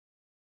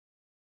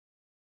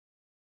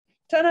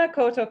Tēnā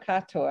koutou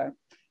katoa.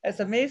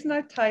 It's amazing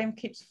how time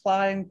keeps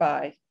flying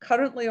by.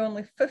 Currently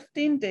only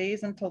 15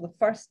 days until the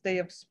first day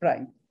of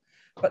spring.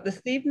 But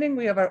this evening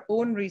we have our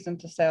own reason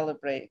to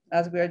celebrate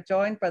as we are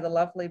joined by the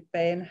lovely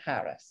Ben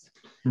Harris.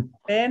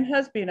 Ben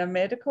has been a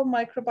medical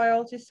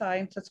microbiology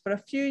scientist for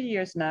a few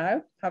years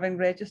now, having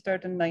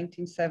registered in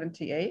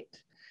 1978,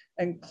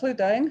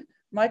 including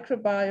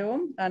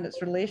microbiome and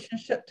its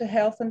relationship to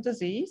health and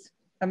disease,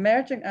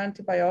 emerging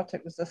antibiotic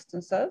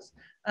resistances,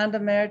 and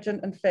emerging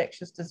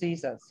infectious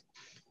diseases.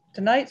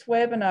 Tonight's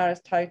webinar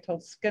is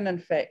titled Skin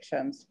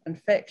Infections,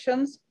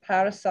 Infections,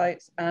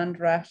 Parasites, and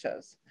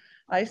Rashes.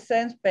 I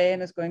sense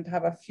Ben is going to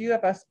have a few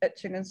of us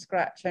itching and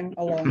scratching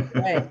along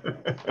the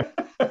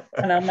way.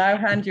 And I'll now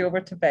hand you over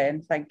to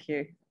Ben. Thank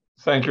you.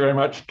 Thank you very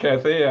much,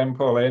 Kathy and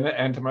Pauline,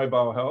 and to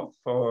Mobile Health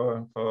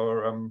for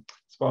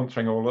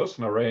sponsoring all this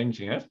and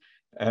arranging it.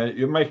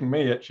 You're making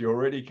me itchy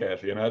already,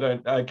 Kathy, and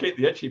I keep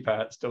the itchy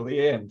parts till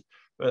the end.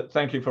 But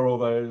thank you for all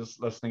those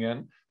listening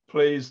in.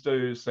 Please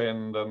do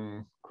send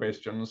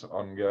questions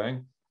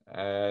ongoing.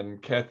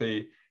 And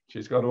Kathy,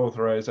 she's got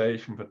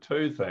authorization for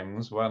two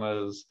things. One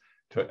is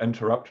to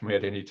interrupt me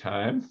at any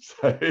time,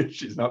 so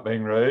she's not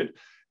being rude.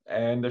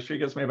 And if she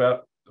gives me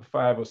about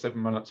 5 or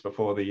 7 minutes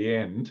before the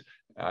end,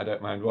 I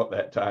don't mind what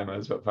that time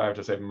is, but 5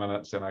 to 7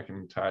 minutes, then I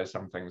can tie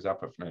some things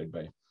up if need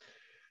be.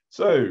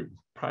 So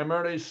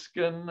primarily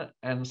skin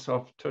and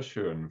soft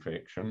tissue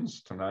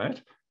infections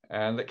tonight,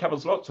 and it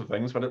covers lots of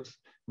things, but it's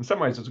in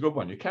some ways it's a good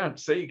one. You can't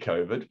see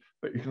COVID,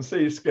 but you can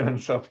see skin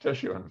and soft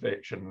tissue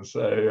infections.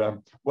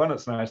 So one,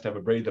 it's nice to have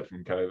a breather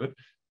from COVID,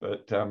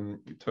 but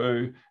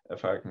two,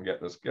 if I can get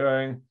this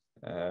going,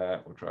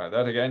 we'll try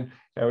that again.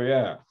 Here we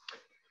are.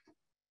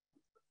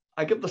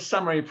 I give the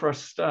summary for a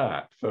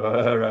start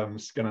for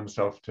skin and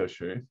soft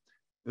tissue.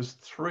 There's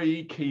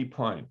 3 key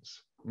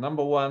points.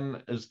 Number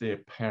one is the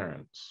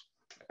appearance.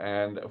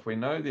 And if we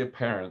know the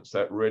appearance,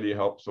 that really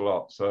helps a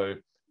lot. So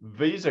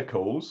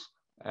vesicles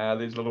are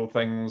these little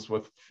things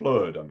with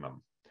fluid in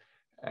them.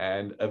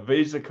 And a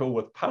vesicle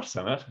with pus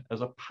in it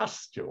is a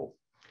pustule.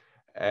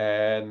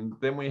 And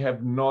then we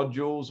have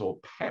nodules or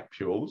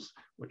papules,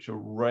 which are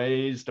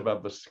raised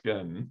above the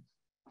skin,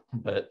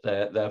 but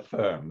they're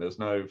firm. There's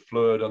no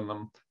fluid in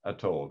them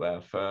at all.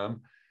 They're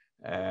firm.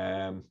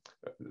 The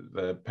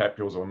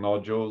papules or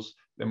nodules.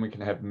 Then we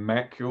can have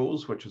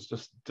macules, which is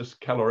just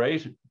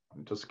discolorated,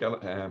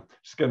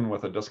 skin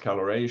with a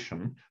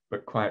discoloration,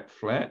 but quite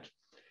flat.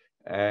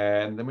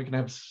 And then we can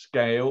have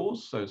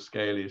scales, so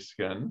scaly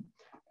skin.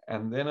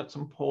 And then it's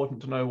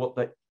important to know what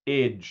the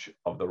edge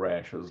of the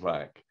rash is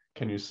like.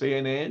 Can you see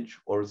an edge,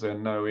 or is there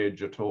no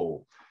edge at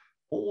all?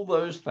 All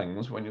those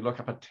things, when you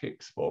look up a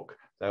textbook,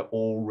 they're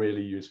all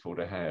really useful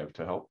to have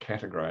to help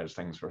categorize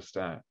things for a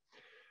start.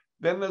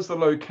 Then there's the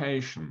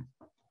location,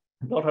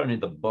 not only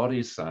the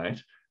body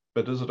site,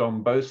 but is it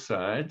on both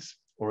sides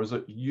or is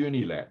it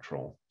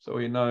unilateral? So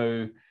we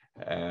know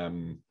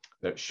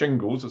that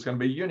shingles is going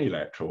to be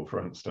unilateral,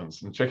 for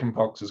instance, and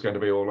chickenpox is going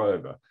to be all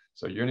over.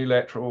 So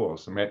unilateral or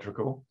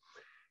symmetrical.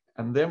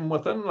 And then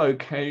within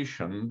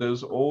location,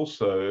 there's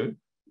also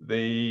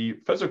the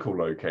physical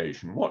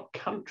location. What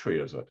country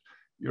is it?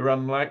 You're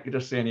unlikely to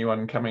see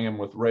anyone coming in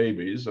with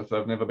rabies if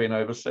they've never been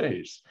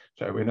overseas.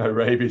 So we know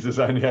rabies is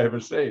only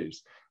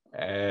overseas.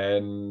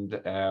 And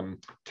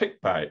tick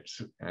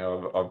bites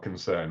of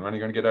concern, when are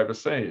you going to get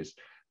overseas?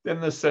 Then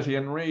the city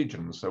and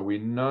region. So we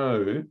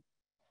know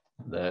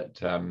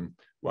that,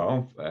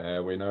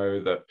 we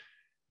know that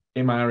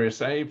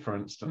MRSA, for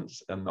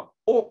instance, in the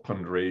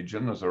Auckland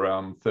region is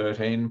around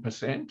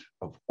 13%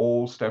 of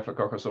all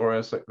Staphylococcus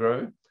aureus that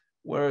grow,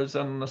 whereas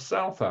in the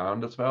South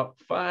Island, it's about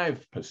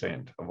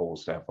 5% of all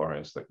Staph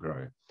aureus that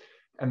grow.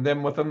 And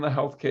then within the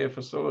healthcare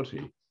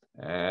facility,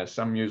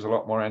 some use a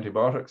lot more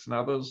antibiotics than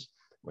others,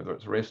 whether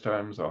it's rest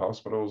homes or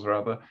hospitals or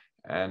other,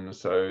 and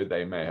so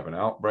they may have an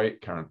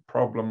outbreak, current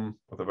problem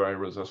with a very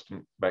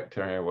resistant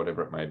bacteria,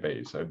 whatever it may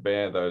be. So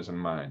bear those in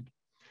mind.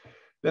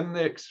 Then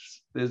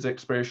there's the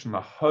expression,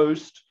 the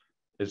host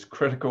is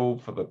critical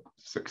for the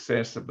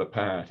success of the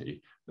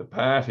party. The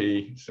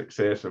party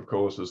success, of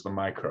course, is the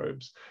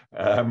microbes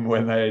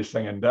when they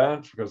sing and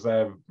dance, because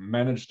they've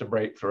managed to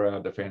break through our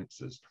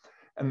defenses.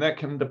 And that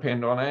can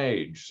depend on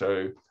age.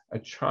 So a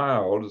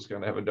child is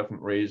going to have a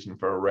different reason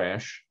for a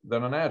rash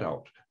than an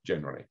adult,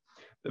 generally.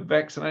 The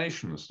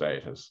vaccination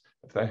status,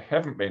 if they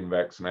haven't been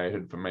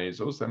vaccinated for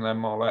measles, then they're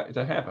more likely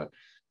to have it.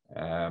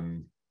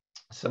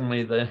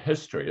 Similarly, the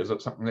history, is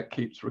it something that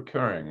keeps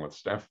recurring with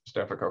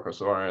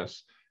Staphylococcus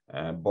aureus,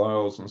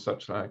 boils and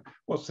such like?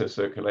 What's their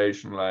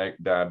circulation like,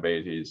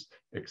 diabetes,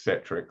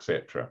 etc.,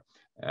 etc.?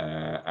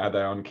 Are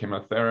they on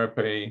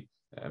chemotherapy?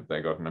 Have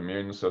they got an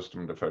immune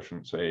system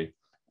deficiency?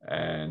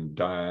 And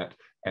diet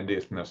and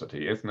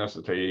ethnicity.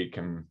 Ethnicity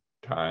can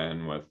tie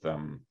in with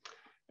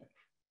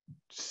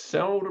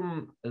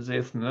seldom is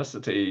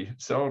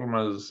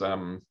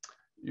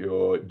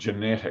your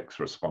genetics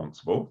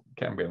responsible.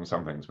 It can be in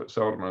some things, but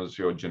seldom is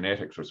your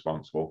genetics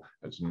responsible.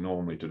 It's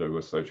normally to do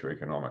with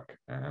socioeconomic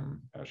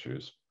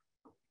issues.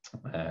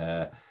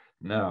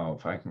 Now,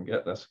 if I can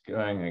get this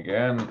going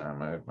again, I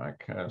move my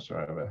cursor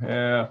over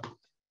here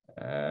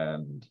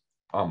and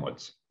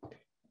onwards.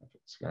 If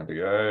it's going to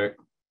go,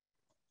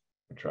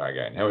 try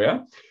again. Here we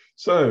are.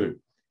 So,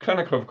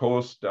 clinical, of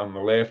course, down the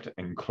left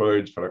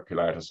includes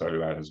folliculitis,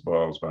 cellulitis,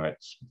 boils,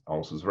 bites,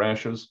 ulcers,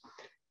 rashes.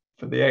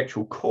 For the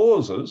actual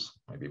causes,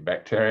 maybe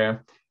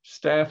bacteria,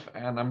 staph,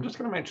 and I'm just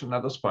going to mention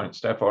at this point,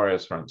 Staph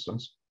aureus, for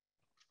instance,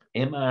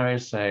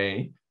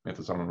 MRSA,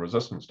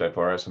 methicillin-resistant Staph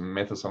aureus, and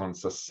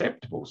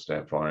methicillin-susceptible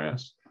Staph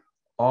aureus,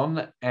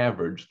 on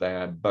average, they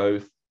are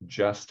both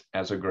just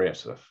as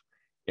aggressive.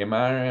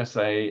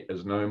 MRSA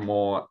is no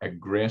more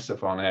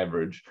aggressive on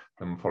average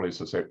than fully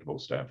susceptible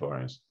Staph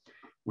aureus.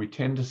 We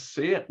tend to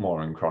see it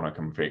more in chronic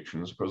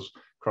infections because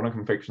chronic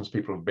infections,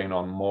 people have been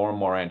on more and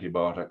more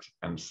antibiotics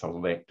and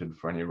selected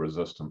for any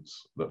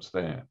resistance that's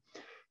there.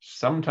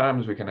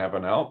 Sometimes we can have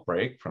an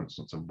outbreak, for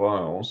instance, of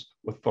boils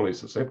with fully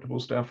susceptible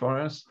Staph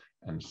aureus,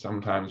 and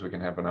sometimes we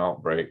can have an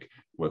outbreak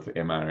with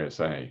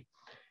MRSA.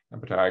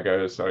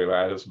 Impetigo,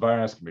 cellulitis,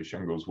 virus can be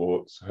shingles,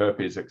 warts,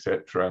 herpes,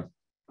 etc.,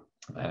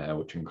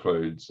 which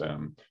includes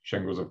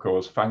shingles, of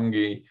course,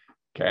 fungi,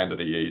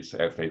 candida yeast,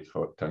 athlete's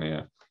foot,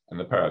 tinea, and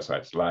the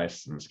parasites,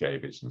 lice and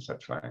scabies and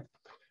such like.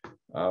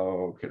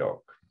 Okie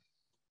doke.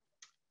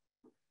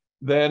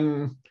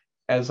 Then,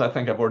 as I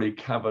think I've already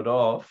covered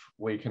off,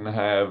 we can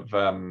have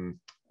a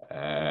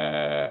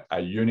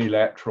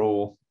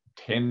unilateral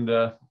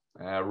tender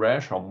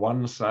rash on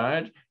one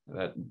side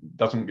that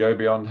doesn't go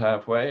beyond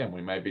halfway, and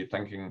we may be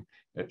thinking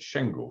it's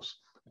shingles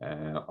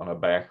on a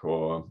back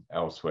or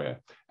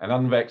elsewhere. An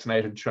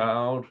unvaccinated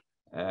child,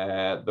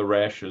 the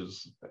rash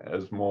is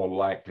more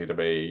likely to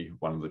be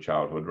one of the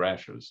childhood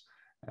rashes.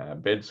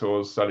 Bed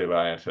sores,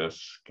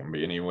 cellulitis can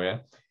be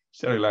anywhere.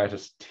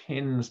 Cellulitis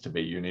tends to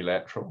be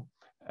unilateral.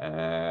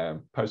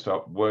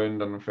 Post-op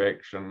wound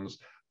infections,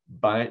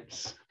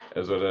 bites,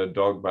 is it a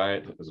dog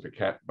bite, is it a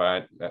cat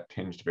bite? That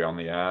tends to be on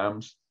the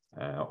arms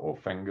or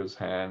fingers,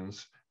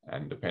 hands,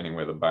 and depending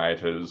where the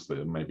bite is,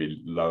 there may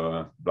be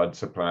lower blood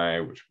supply,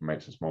 which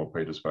makes us more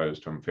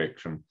predisposed to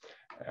infection,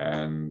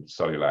 and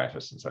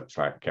cellulitis and such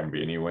like can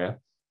be anywhere.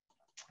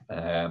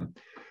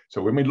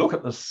 So when we look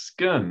at the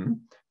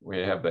skin, we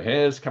have the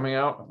hairs coming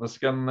out of the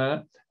skin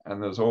there,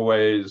 and there's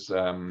always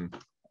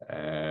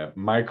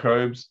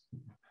microbes,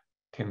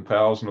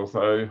 10,000 or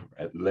so,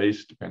 at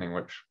least, depending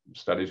which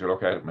studies you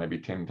look at, maybe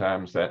 10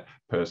 times that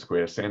per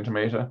square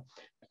centimeter.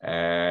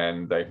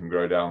 And they can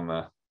grow down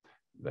the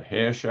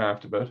hair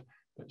shaft a bit.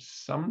 But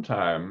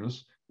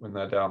sometimes when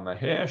they're down the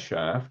hair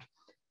shaft,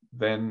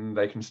 then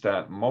they can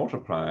start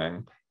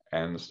multiplying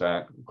and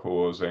start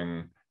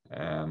causing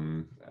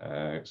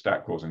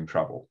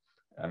trouble.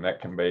 And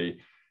that can be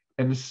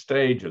in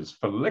stages.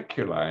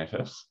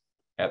 Folliculitis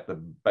at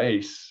the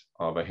base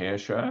of a hair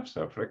shaft,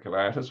 so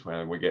folliculitis,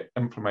 where we get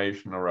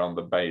inflammation around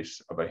the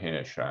base of a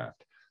hair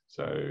shaft.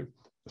 So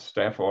the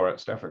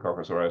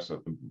Staphylococcus aureus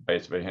at the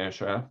base of a hair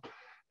shaft.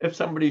 If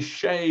somebody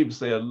shaves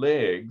their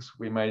legs,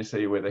 we may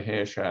see where the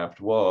hair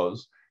shaft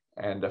was,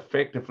 and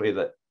effectively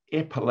the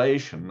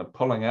epilation, the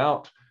pulling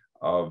out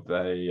of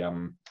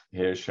the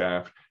hair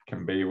shaft,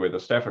 can be where the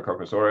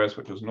Staphylococcus aureus,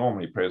 which is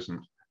normally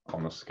present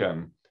on the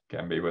skin,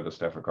 can be where the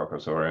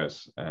Staphylococcus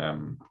aureus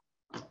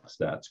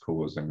starts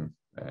causing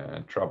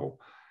trouble.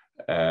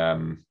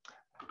 And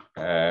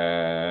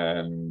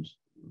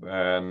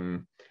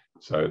then,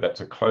 so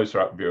that's a closer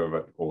up view of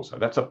it also.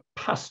 That's a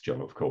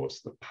pustule, of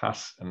course, the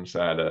pus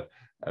inside a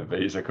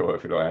vesicle,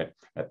 if you like,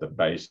 at the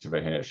base of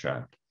a hair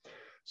shaft.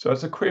 So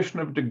it's a question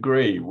of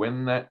degree.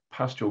 When that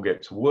pustule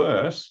gets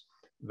worse,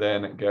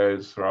 then it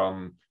goes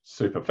from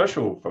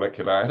superficial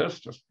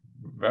folliculitis, just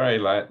very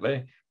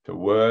lightly, to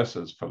worse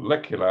as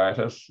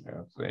folliculitis,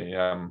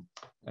 the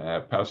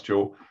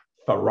pustule.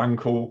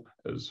 Furuncle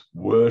is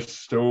worse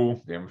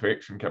still, the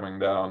infection coming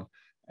down,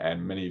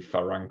 and many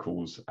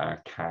furuncles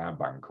are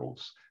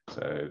carbuncles,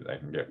 so they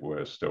can get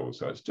worse still.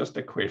 So it's just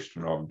a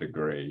question of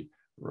degree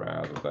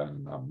rather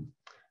than I'm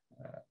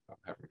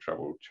having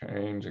trouble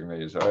changing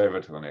these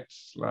over to the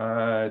next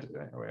slide.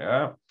 There we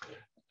are.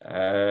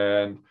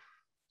 And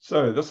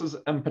so this is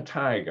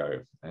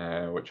impetigo,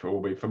 which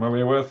we'll be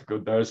familiar with,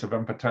 good dose of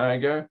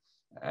impetigo.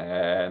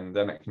 And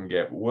then it can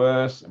get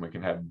worse, and we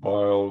can have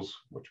boils,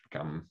 which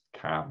become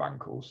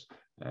carbuncles,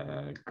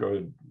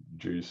 good,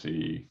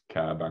 juicy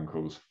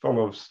carbuncles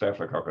full of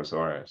Staphylococcus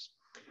aureus.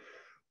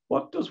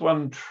 What does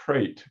one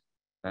treat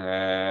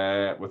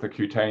with a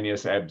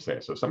cutaneous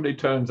abscess? So if somebody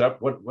turns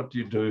up, what do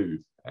you do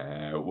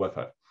with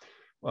it?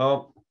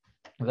 Well,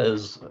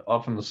 there's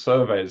often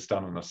surveys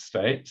done in the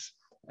States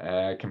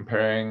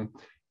comparing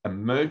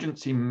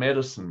emergency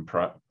medicine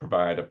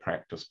provider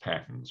practice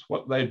patterns,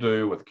 what they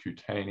do with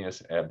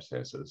cutaneous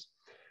abscesses.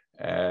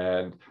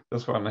 And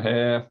this one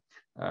here,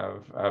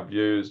 I've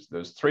used,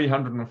 there's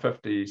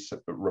 350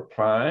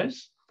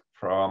 replies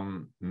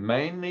from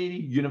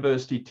mainly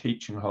university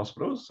teaching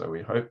hospitals, so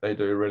we hope they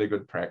do really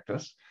good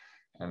practice.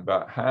 And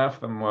about half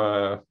of them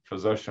were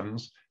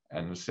physicians,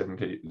 and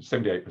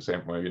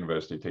 78% were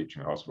university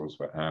teaching hospitals,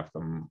 but half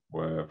of them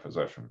were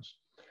physicians.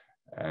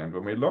 And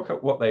when we look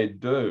at what they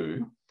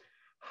do,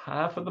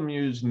 half of them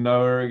used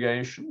no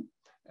irrigation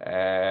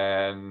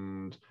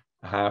and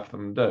half of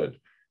them did.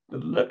 The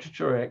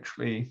literature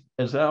actually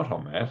is out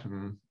on that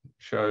and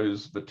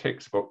shows the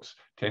textbooks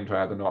tend to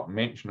either not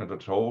mention it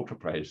at all to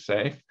play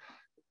safe.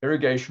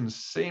 Irrigation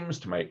seems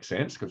to make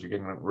sense because you're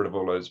getting rid of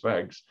all those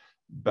bugs,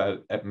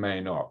 but it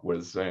may not.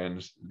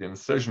 The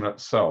incision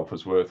itself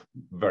is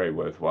very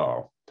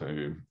worthwhile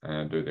to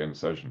do the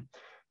incision.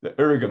 The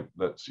irrigant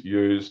that's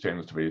used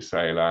tends to be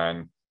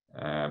saline,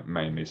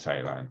 mainly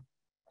saline.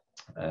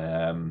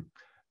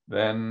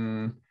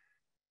 Then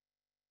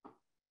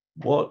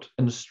what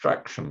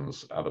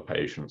instructions are the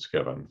patients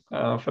given?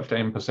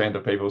 15%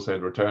 of people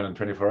said return in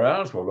 24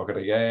 hours. We'll look at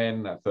it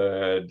again. A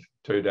third,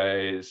 2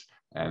 days,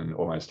 and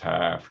almost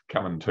half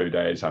come in 2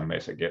 days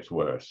unless it gets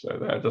worse. So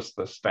they're just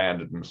the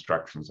standard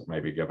instructions that may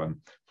be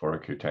given for a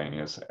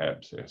cutaneous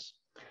abscess.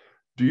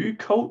 Do you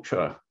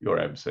culture your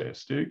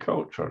abscess? Do you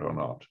culture it or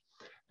not?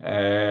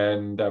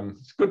 And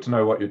it's good to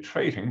know what you're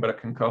treating, but it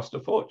can cost a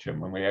fortune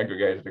when we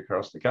aggregate it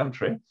across the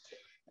country.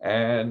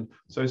 And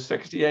so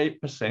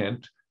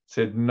 68%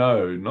 said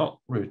no, not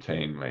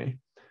routinely.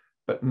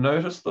 But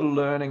notice the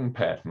learning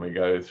pattern we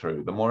go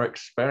through. The more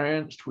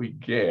experienced we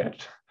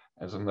get,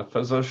 as in the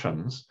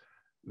physicians,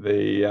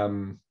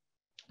 the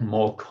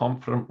more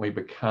confident we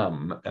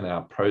become in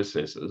our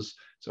processes.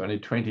 So only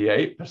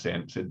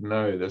 28% said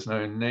no, there's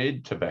no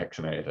need to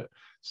vaccinate it.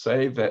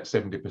 Save that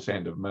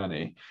 70% of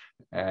money.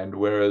 And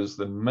whereas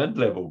the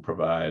mid-level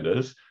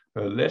providers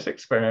who are less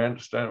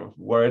experienced, don't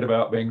worried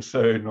about being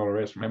sued and all the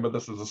rest. Remember,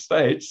 this is the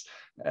States,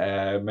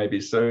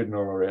 maybe sued and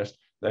all the rest.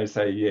 They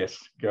say, yes,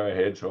 go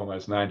ahead. So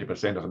almost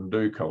 90% of them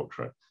do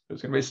culture it.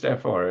 It's going to be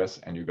Staph aureus,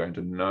 and you're going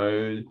to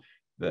know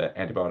the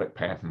antibiotic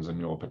patterns in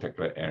your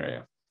particular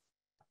area.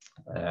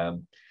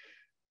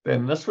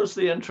 Then this was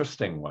the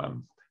interesting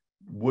one.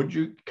 Would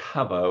you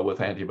cover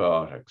with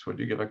antibiotics? Would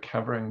you give a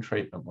covering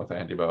treatment with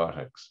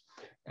antibiotics?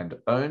 And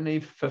only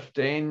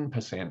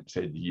 15%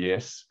 said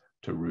yes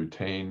to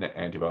routine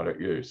antibiotic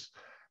use.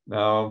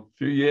 Now, a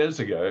few years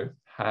ago,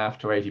 half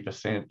to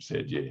 80%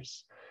 said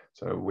yes.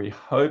 So we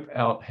hope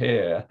out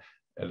here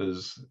it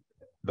is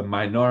the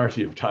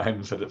minority of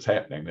times that it's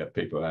happening that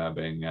people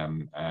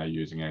are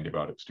using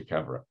antibiotics to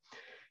cover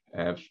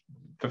it.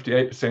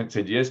 58%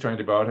 said yes to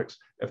antibiotics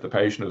if the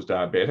patient is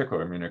diabetic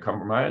or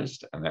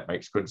immunocompromised, and that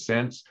makes good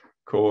sense.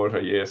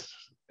 Quarter yes,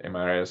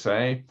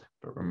 MRSA,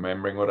 but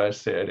remembering what I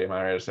said,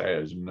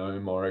 MRSA is no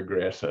more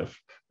aggressive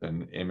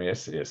than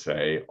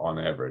MSSA on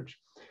average.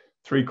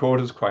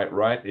 3/4 quite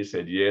rightly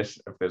said yes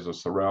if there's a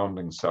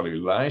surrounding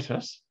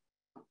cellulitis,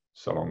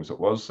 so long as it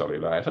was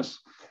cellulitis,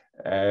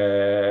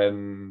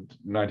 and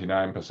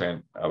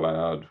 99%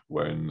 allowed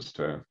wounds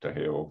to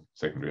heal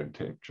secondary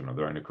infection of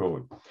their own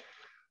accord.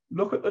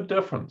 Look at the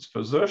difference.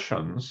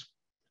 Physicians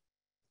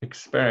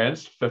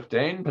experienced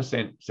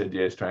 15% said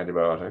yes to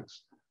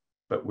antibiotics,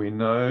 but we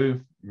know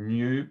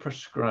new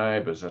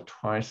prescribers are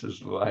twice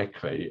as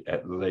likely,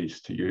 at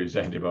least, to use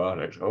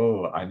antibiotics.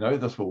 Oh, I know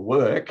this will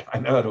work. I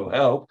know it'll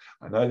help.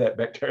 I know that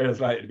bacteria is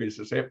likely to be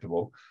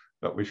susceptible,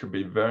 but we should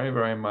be very,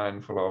 very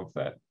mindful of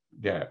that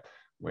gap.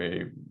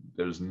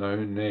 There's no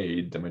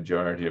need the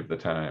majority of the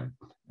time.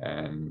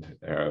 And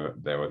there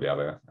were the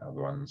other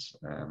ones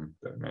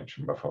that I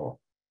mentioned before.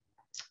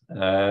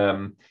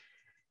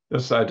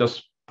 This I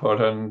just put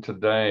in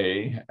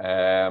today,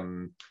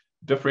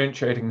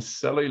 differentiating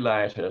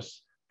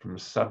cellulitis from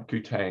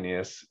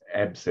subcutaneous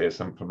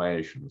abscess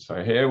inflammation.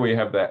 So here we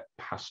have that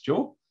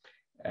pustule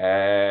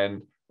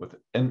and with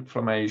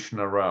inflammation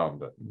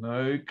around it,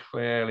 no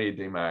clearly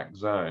demarked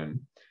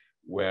zone,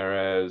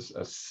 whereas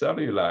a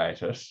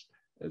cellulitis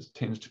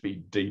tends to be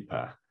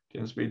deeper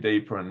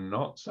and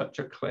not such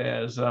a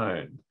clear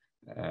zone.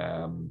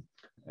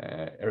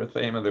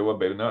 Erythema, there will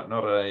be not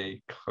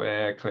a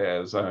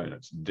clear zone.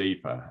 It's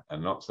deeper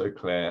and not so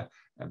clear,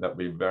 and that'll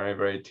be very,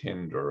 very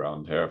tender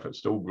around here. If it's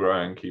still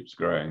growing, keeps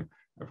growing,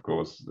 of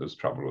course, there's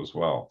trouble as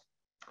well.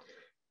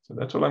 So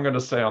that's all I'm going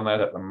to say on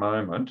that at the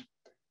moment.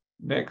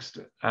 Next,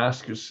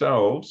 ask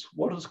yourselves,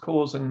 what is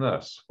causing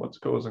this? What's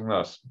causing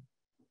this?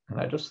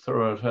 And I just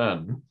throw it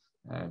in,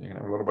 and you can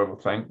have a little bit of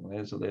a think.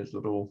 There's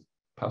little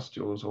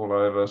pustules all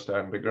over,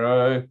 starting to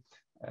grow,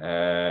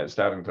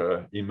 starting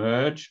to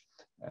emerge.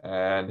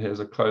 And here's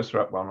a closer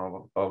up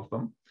one of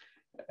them.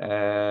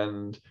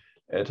 And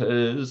it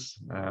is,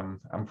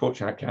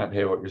 unfortunately, I can't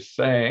hear what you're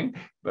saying,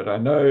 but I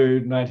know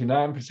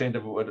 99%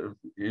 of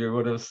you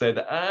would have said,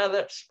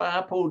 that's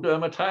sparpal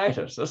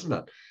dermatitis, isn't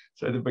it?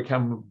 So they've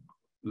become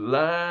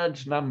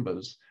large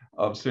numbers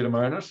of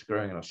Pseudomonas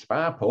growing in a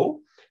sparpal,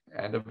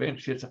 and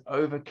eventually it's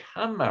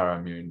overcome our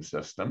immune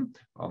system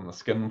on the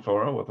skin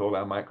flora with all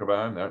our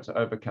microbiome there. It's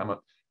overcome it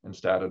and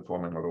started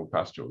forming little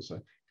pustules. So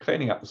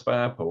cleaning up the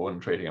sparpal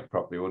and treating it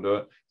properly will do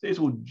it. These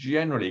will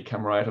generally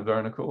come right of their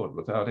own accord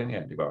without any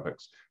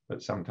antibiotics,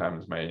 but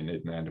sometimes may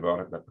need an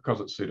antibiotic. But because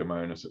it's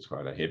Pseudomonas, it's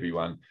quite a heavy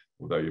one,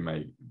 although you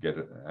may get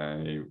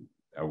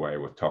away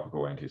with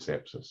topical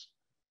antisepsis.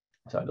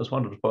 So I just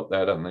wanted to put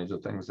that in. These are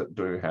things that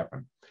do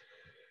happen.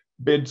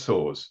 Bed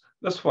sores.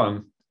 This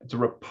one it's a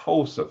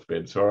repulsive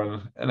bed sore.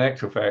 And in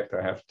actual fact,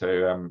 I have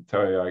to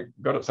tell you, I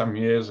got it some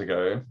years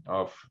ago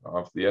off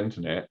the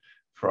internet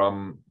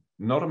from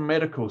not a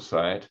medical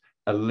site,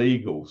 a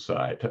legal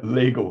site, a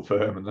legal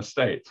firm in the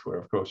States, where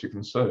of course you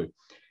can sue.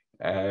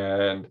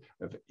 And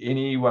if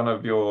any one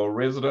of your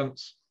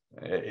residents,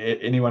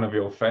 any one of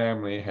your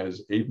family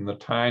has even the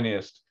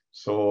tiniest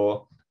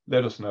sore,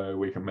 let us know,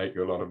 we can make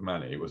you a lot of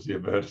money, was the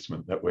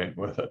advertisement that went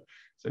with it.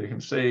 So you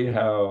can see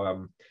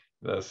how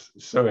this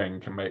suing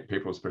can make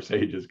people's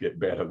procedures get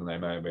better than they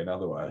may have been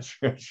otherwise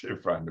if you're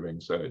frightened of being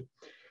sued.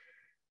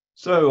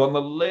 So on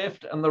the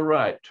left and the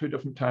right, two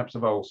different types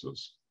of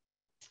ulcers.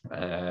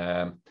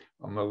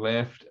 On the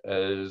left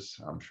is,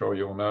 I'm sure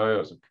you'll know,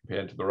 as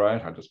compared to the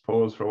right, I just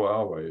pause for a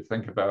while while you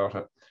think about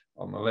it.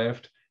 On the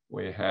left,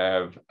 we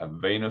have a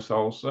venous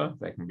ulcer.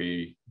 They can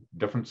be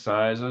different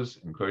sizes,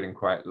 including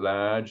quite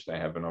large. They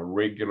have an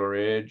irregular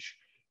edge.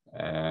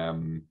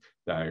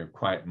 They're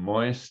quite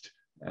moist,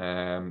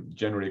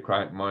 generally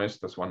quite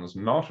moist. This one is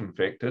not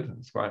infected,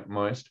 it's quite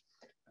moist.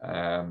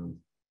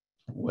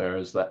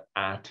 Whereas the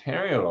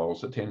arterial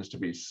ulcer tends to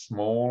be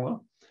smaller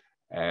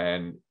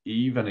and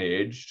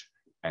even-edged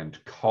and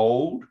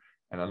cold,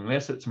 and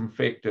unless it's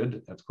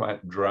infected, it's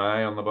quite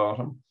dry on the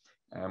bottom.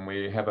 And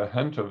we have a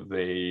hint of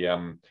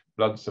the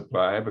blood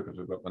supply because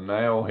we've got the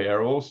nail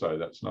here also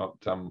that's not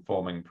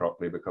forming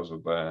properly because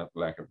of the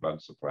lack of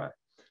blood supply.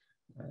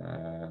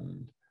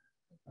 And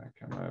I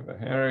come over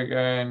here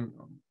again.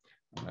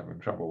 I'm having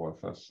trouble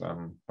with this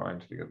trying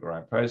to get the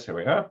right place. Here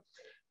we are.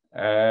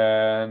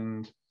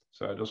 And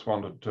so I just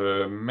wanted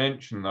to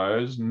mention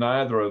those.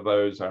 Neither of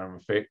those are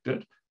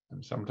infected.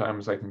 And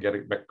sometimes they can get a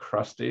bit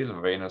crusty, the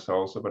venous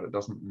ulcer, but it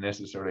doesn't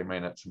necessarily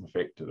mean it's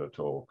infected at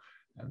all.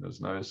 And there's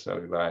no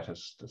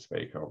cellulitis to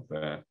speak of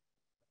there.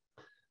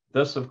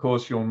 This, of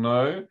course, you'll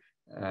know,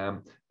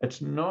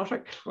 it's not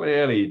a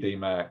clearly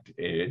demarked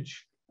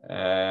edge,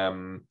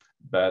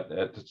 but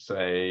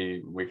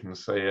we can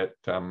see it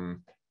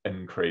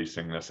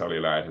increasing, the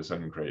cellulitis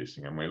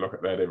increasing. And we look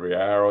at that every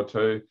hour or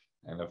two.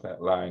 And if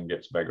that line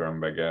gets bigger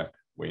and bigger,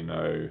 we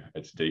know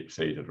it's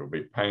deep-seated. It'll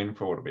be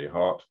painful, it'll be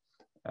hot.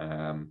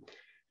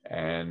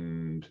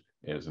 And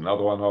here's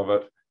another one of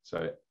it.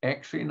 So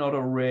actually not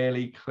a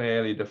really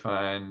clearly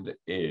defined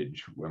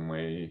edge. When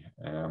we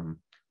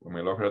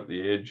look at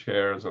the edge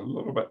here, is a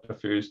little bit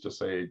diffuse to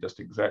see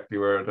just exactly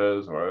where it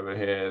is, or over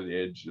here, the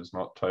edge is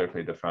not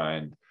totally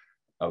defined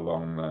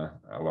along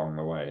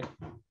the way.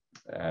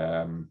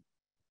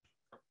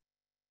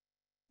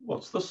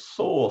 What's the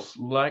source,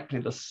 likely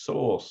the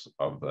source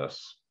of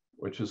this,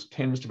 which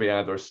tends to be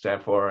either a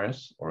Staph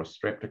aureus or a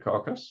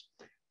streptococcus,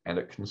 and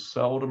it can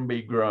seldom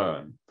be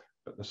grown.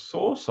 But the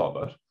source of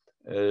it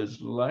is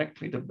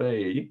likely to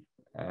be,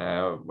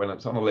 when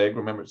it's on a leg,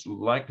 remember it's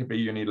likely to be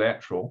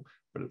unilateral,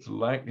 but it's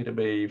likely to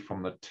be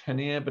from the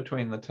tinea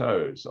between the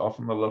toes,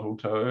 often the little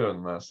toe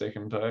and the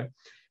second toe,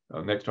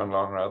 next one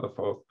along rather,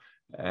 fourth.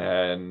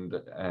 And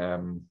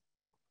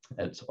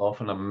it's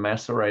often a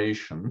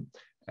maceration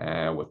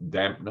with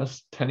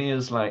dampness. Tinea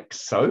is like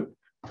soap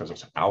because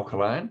it's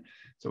alkaline.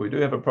 So we do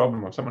have a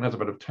problem. If someone has a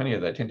bit of tinea,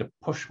 they tend to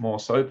push more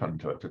soap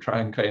into it to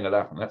try and clean it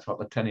up. And that's what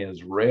the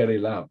tinnias really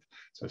love.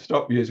 So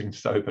stop using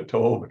soap at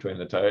all between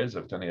the toes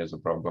if tinea is a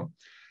problem.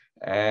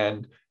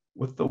 And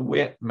with the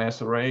wet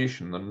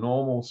maceration, the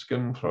normal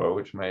skin flora,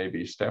 which may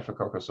be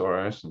Staphylococcus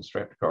aureus and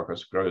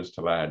Streptococcus, grows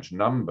to large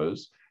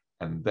numbers.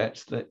 And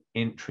that's the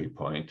entry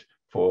point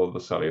for the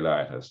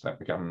cellulitis. That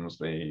becomes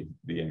the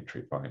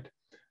entry point.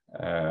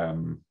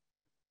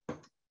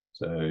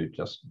 So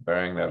just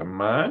bearing that in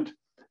mind.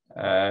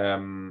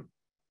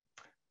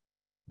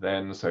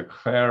 Then so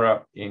clear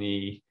up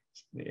any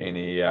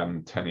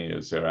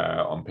tinnias there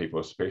are on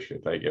people, especially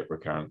if they get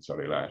recurrent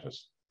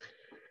cellulitis.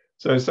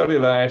 So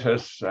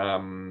cellulitis,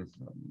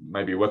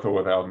 maybe with or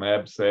without an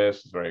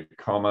abscess, is very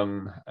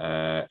common.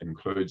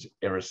 Includes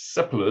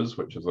erysipelas,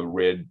 which is the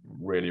red,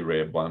 really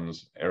red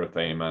ones,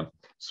 erythema,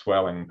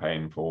 swelling,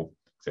 painful,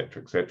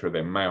 etc., etc.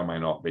 There may or may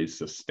not be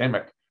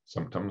systemic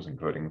symptoms,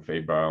 including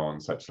febrile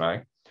and such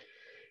like.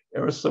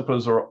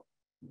 Erysipelas are,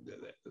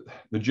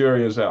 the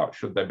jury is out,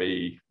 should they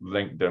be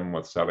linked in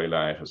with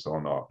cellulitis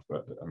or not?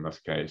 But in this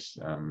case,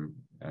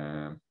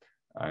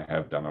 I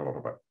have done a lot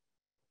of it.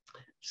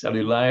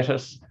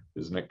 Cellulitis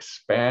is an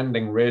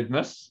expanding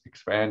redness,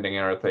 expanding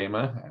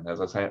erythema, and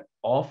as I say,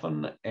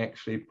 often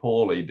actually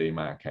poorly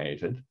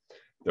demarcated.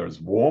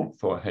 There's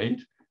warmth or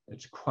heat.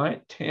 It's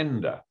quite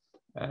tender,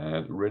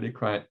 really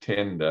quite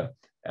tender,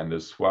 and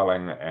there's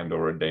swelling and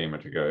or edema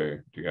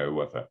to go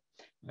with it.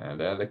 And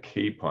they're the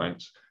key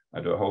points. I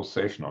do a whole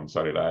session on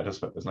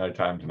cellulitis, but there's no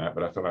time tonight,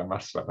 but I thought I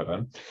must slip it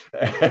in.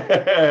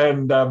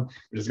 And we're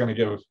just going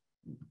to give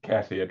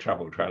Kathy a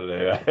trouble trying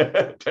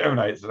to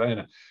terminate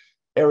Selena.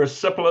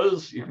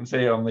 Erysipelas, you can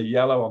see on the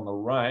yellow on the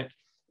right,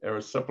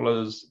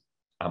 erysipelas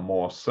are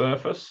more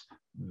surface.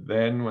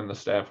 Then when the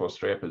staph or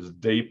strep is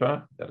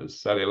deeper, that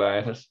is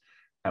cellulitis.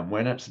 And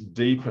when it's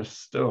deeper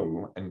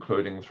still,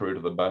 including through to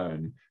the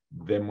bone,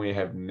 then we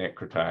have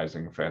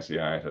necrotizing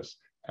fasciitis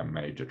and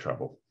major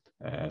trouble.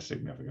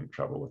 Significant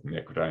trouble with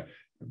necrotitis.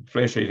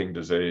 flesh-eating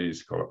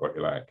disease, call it what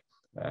you like,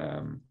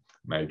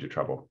 major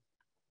trouble.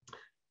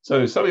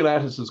 So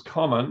cellulitis is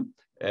common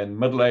in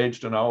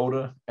middle-aged and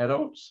older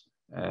adults.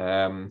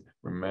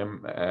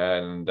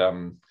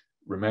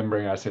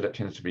 Remembering I said it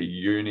tends to be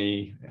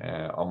uni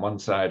on one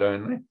side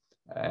only.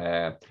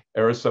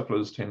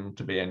 Erysipelas tend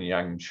to be in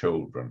young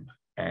children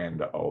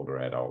and older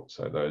adults,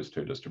 so those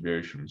two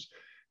distributions.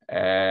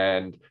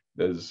 And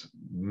there's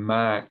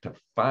marked a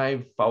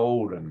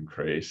 5-fold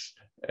increase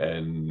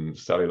in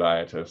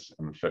cellulitis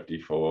in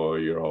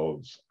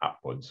 54-year-olds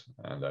upwards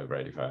and over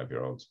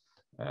 85-year-olds.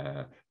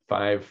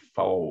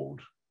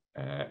 5-fold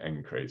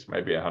increase,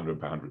 maybe 100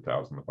 per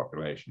 100,000 the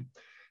population.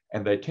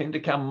 And they tend to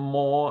come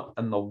more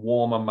in the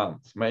warmer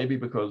months, maybe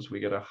because we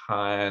get a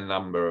higher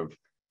number of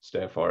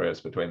Staph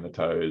aureus between the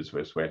toes,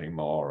 we're sweating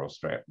more, or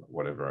strep,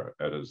 whatever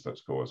it is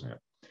that's causing it.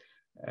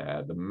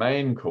 The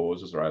main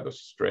causes are either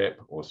strep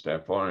or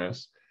Staph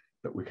aureus,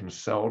 but we can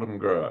seldom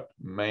grow it,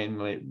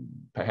 mainly,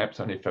 perhaps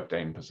only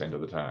 15%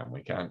 of the time.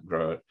 We can't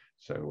grow it,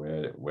 so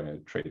we're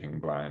treating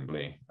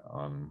blindly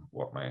on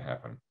what may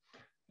happen.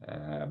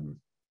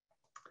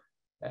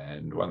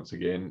 And once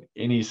again,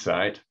 any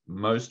site,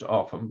 most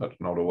often, but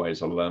not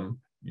always a limb,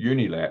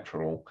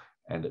 unilateral,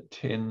 and it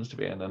tends to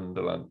be an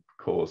indolent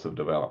course of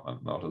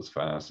development, not as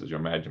fast as you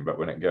imagine, but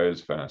when it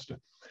goes faster.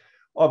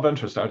 Of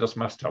interest, I just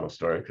must tell a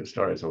story because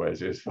stories are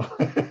always useful.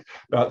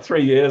 About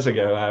 3 years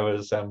ago, I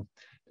was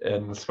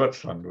in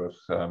Switzerland with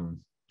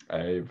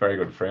a very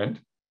good friend,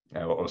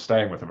 or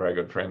staying with a very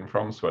good friend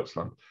from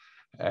Switzerland,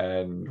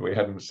 and we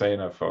hadn't seen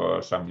her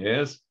for some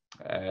years,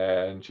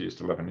 and she used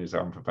to live in New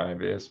Zealand for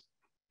 5 years.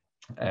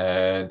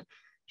 And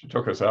she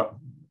took us up,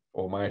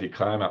 almighty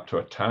climb up to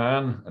a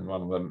tarn in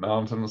one of the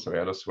mountains. So we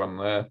had a swim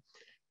there,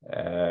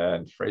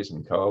 and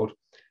freezing cold.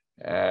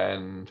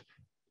 And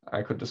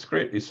I could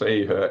discreetly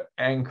see her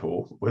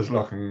ankle was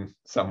looking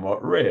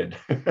somewhat red.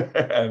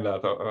 And I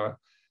thought, oh,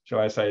 shall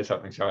I say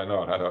something? Shall I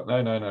not? I thought,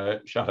 no,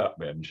 shut up,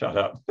 Ben, shut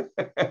up.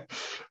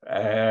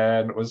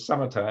 And it was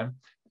summertime.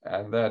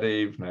 And that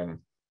evening,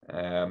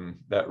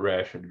 that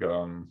rash had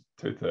gone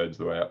 2/3 of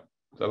the way up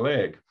the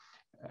leg.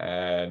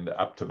 And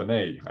up to the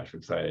knee, I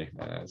should say,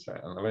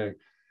 on the leg.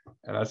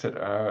 And I said,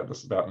 this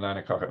is about 9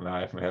 o'clock at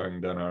night, and we're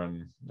having dinner,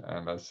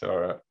 and I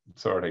saw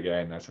it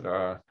again. I said,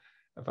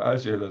 if I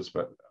was you,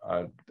 Elizabeth,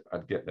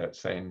 I'd get that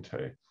seen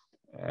to.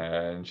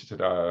 And she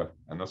said,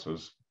 and this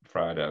was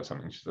Friday or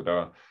something. She said,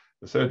 the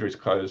surgery's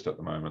closed at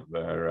the moment.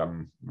 They're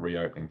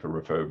reopening for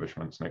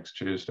refurbishments next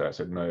Tuesday. I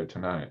said, no,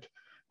 tonight.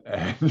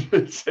 And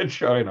she said,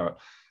 surely not.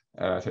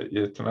 And I said,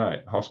 yeah,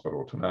 tonight,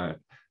 hospital tonight.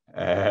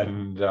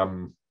 And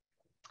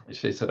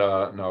she said,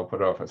 no, I'll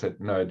put it off. I said,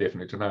 no,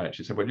 definitely tonight.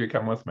 She said, would you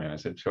come with me? I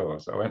said, sure.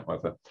 So I went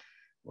with her,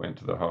 went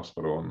to the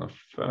hospital, and the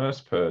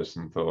first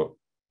person thought,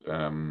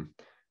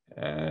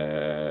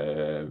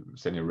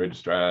 senior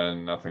registrar,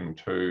 nothing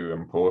too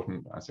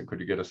important. I said, could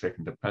you get a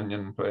second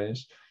opinion,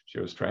 please? She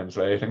was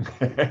translating.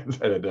 So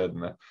I did,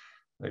 and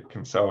the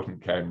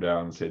consultant came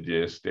down and said,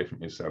 yes,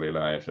 definitely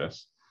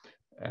cellulitis.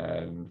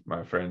 And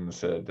my friend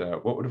said,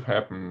 what would have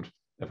happened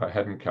if I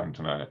hadn't come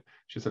tonight?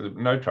 She said,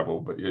 no trouble,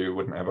 but you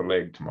wouldn't have a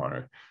leg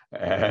tomorrow.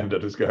 And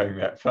it is going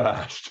that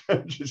fast.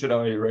 She said,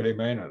 oh, you really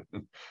mean it?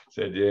 And I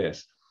said,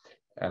 yes.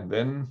 And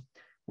then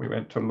we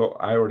went to look.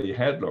 I already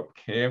had looked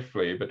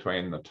carefully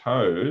between the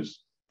toes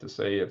to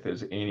see if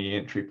there's any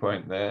entry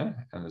point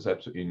there. And there's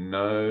absolutely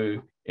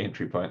no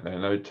entry point there,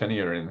 no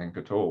tinea or anything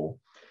at all.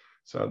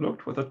 So I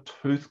looked with a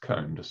tooth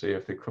comb to see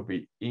if there could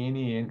be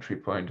any entry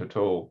point at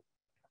all.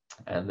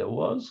 And there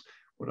was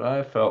what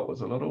I felt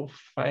was a little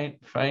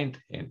faint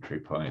entry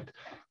point.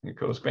 And of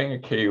course, being a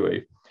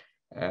Kiwi,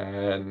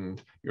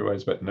 and you're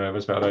always a bit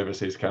nervous about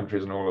overseas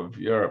countries and all of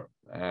Europe.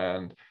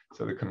 And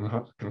so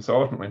the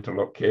consultant went to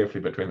look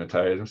carefully between the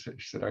toes,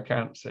 and she said, I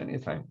can't see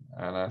anything.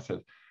 And I said,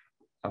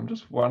 I'm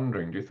just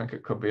wondering, do you think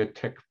it could be a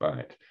tick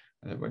bite?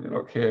 And when you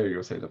look here,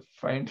 you'll see the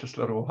faintest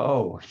little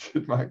hole. She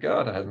said, my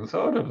God, I hadn't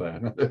thought of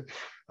that.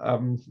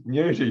 I'm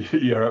new to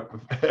Europe,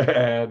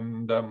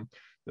 and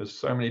there's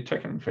so many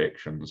tick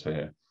infections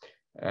here.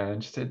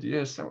 And she said,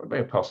 yes, that would be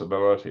a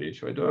possibility.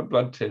 Should we do a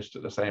blood test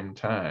at the same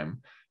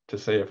time to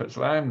see if it's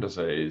Lyme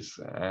disease?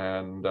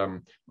 And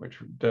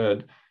which we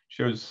did.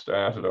 She was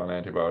started on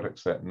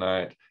antibiotics that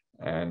night,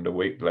 and a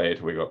week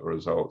later we got the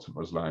results. It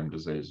was Lyme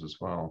disease as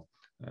well,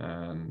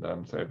 and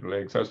saved the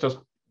leg. So it's just,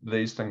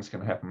 these things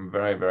can happen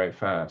very, very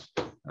fast.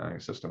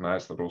 It's just a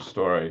nice little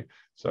story.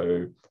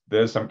 So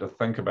there's something to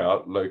think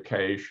about.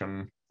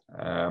 Location.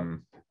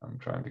 I'm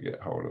trying to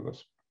get hold of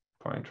this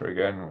pointer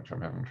again, which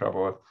I'm having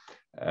trouble with.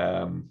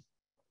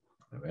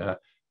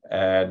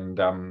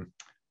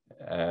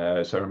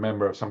 So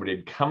remember, if somebody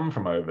had come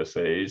from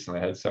overseas and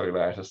they had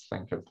cellulitis,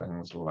 think of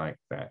things like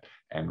that.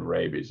 And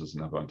rabies is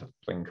another one to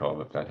think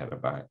of if that had a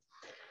bite.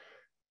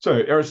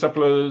 So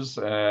erysipelas,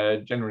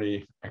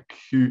 generally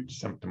acute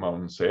symptom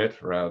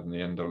onset rather than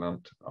the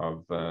indolent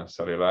of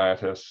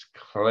cellulitis.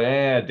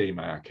 Clear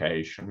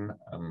demarcation,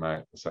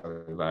 unlike the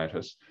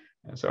cellulitis.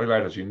 And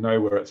cellulitis, you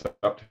know where it's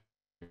up to,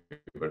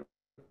 but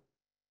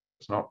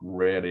it's not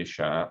really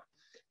sharp.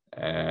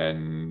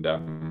 And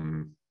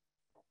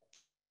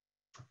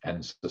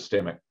and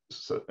systemic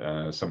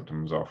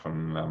symptoms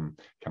often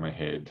come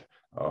ahead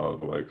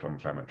of local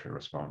inflammatory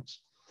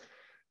response.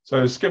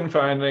 So skin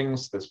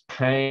findings, there's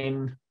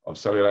pain of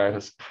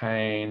cellulitis,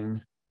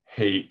 pain,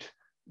 heat,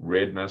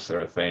 redness,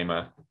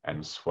 erythema,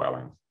 and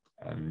swelling,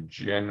 and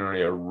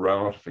generally a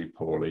relatively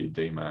poorly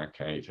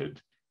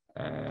demarcated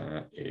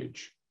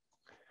edge.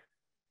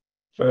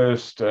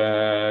 First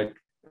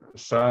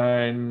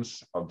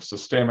signs of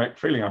systemic: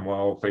 feeling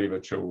unwell, fever,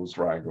 chills,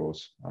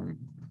 rigors. I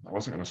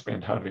wasn't going to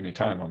spend hardly any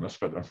time on this,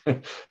 but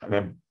and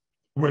then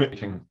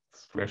eating,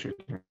 flesh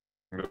eating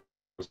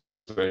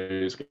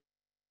disease,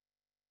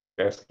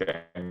 gas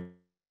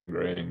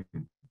gangrene,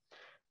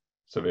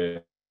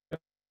 severe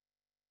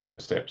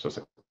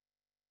sepsis,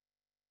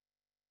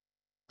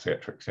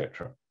 etc.,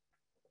 etc.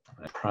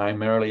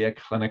 Primarily a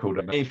clinical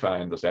domain. You may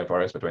find the staph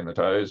aureus between the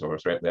toes or a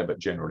strep there, but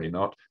generally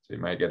not. So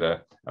you may get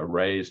a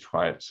raised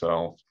white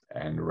cell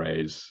and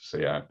raised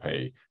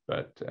CRP,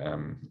 but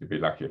you'd be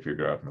lucky if you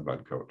go out in the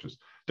blood cultures.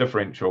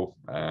 Differential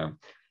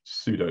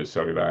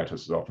pseudocellulitis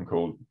is often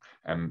called,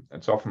 and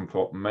it's often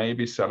thought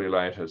maybe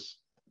cellulitis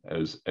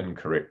is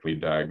incorrectly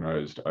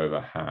diagnosed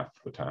over half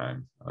the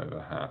time.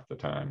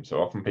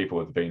 So often people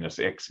with venous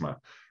eczema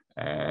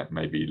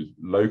may be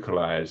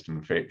localized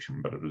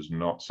infection, but it is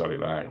not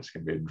cellulitis. It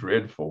can be a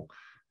dreadful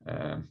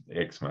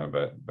eczema,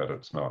 but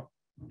it's not.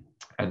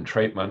 And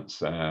treatments,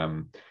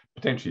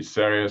 potentially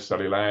serious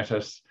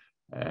cellulitis,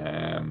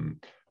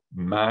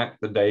 mark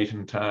the date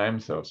and time.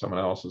 So if someone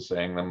else is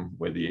saying them,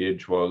 where the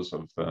edge was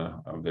of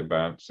the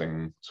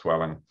bouncing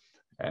swelling,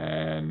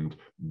 and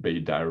be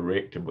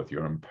directed with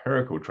your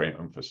empirical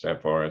treatment for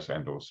Staph aureus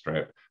and or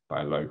strep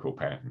by local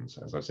patterns.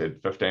 As I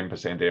said, 15%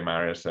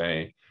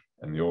 MRSA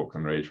in the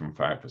Auckland region,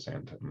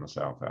 5% in the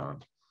South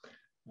Island.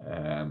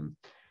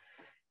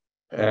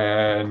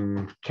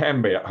 And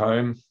can be at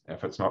home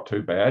if it's not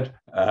too bad.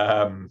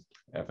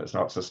 If it's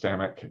not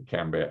systemic, it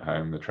can be at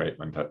home, the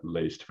treatment at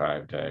least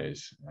 5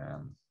 days.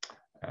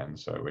 And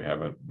so we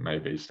have it,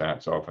 maybe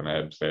starts off an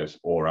abscess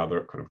or other,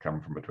 it could have come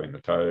from between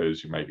the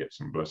toes. You may get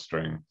some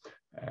blistering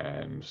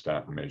and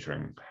start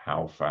measuring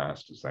how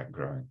fast is that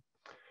growing.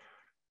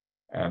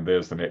 And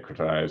there's the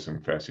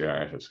necrotizing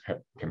fasciitis.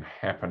 Can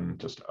happen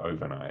just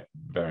overnight,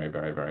 very,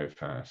 very, very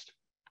fast.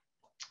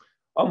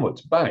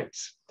 Onwards,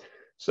 bites.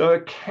 So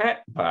a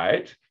cat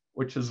bite,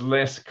 which is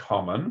less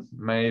common,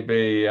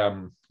 maybe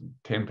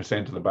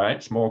 10% of the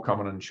bites, more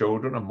common in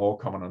children and more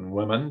common in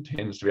women,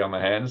 tends to be on the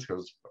hands,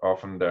 because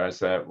often, dare I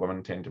say it,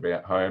 women tend to be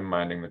at home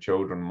minding the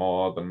children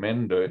more than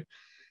men do.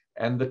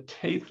 And the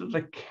teeth of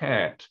the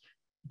cat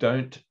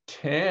don't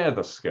tear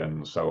the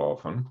skin so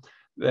often.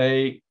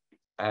 They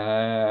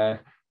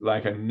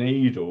like a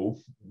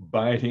needle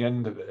biting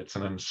into it. It's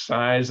an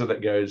incisor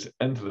that goes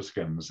into the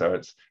skin. So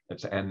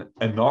it's an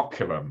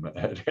inoculum.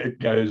 It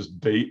goes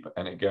deep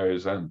and it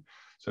goes in.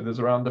 So there's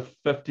around a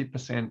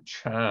 50%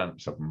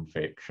 chance of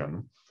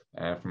infection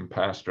from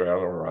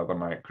Pasteurella or other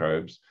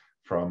microbes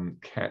from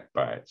cat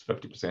bites,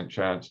 50%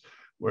 chance.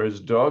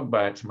 Whereas dog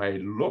bites may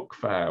look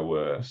far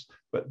worse,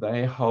 but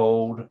they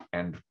hold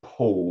and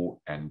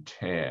pull and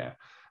tear.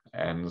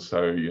 And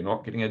so you're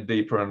not getting a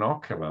deeper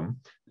inoculum,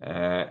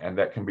 and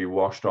that can be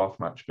washed off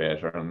much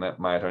better. And that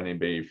might only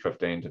be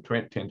 10 to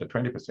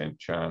 20%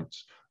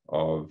 chance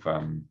of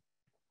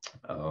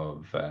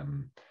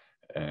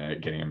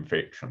getting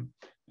infection.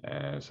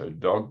 So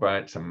dog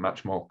bites are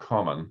much more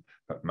common,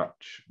 but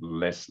much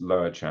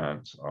lower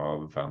chance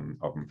of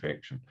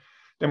infection.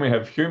 Then we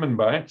have human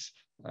bites.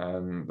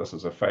 This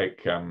is a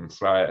fake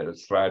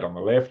slide on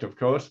the left, of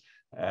course,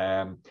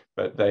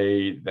 but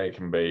they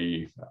can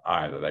be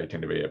either. They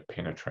tend to be a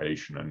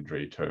penetration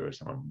injury too.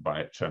 Someone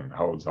bites and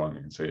holds on.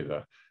 You can see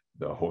the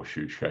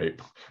horseshoe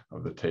shape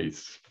of the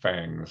teeth,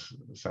 fangs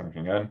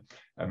sinking in.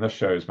 And this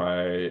shows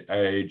my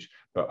age,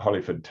 but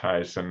Hollyford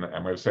Tyson,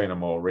 and we've seen a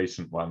more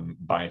recent one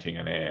biting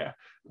in air.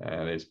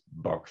 These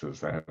boxers,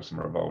 they have some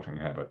revolting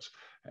habits.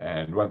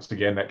 And once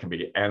again, that can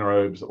be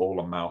anaerobes, all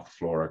the mouth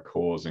flora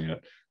causing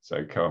it.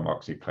 So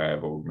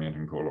coamoxiclav,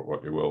 augmentin, call it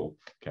what you will,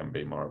 can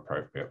be more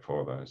appropriate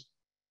for those.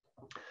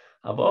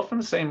 I've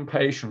often seen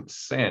patients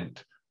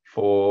sent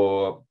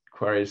for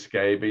query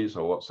scabies,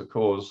 or what's the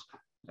cause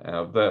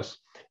of this.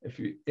 If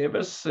you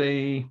ever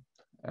see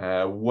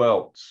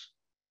welts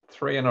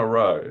 3 in a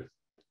row,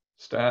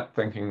 start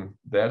thinking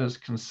that is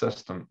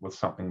consistent with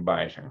something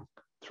biting.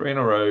 3 in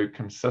a row,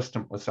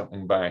 consistent with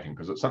something biting,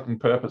 because it's something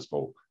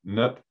purposeful.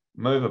 Nip,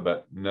 move a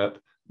bit, nip,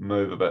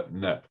 move a bit,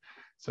 nip.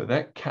 So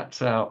that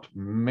cuts out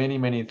many,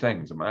 many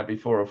things. It might be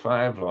 4 or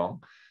 5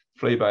 long.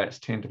 Flea bites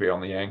tend to be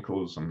on the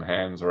ankles and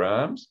hands or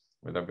arms,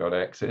 where they've got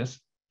access,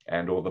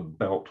 and or the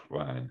belt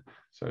line.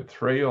 So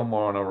 3 or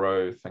more in a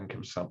row, think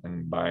of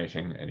something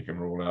biting, and you can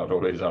rule out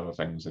all these other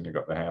things, and you've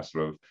got the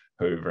hassle of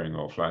hoovering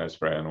or fly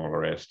spray and all the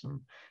rest.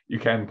 And you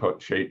can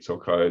put sheets or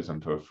clothes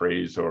into a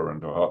freezer or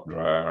into a hot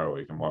dryer, or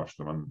you can wash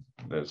them, and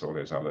there's all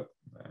these other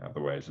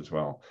ways as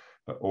well.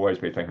 But always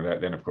be thinking of that.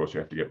 Then, of course,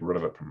 you have to get rid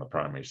of it from the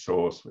primary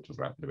source, which is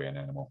likely to be an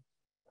animal.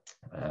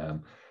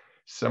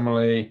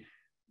 Similarly,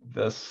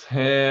 this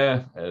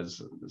here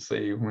is,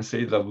 we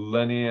see the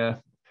linear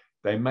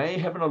They may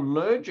have an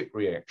allergic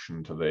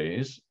reaction to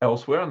these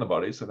elsewhere in the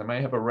body, so they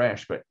may have a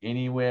rash, but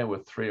anywhere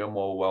with 3 or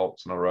more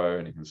welts in a row,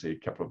 and you can see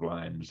a couple of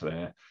lines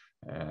there,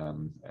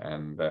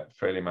 and that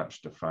fairly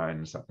much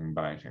defines something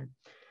biting.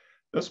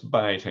 This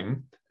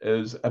biting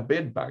is a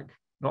bed bug,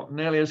 not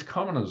nearly as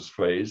common as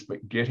fleas,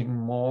 but getting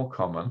more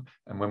common.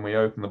 And when we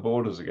open the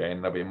borders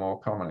again, they'll be more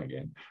common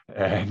again.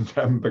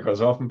 And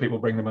because often people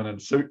bring them in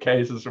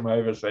suitcases from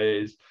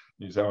overseas,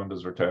 New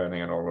Zealanders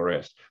returning and all the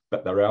rest,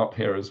 but they're out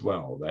here as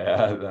well.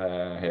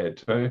 They're here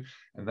too.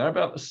 And they're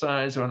about the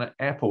size of an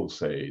apple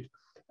seed.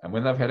 And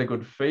when they've had a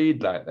good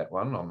feed like that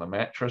one on the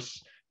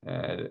mattress,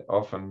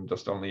 often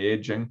just on the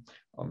edging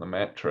on the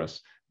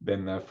mattress,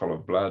 then they're full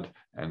of blood.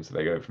 And so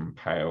they go from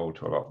pale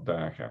to a lot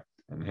darker.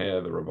 And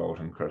here the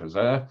revolting critters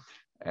are.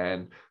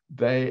 And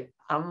they,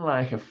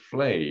 unlike a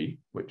flea,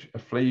 which a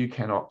flea you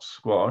cannot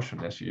squash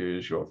unless you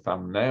use your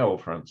thumbnail,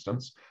 for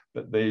instance,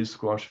 but these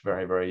squash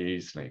very, very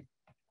easily.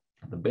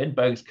 The bed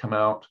bugs come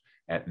out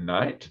at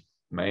night,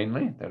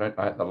 mainly. They don't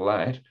like the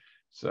light.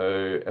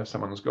 So if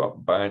someone's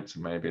got bites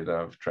and maybe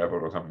they've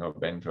traveled or something or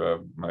been to a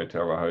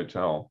motel or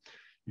hotel,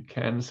 you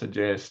can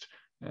suggest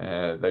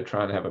they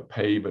try and have a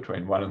pee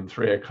between 1 and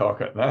 3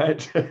 o'clock at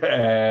night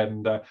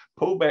and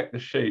pull back the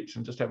sheets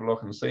and just have a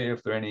look and see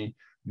if there are any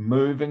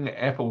moving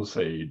apple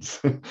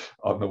seeds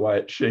on the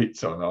white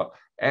sheets or not.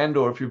 And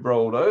or if you've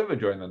rolled over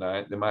during the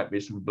night, there might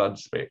be some blood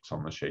specks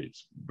on the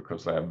sheets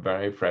because they are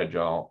very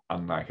fragile,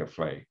 unlike a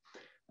flea,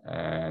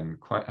 and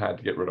quite hard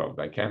to get rid of.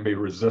 They can be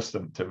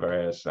resistant to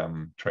various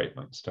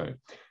treatments too.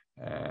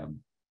 The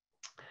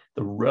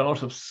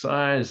relative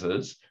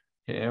sizes,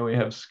 here we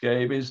have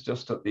scabies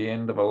just at the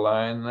end of a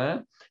line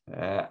there,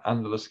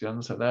 under the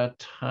skin, so they're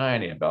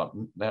tiny, about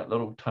that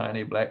little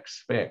tiny black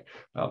speck,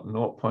 about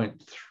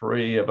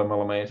 0.3 of a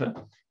millimeter.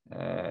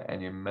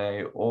 And you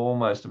may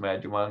almost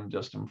imagine one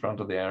just in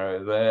front of the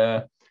arrow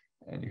there,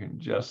 and you can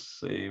just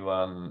see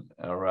one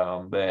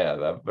around there.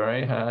 They're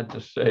very hard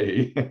to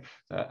see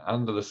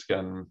under the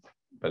skin,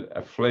 but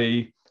a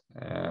flea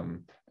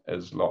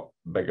is a lot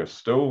bigger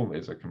still.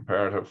 There's a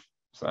comparative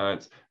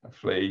science. A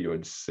flea, you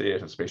would see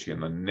it especially in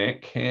the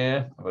neck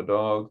hair of a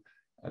dog,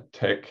 a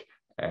tick,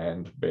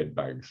 and bed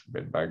bugs.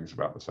 Bed bugs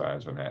about the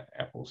size of an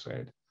apple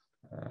seed.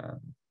 Let's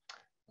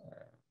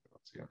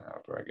see,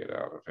 how do I get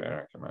out of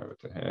here? I come over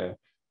to here.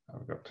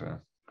 I've got to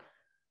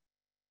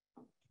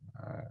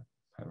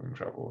having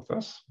trouble with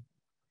this.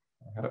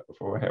 I had it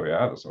before. Here we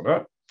are. That's all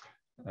right.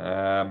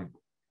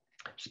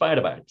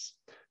 Spider bites.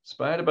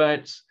 Spider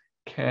bites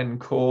can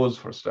cause,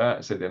 for a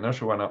start, so the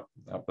initial one up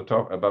the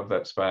top above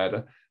that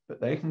spider, but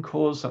they can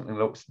cause something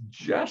that looks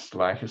just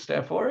like a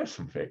Staph aureus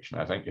infection.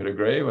 I think you'd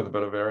agree, with a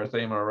bit of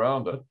erythema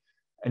around it.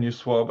 And you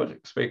swab it,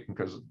 expecting,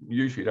 because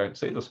usually you don't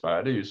see the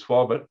spider, you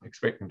swab it,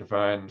 expecting to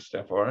find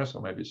Staph aureus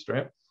or maybe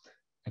strep,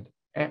 and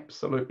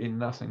absolutely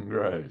nothing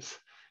grows.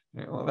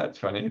 You know, well, that's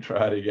funny,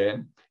 try it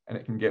again, and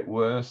it can get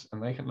worse,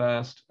 and they can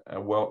last, a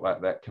welt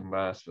like that can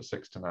last for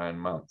 6 to 9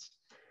 months.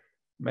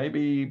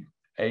 Maybe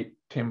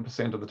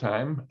 8–10% of the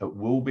time it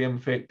will be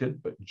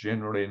infected, but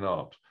generally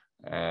not.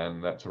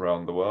 And that's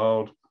around the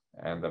world.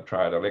 And they've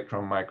tried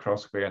electron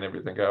microscopy and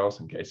everything else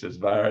in case there's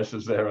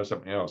viruses there or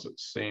something else. It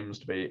seems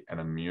to be an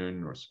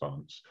immune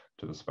response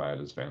to the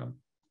spider's venom.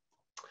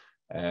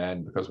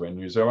 And because we're in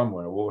New Zealand,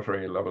 we're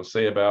watery, a lot of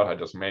sea about, I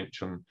just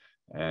mentioned,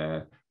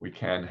 we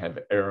can have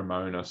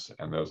Eromonas,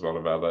 and there's a lot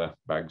of other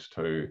bugs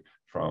too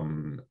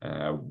from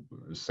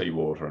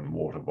seawater and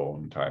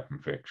waterborne type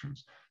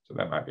infections. So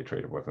that might be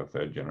treated with a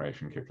 3rd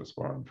generation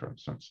cephalosporin, for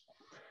instance.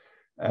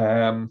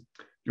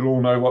 You'll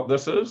all know what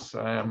this is,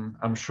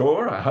 I'm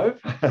sure, I hope,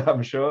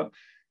 I'm sure.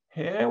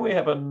 Here we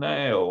have a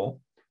nail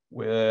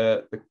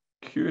where the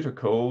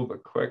cuticle, the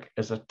quick,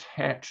 is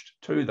attached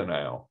to the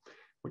nail,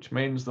 which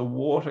means the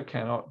water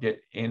cannot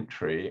get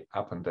entry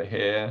up into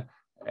here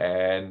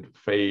and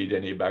feed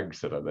any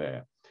bugs that are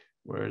there.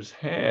 Whereas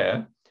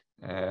here,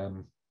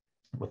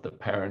 with the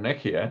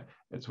paronychia,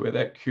 it's where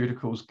that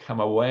cuticles come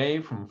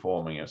away from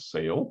forming a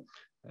seal.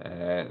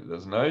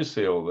 There's no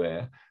seal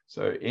there,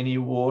 so any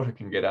water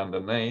can get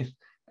underneath,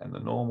 and the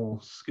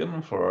normal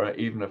skin flora,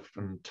 even if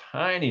in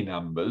tiny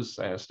numbers,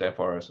 say a Staph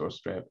aureus or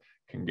strep,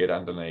 can get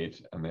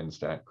underneath and then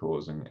start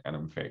causing an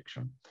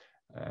infection.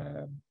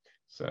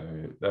 So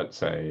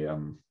that's a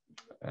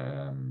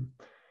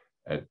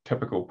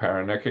typical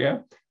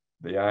paronychia.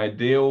 The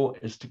ideal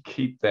is to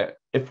keep that,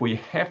 if we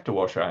have to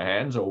wash our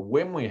hands or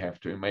when we have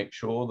to, make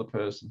sure the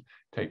person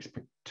takes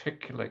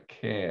particular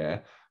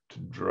care to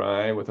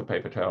dry with a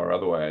paper towel or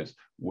otherwise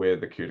where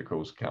the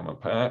cuticles come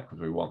apart, because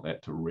we want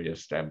that to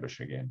re-establish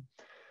again.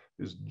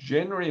 There's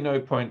generally no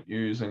point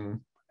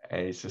using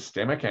a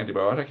systemic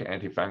antibiotic,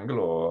 antifungal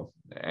or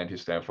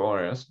anti-Staph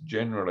aureus.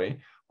 Generally,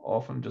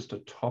 often just a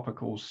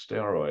topical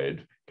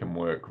steroid can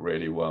work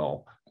really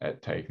well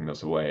at taking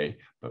this away,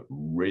 but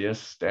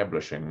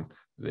re-establishing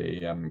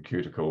the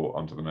cuticle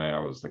onto the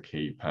nail is the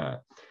key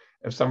part.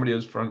 If somebody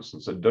is, for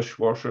instance, a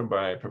dishwasher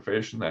by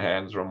profession, their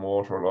hands are in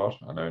water a lot.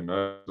 I know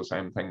nurses the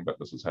same thing, but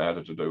this is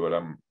harder to do what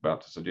I'm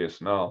about to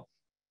suggest now.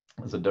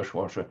 As a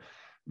dishwasher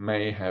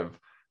may have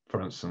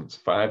for instance,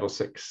 5 or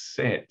 6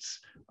 sets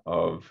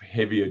of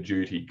heavier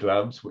duty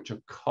gloves, which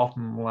are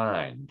cotton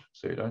lined,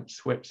 so you don't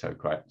sweat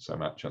quite so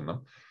much in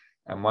them.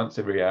 And once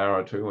every hour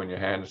or two, when your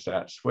hands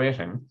start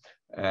sweating,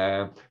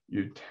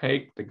 you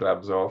take the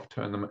gloves off,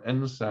 turn them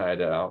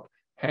inside out,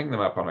 hang them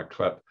up on a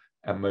clip,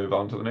 and move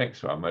on to the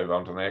next one, move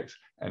on to the next,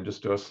 and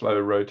just do a slow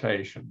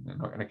rotation. They're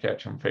not going to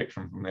catch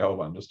infection from the old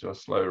one, just do a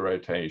slow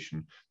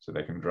rotation so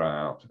they can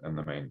dry out in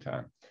the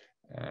meantime.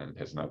 And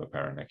here's another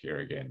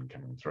paronychia again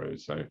coming through.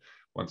 So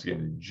once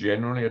again,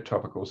 generally a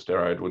topical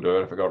steroid will do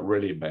it. If it got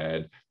really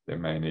bad, there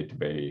may need to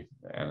be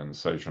an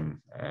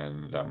incision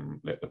and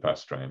let the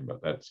pus drain,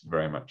 but that's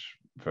very much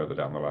further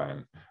down the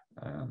line.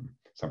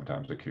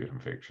 Sometimes acute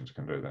infections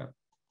can do that.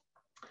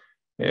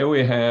 Here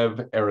we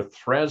have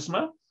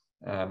erythrasma.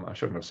 I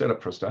shouldn't have said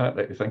it for a start,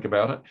 let you think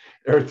about it.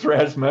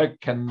 Erythrasma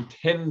can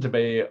tend to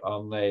be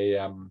on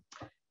the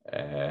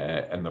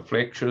in the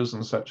flexures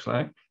and such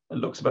like. It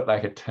looks a bit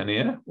like a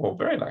tinea, or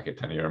very like a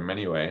tinea in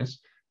many ways.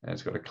 And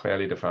it's got a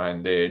clearly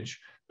defined edge,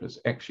 but it's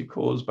actually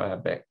caused by a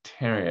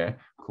bacteria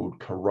called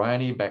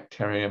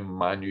Corynebacterium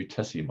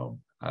minutissimum.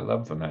 I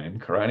love the name,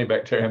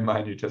 Corynebacterium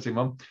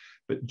minutissimum,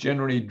 but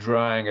generally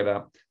drying it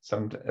up,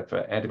 if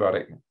an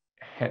antibiotic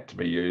had to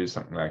be used,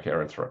 something like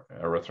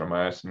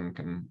erythromycin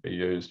can be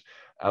used.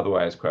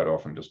 Otherwise, quite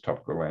often just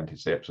topical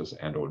antisepsis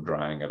and or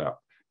drying it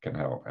up can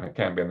help. And it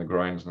can be in the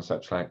groins and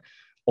such like.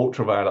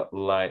 Ultraviolet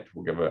light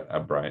will give a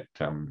bright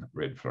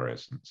red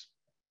fluorescence.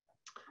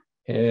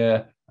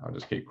 Here, I'll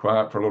just keep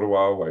quiet for a little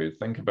while you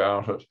think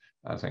about it.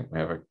 I think we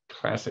have a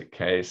classic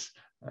case.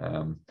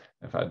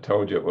 If I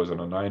told you it was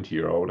in a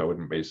 90-year-old, I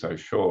wouldn't be so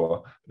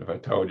sure. But if I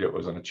told you it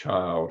was in a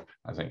child,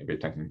 I think you'd be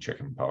thinking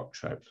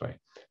chickenpox, hopefully.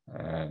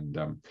 And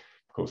of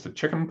course, the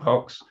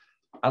chickenpox,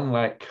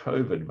 unlike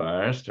COVID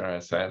virus, dare I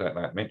say, I don't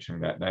like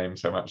mentioning that name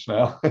so much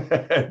now,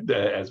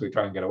 as we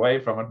try and get away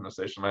from it in a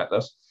session like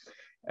this.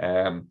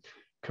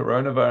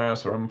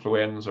 Coronavirus or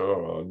influenza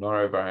or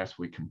norovirus,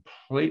 we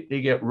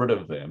completely get rid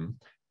of them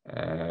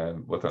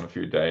within a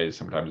few days,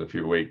 sometimes a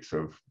few weeks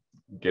of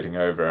getting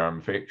over our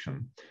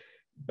infection.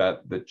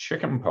 But the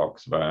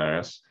chickenpox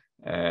virus,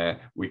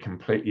 we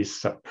completely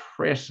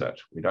suppress it.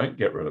 We don't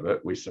get rid of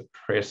it. We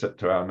suppress it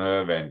to our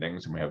nerve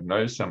endings, and we have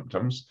no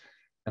symptoms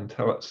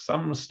until at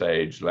some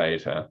stage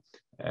later,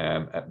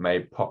 it may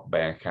pop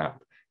back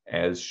up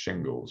as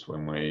shingles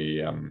when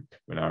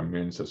our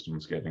immune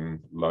system's getting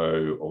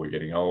low or we're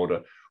getting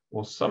older.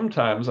 Or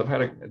sometimes it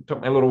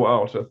took me a little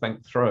while to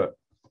think through it.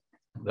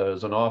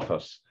 There's an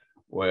office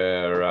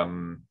where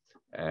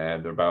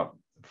there are about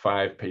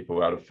 5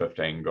 people out of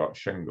 15 got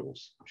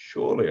shingles.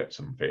 Surely it's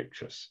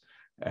infectious,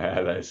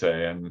 they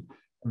say. And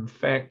in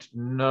fact,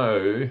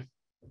 no.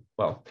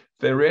 Well,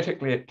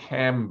 theoretically it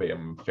can be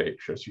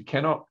infectious. You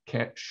cannot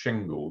catch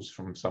shingles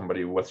from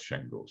somebody with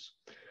shingles.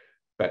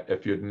 But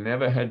if you'd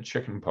never had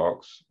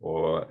chickenpox,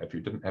 or if you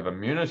didn't have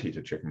immunity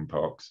to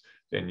chickenpox,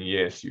 then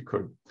yes, you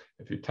could,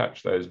 if you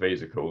touch those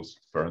vesicles,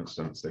 for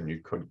instance, then you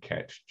could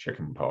catch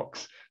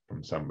chickenpox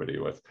from somebody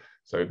with.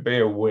 So be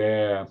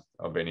aware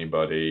of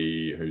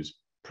anybody who's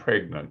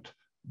pregnant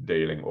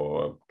dealing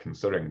or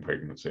considering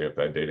pregnancy if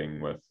they're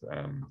dealing with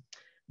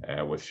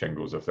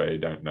shingles, if they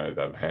don't know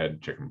they've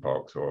had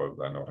chickenpox or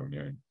they're not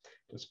immune.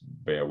 Just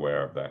be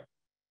aware of that.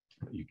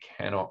 You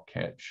cannot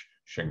catch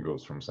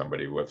shingles from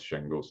somebody with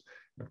shingles.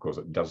 Of course,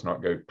 it does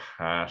not go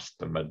past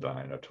the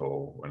midline at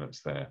all when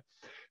it's there.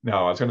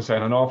 Now, I was going to say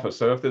in an office,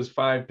 so if there's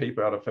 5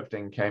 people out of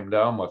 15 came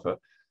down with it,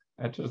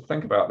 I had to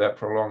think about that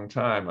for a long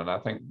time. And I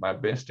think my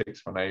best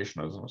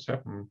explanation is, and it's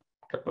happened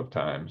a couple of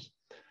times,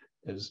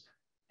 is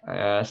I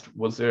asked,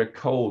 was there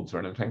colds or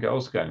anything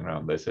else going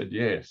around? They said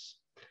yes.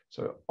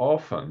 So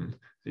often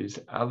these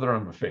other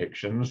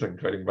infections,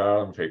 including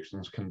viral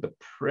infections, can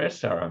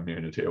depress our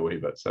immunity a wee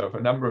bit. So if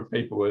a number of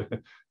people were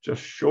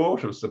just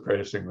short of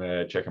suppressing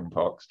their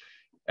chickenpox,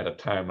 at a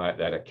time like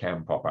that, it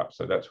can pop up.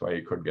 So that's why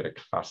you could get a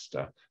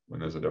cluster when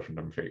there's a different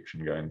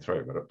infection going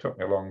through. But it took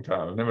me a long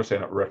time. I've never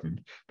seen it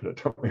written, but it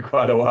took me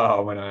quite a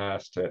while when I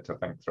asked to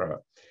think through it.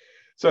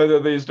 So there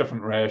are these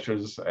different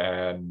rashes,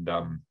 and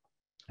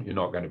you're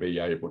not going to be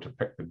able to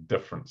pick the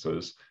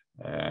differences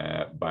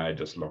by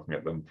just looking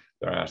at them.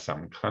 There are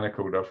some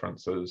clinical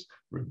differences.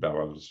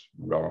 Rubella is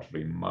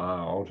relatively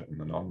mild, and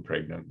the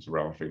non-pregnant is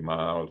relatively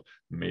mild.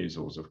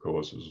 Measles, of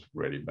course, is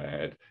really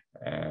bad,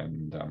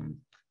 and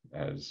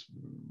has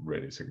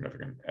really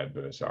significant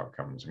adverse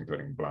outcomes,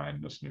 including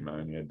blindness,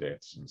 pneumonia,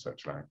 deaths, and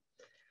such like.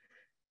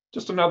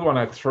 Just another one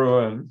I threw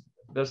in.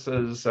 This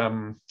is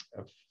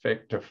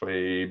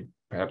effectively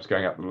perhaps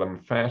going up the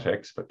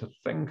lymphatics, but to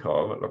think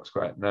of, it looks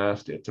quite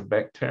nasty. It's a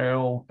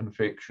bacterial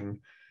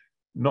infection,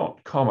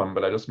 not common,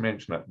 but I just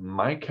mentioned it.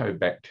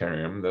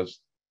 Mycobacterium,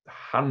 there's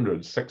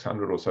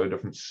 600 or so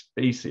different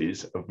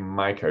species of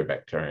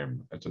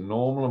Mycobacterium. It's a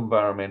normal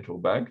environmental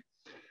bug.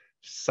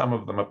 Some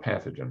of them are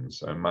pathogens.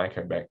 So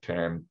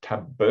Mycobacterium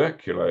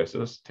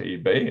tuberculosis,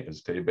 TB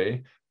is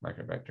TB,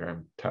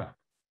 Mycobacterium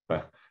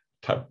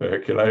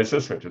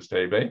tuberculosis, which is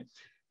TB.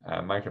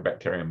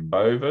 Mycobacterium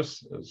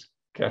bovis is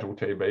cattle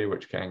TB,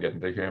 which can get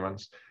into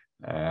humans.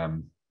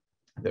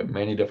 There are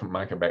many different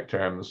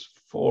mycobacteriums.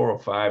 4 or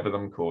 5 of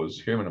them cause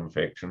human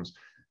infections.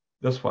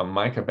 This one,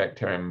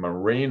 Mycobacterium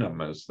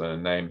marinum, as the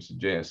name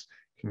suggests,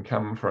 can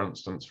come, for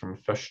instance, from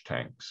fish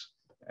tanks.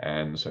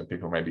 And so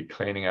people may be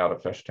cleaning out a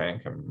fish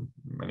tank, and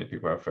many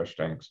people have fish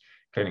tanks,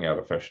 cleaning out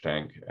a fish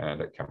tank,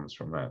 and it comes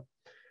from that.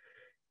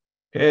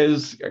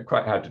 It's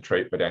quite hard to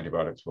treat, but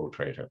antibiotics will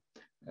treat it.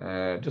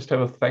 Just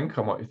have a think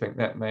on what you think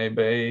that may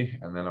be,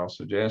 and then I'll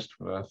suggest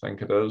what I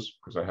think it is,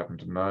 because I happen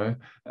to know.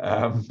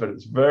 But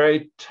it's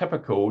very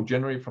typical,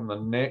 generally from the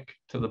neck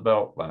to the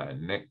belt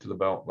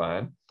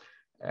line,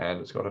 and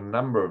it's got a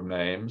number of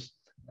names: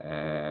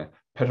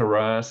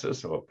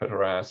 pityriasis or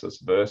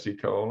pityriasis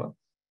versicolor,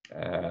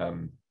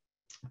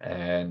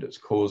 and it's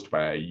caused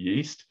by a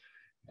yeast.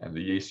 And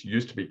the yeast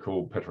used to be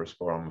called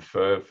Pityrosporum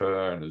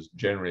furfur and is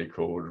generally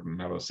called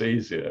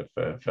Malassezia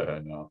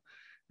furfur now.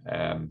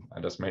 I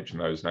just mentioned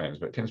those names,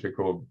 but it tends to be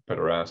called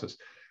pityriasis.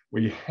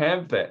 We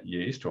have that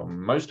yeast, or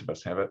most of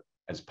us have it,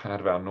 as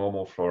part of our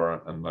normal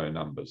flora in low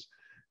numbers.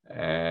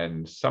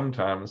 And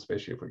sometimes,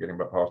 especially if we're getting a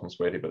bit hot and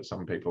sweaty, but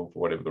some people, for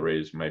whatever the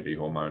reason, maybe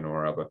hormone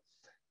or other,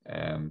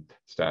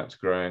 starts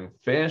growing.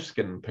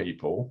 Fair-skinned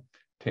people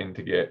tend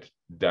to get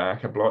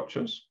darker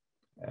blotches,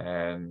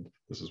 and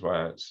this is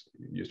why it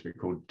used to be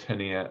called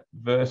tinea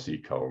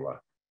versicolor.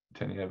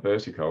 Tinea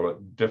versicolor,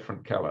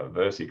 different color,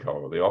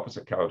 versicolor, the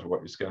opposite color to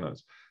what your skin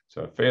is.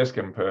 So a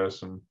fair-skinned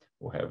person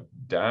will have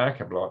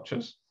darker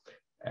blotches,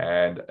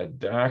 and a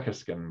darker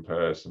skinned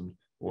person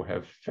will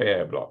have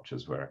fair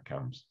blotches where it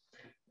comes.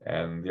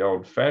 And the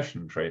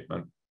old-fashioned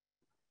treatment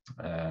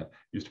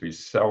used to be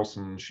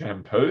Selsun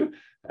shampoo,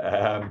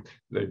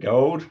 the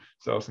gold,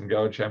 Selsun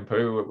gold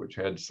shampoo, which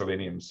had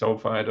selenium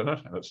sulfide in it,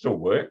 and it still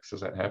works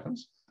as it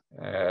happens.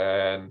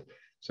 And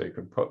so you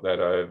can put that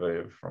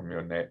over from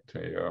your neck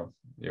to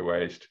your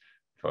waist,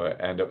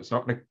 and it's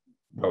not going to,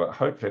 well,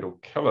 hopefully it'll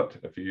kill it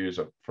if you use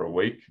it for a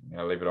week.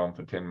 Leave it on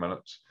for 10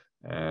 minutes,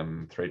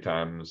 3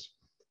 times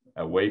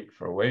a week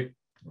for a week.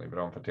 Leave it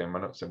on for 10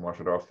 minutes and wash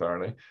it off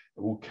thoroughly.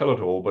 It will kill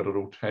it all, but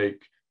it'll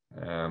take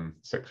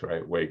 6 or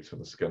 8 weeks for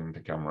the skin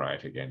to come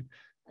right again.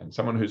 And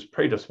someone who's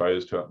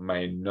predisposed to it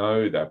may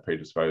know they're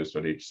predisposed to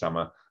it each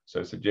summer. So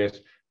I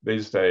suggest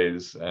these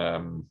days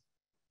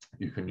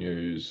you can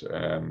use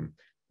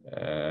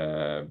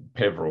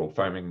Peveril,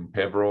 foaming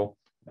Peveril,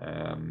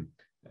 to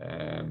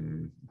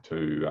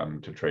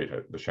treat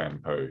it, the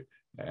shampoo,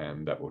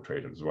 and that will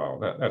treat it as well.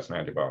 That's an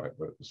antibiotic,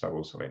 but so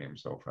will selenium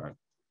sulfide.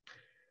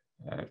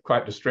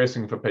 Quite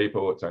distressing for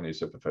people, it's only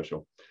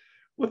superficial.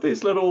 With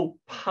these little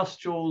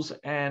pustules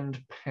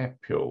and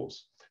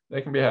papules,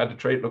 they can be hard to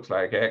treat, looks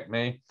like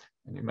acne,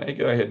 and you may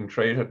go ahead and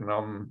treat it. And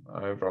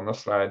over on this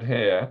slide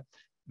here,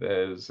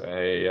 there's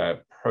a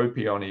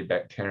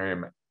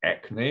Propionibacterium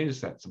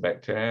acnes, that's a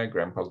bacteria,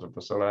 gram-positive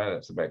bacilli,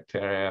 that's a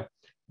bacteria.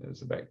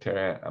 There's a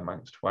bacteria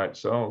amongst white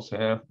cells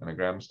here in a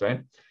gram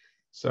stain.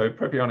 So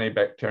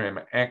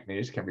Propionibacterium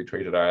acnes can be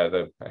treated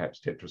either perhaps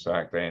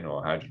tetracycline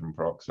or hydrogen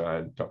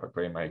peroxide.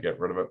 Topically may get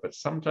rid of it, but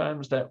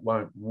sometimes that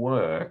won't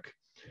work.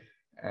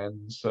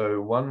 And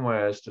so one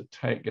way is to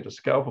get a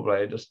scalpel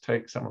blade, just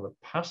take some of the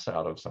pus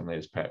out of some of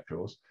these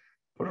papules,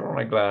 put it on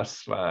a glass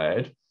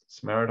slide,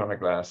 smear it on a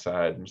glass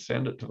slide, and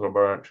send it to the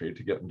laboratory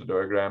to get them to do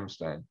a gram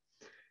stain.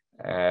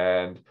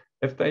 And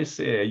if they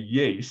see a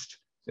yeast,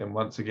 then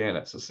once again,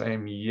 it's the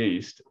same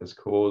yeast as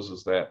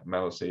causes that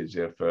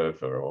Malassezia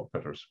furfur or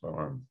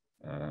Pityrosporum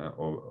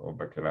or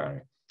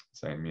Bacillari,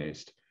 same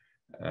yeast.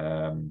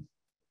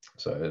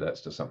 So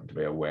that's just something to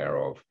be aware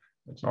of.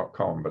 It's not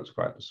common, but it's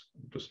quite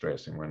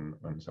distressing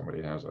when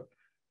somebody has it.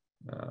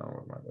 What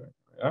am I doing?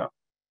 Yeah.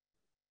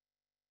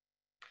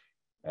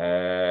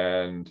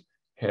 And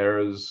here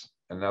is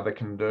another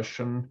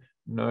condition.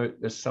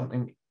 Note there's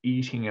something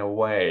eating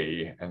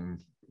away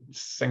and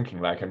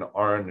sinking like an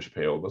orange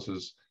peel. This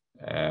is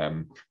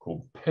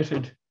called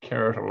pitted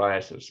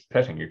keratolysis.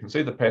 Pitting, you can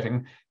see the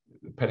pitting.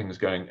 The pitting is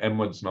going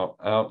inwards, not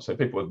out. So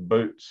people with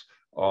boots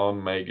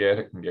on may get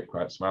it, can get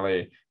quite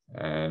smelly,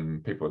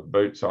 and people with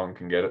boots on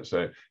can get it.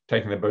 So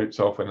taking the boots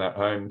off when at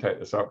home, take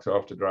the socks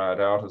off to dry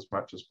it out as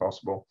much as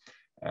possible.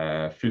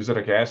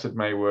 Fusidic acid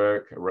may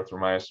work,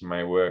 erythromycin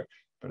may work,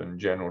 but in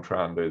general,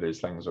 try and do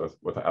these things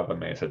with other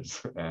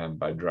methods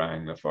by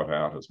drying the foot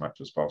out as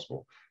much as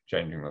possible,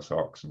 changing the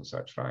socks and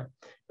such like.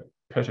 But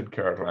pitted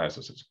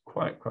keratolysis, it's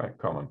quite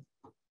common.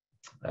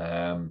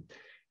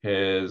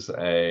 Here's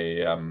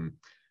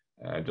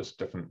just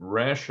different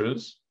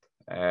rashes,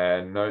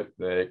 and note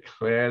the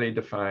clearly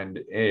defined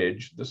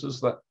edge. This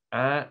is the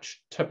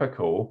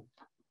archetypical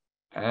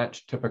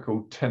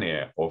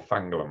tinea or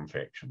fungal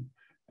infection.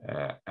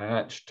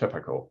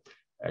 Archetypical.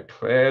 A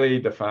clearly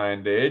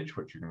defined edge,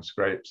 which you can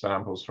scrape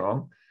samples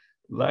from,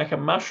 like a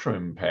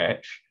mushroom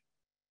patch,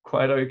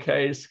 quite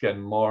okay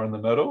skin more in the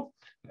middle,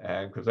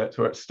 because that's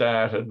where it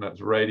started and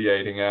it's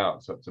radiating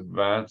out, so it's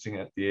advancing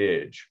at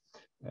the edge.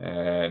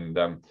 And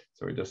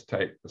so we just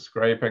take the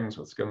scrapings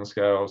with skin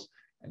scales,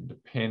 and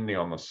depending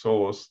on the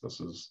source, this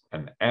is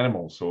an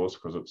animal source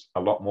because it's a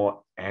lot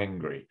more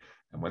angry.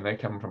 And when they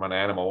come from an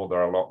animal,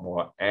 they're a lot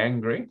more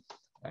angry.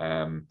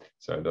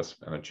 So this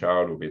in a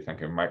child will be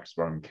thinking of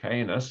microbiome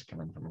canis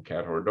coming from a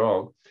cat or a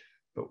dog.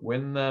 But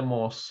when they're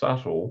more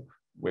subtle,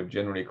 we've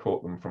generally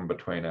caught them from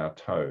between our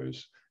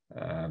toes.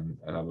 In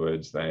other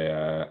words, they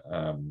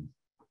are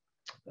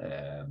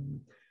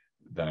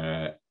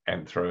they're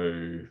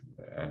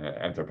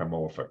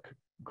anthropomorphic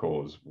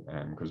cause,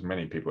 because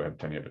many people have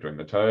tinea between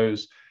the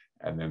toes,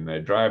 and then they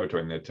dry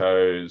between their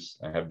toes,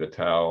 they have the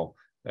towel,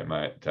 they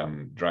might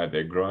dry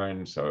their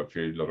groin, so a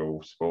few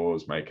little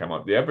spores may come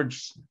up. The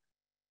average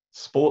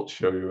sports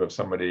shoe of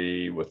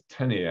somebody with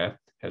tinea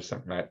has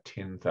something like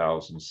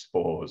 10,000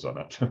 spores on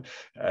it.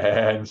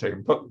 And so you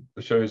can put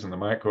the shoes in the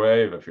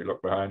microwave. If you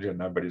look behind you and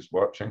nobody's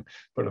watching,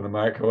 put it in the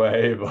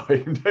microwave, or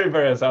you can do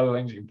various other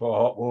things. You can pour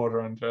hot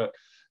water into it.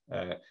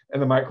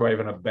 In the microwave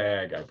in a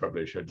bag, I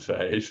probably should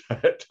say. So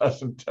it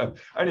doesn't,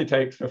 only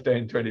takes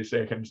 15, 20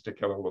 seconds to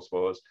kill all the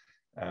spores.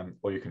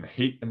 Or you can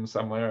heat them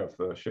somewhere if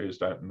the shoes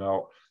don't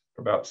melt.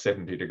 For about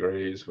 70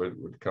 degrees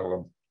would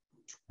kill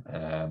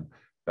them.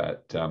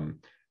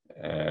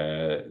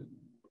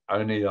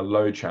 Only a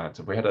low chance.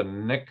 If we had a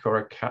nick or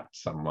a cut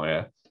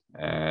somewhere,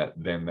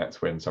 then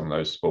that's when some of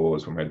those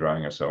spores, when we're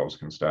drying ourselves,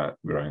 can start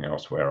growing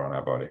elsewhere on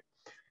our body.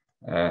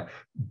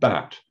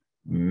 But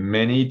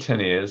many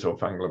tinnias or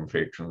fungal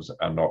infections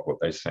are not what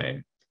they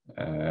seem.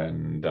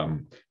 And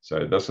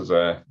so this is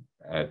a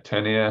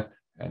tinea,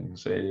 and you can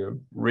see a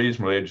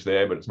reasonable edge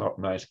there, but it's not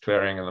nice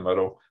clearing in the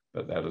middle,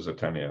 but that is a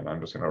tinea. And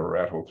I'm just going to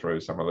rattle through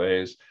some of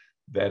these.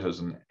 That is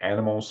an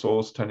animal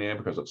source tinea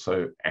because it's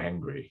so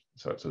angry.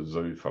 So it's a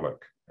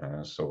zoophilic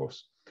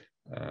source.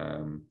 What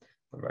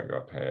have I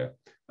got here?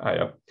 Oh,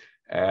 yeah.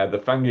 The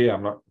fungi,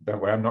 don't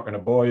worry, I'm not going to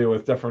bore you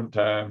with different,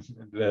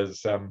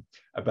 there's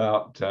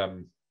about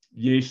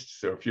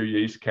yeasts, there are a few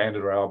yeast,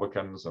 Candida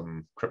albicans,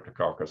 and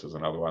Cryptococcus is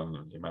another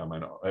one you may or may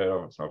not heard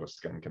of. It's not a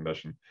skin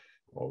condition,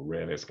 or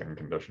rarely a skin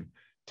condition.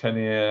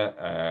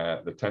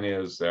 Tinea, the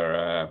tinnias, there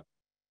are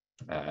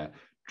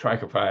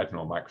trichophyton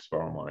or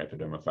microsporum or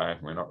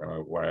epidermophyton. We're not going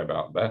to worry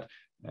about that.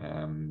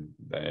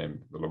 The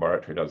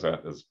laboratory does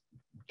that. There's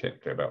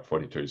technically about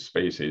 42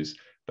 species,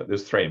 but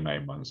there's three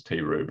main ones: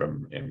 T.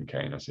 rubrum, M.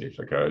 canis, E.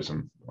 flaccos,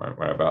 and won't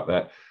worry about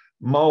that.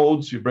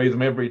 Molds, you breathe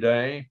them every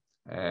day.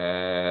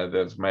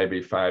 There's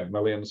maybe 5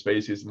 million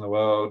species in the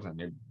world, and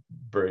you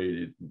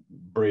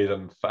breathe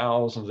in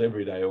thousands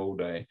every day, all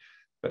day.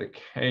 But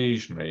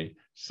occasionally,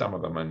 some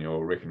of them, and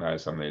you'll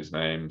recognize some of these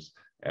names: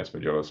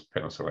 Aspergillus,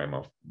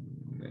 Penicillium,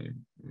 you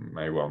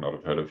may well not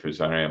have heard of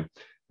Fusarium.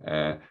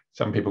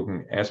 Some people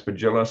can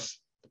Aspergillus.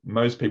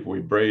 Most people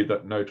we breathe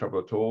at no trouble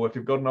at all. If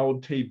you've got an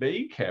old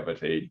TB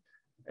cavity,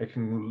 it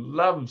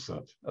loves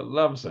it. It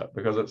loves it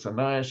because it's a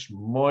nice,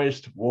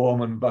 moist,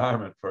 warm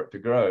environment for it to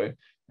grow.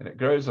 And it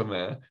grows in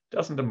there,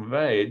 doesn't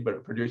invade, but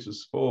it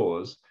produces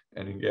spores,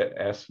 and you get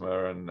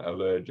asthma and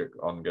allergic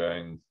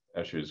ongoing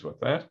issues with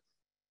that.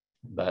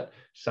 But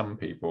some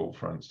people,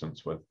 for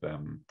instance, with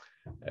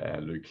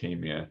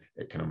leukemia,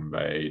 it can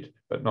invade,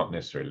 but not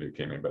necessarily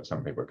leukemia, but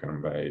some people can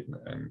invade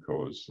and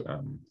cause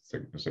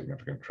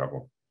significant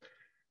trouble.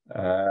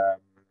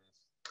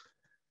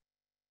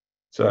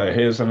 So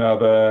here's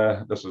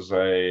another, this is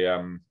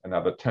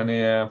another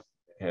tinea.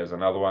 Here's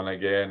another one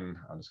again.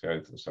 I'll just go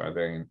through, so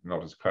they're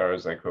not as clear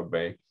as they could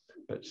be.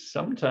 But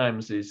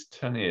sometimes these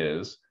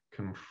tinnias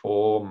can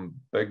form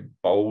big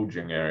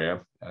bulging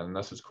area, and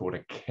this is called a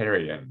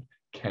kerion,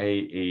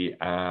 K-E-R-I-O-N,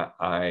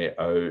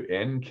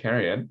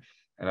 kerion.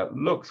 And it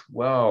looks,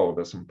 wow,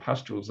 there's some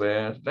pustules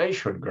there. They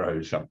should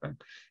grow something.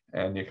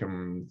 And you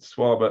can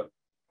swab it,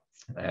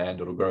 and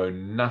it'll grow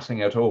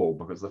nothing at all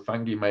because the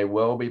fungi may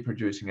well be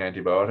producing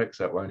antibiotics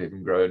that won't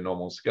even grow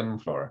normal skin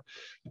flora.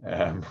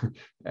 And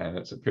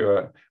it's a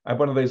pure, I had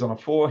one of these on a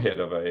forehead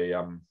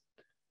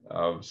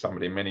of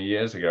somebody many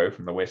years ago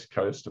from the west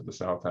coast of the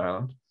South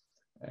Island.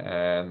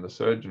 And the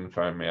surgeon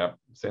phoned me up,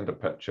 sent a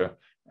picture,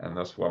 and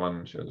this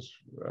woman, she was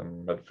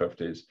in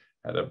mid-50s,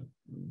 had a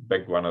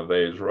big one of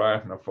these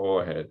right in the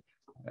forehead.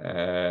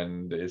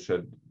 And he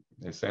said,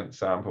 he sent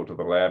sample to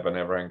the lab and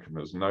everything, and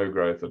there's no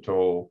growth at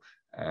all.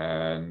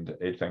 And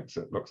he thinks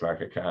it looks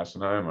like a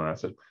carcinoma. I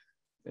said,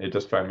 he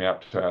just phoned me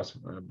up to ask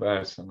my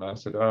base, and I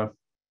said, oh,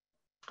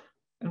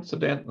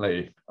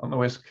 incidentally, on the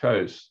west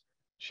coast,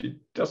 she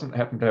doesn't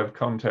happen to have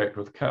contact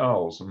with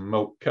cows and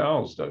milk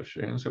cows, does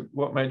she? And he said,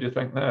 what made you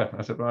think that? And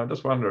I said, well, I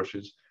just wonder if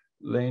she's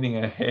leaning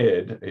her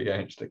head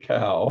against a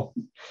cow.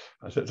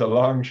 I said, it's a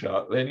long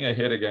shot, leaning her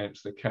head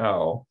against the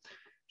cow.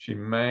 She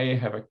may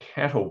have a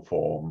cattle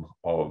form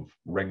of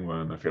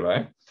ringworm, if you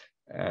like,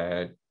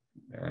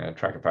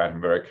 Trichophyton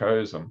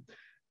verrucosum,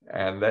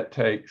 and that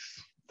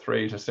takes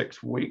 3 to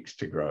 6 weeks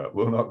to grow. It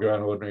will not grow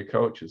in ordinary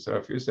culture. So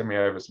if you send me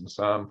over some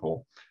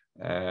sample,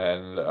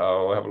 and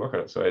I'll have a look at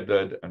it. So I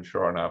did, and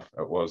sure enough,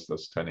 it was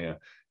this tinea.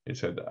 He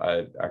said,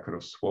 I could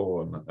have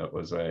sworn it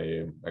was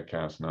a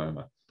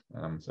carcinoma.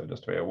 So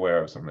just to be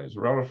aware of some of these,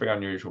 relatively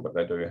unusual, but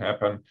they do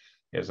happen.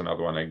 Here's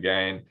another one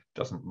again.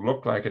 Doesn't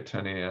look like a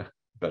tinea,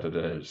 but it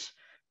is.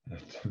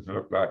 It doesn't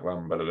look like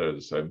one, but it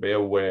is. So be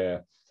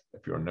aware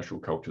if your initial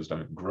cultures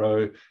don't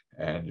grow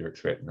and you're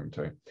expecting them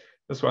to.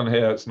 This one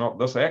here, it's not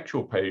this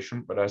actual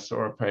patient, but I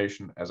saw a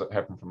patient as it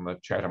happened from the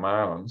Chatham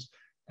Islands,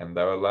 and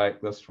they were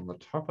like this from the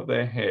top of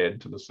their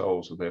head to the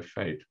soles of their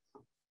feet.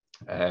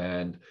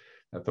 And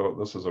I thought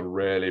this is a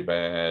really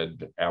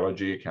bad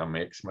allergy, come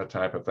eczema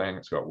type of thing.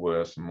 It's got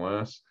worse and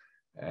worse.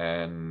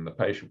 And the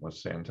patient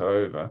was sent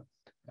over,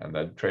 and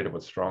they'd treated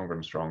with stronger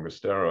and stronger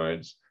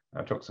steroids.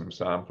 I took some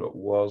sample. It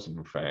was,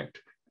 in fact,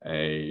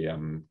 a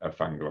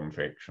fungal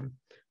infection.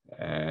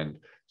 And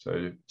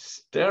so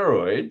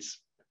steroids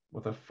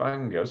with a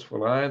fungus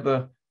will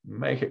either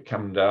make it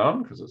come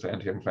down, because it's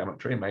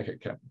anti-inflammatory, make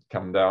it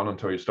come down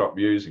until you stop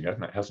using it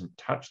and it hasn't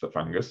touched the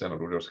fungus, then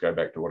it'll just go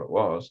back to what it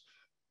was.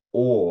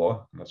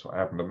 Or, and that's what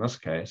happened in this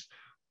case,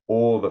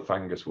 or the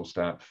fungus will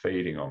start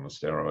feeding on the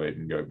steroid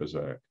and go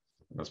berserk.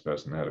 And this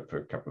person had it for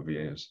a couple of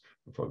years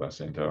before they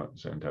sent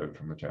over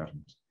from the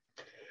Chathams.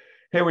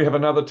 Here we have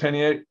another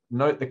tinea.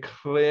 Note the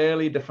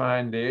clearly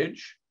defined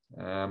edge.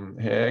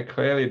 Here,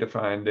 clearly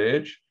defined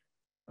edge,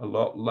 a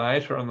lot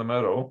lighter in the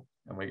middle,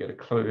 and we get a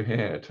clue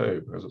here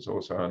too, because it's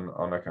also an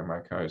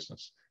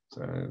onychomycosis.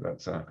 So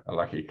that's a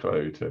lucky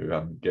clue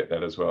to get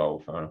that as well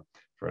for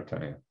a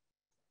tinea.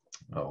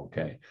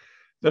 Okay.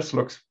 This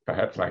looks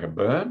perhaps like a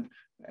burn,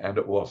 and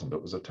it wasn't.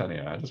 It was a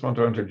tinea. I just want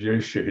to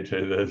introduce you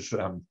to this,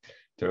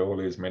 to all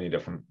these many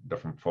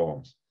different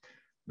forms.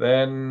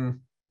 Then,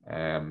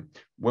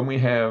 when we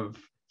have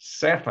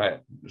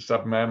satellite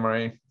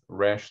submammary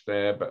rash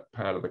there, but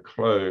part of the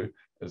clue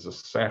is a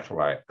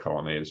satellite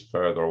colony is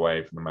further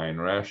away from the main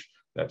rash,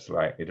 that's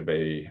likely to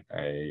be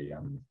a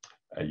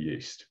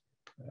yeast.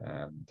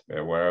 Be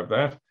aware of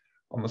that.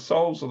 On the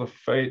soles of the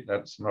feet,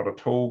 that's not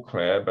at all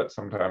clear, but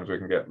sometimes we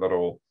can get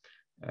little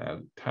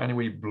tiny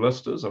wee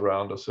blisters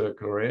around a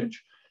circular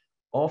edge.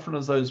 Often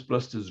as those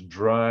blisters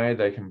dry,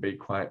 they can be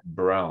quite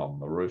brown.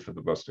 The roof of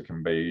the blister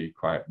can be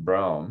quite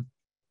brown,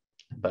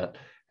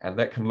 and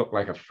that can look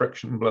like a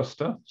friction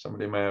blister.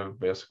 Somebody may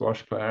be a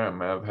squash player and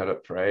may have had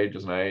it for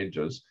ages and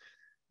ages.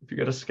 If you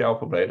get a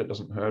scalpel blade, it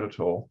doesn't hurt at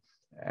all,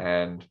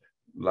 and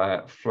lay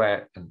it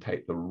flat and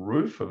take the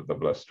roof of the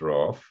blister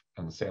off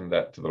and send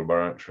that to the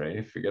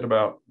laboratory. Forget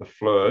about the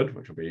fluid,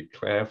 which will be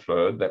clear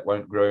fluid, that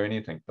won't grow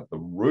anything, but the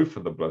roof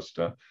of the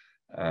blister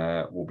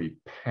will be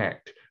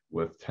packed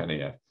with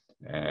tinea.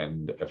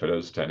 And if it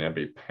is tinea,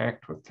 be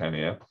packed with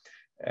tinea.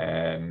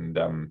 And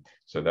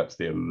so that's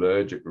the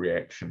allergic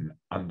reaction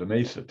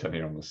underneath the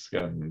tinea on the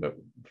skin that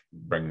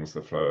brings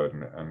the fluid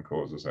and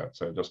causes that.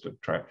 So just to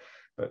try,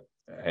 but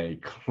a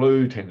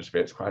clue tends to be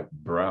it's quite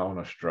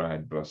brownish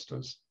dried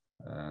blisters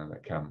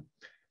that come.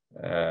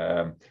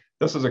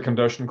 This is a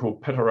condition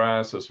called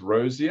pityriasis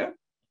rosea.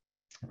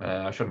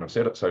 I shouldn't have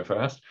said it so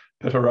fast.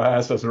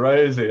 Pityriasis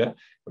rosea,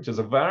 which is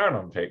a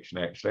viral infection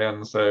actually,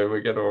 and so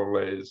we get all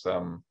these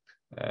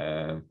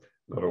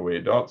little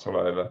weird dots all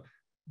over.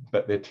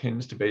 But there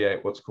tends to be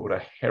what's called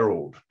a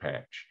herald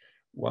patch.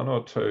 One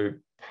or two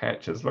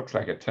patches, looks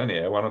like a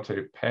tinea, one or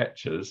two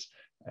patches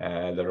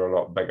that are a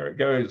lot bigger. It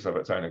goes of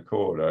its own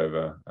accord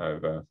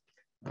over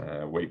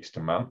weeks to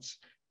months,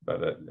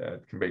 but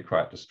it can be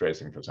quite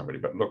distressing for somebody.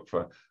 But look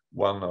for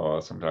one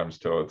or sometimes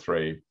two or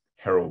three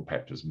herald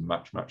patches,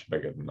 much, much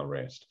bigger than the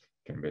rest,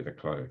 can be the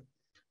clue.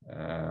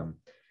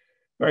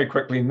 Very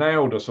quickly,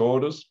 nail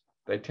disorders.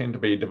 They tend to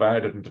be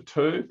divided into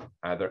two,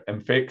 either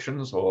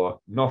infections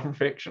or not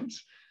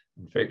infections.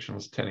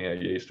 Infections,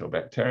 tinea, yeast, or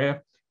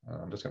bacteria.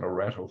 I'm just going to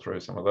rattle through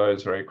some of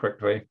those very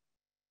quickly.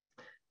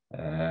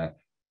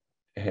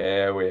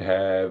 Here we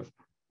have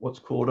what's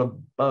called a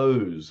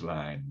Bowes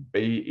line,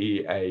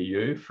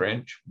 B-E-A-U,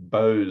 French,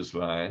 Bowes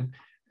line.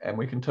 And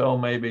we can tell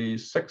maybe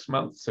 6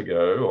 months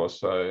ago or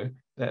so,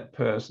 that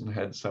person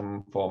had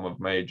some form of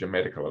major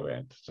medical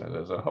event. So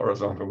there's a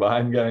horizontal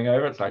line going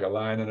over. It's like a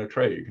line in a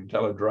tree. You can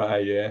tell a dry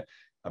year.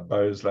 A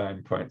Bowes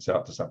line points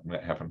out to something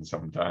that happened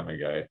some time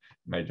ago,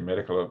 major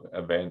medical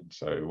event,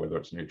 so whether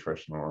it's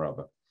nutritional or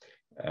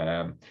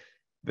other.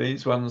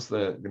 These ones,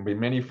 there can be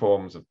many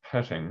forms of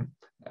pitting,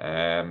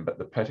 but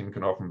the pitting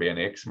can often be an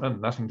eczema,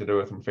 nothing to do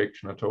with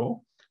infection at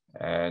all.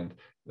 And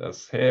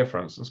this here,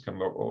 for instance, can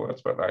look, oh,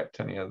 it's a bit like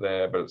tinea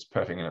there, but it's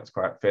pitting and it's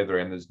quite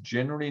feathery, and there's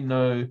generally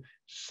no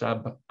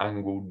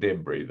subungual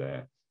debris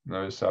there,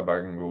 no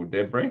subungual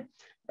debris.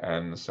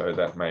 And so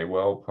that may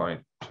well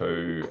point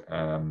to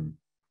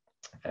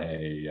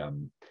a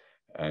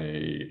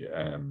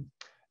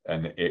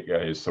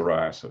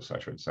psoriasis, I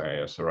should say,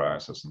 a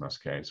psoriasis in this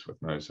case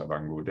with no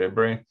subungual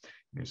debris.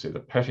 You see the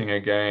pitting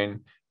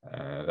again,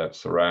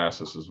 that's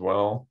psoriasis as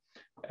well.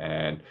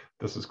 And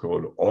this is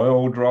called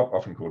oil drop,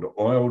 often called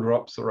oil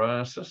drop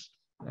psoriasis.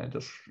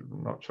 Just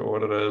not sure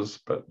what it is,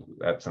 but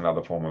that's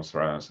another form of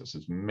psoriasis.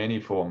 There's many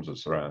forms of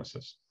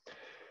psoriasis.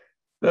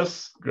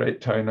 This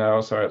great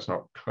toenail, sorry, it's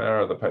not clear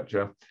of the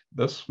picture.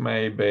 This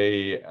may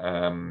be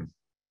an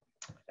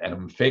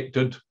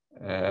infected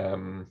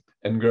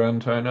ingrown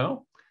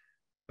toenail,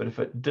 but if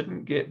it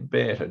didn't get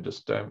better,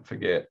 just don't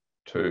forget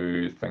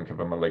to think of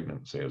a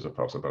malignancy as a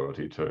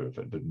possibility too. If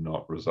it did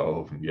not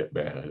resolve and get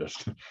better,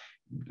 just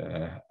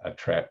a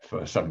trap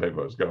for some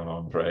people. It's going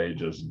on for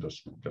ages, and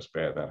just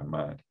bear that in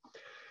mind.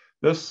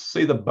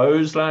 See the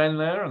Bowes line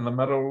there in the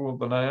middle of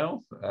the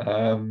nail?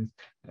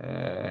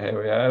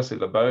 Here we are, see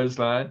the Bowes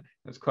line.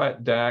 It's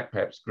quite dark,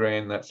 perhaps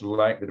green. That's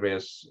likely to be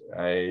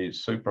a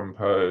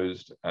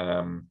superimposed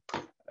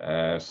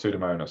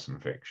Pseudomonas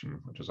infection,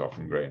 which is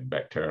often green,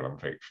 bacterial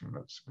infection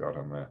that's got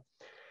in there.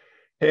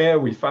 Here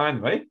we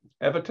finally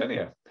have a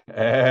tinea.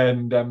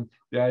 And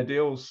the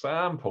ideal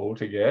sample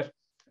to get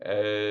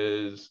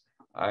is,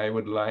 I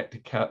would like to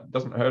cut,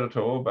 doesn't hurt at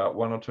all, about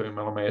 1 or 2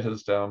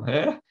 millimeters down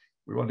here.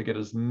 We want to get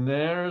as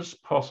near as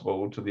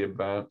possible to the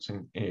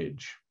advancing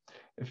edge.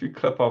 If you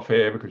clip off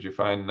here because you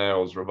find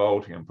nails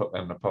revolting and put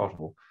them in a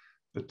pottle,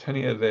 the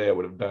tinea there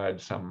would have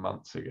died some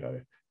months ago.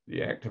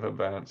 The active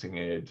advancing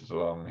edge is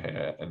along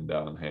here and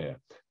down here.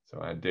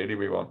 So ideally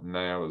we want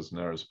nail as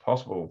near as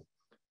possible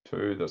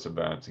to this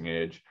advancing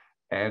edge,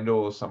 and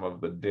or some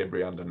of the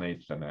debris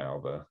underneath the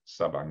nail, the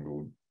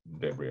subungual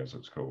debris as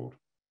it's called.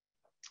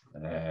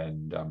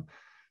 And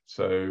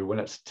so when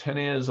it's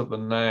tineas of the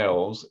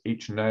nails,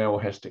 each nail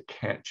has to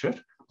catch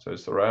it. So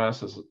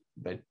thoraces,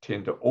 they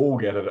tend to all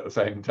get it at the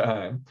same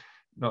time,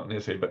 not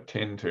necessarily, but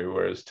tend to,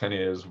 whereas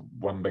tineas,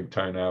 one big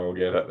toenail will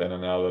get it, then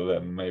another,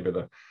 then maybe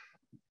the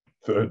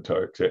third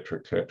toe, etc.,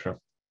 etc.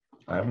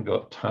 I haven't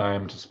got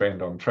time to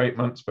spend on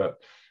treatments, but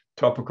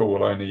topical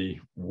will only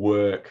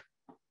work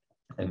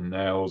in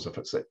nails if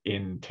it's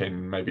in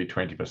 10, maybe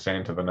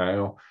 20% of the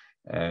nail.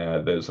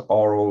 There's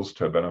orals,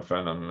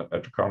 terbinafine and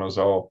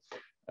itraconazole,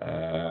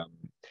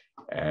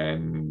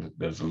 and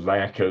there's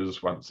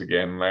lacquers. Once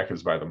again,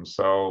 lacquers by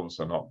themselves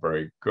are not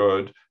very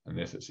good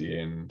unless it's the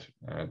end,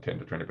 10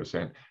 to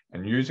 20%.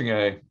 And using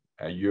a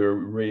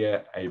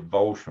urea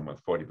avulsion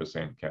with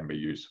 40% can be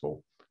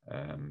useful.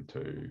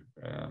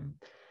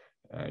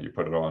 You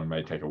put it on, it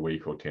may take a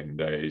week or 10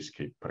 days,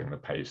 keep putting the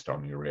paste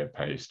on, urea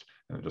paste,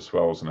 and it just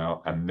swells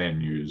out, and then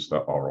use the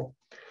oral.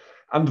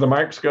 Under the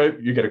microscope,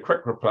 you get a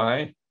quick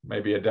reply,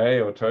 maybe a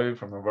day or two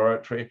from the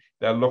laboratory.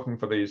 They're looking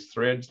for these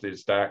threads,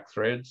 these dark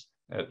threads.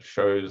 It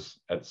shows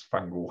it's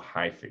fungal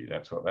hyphae.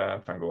 That's what they are,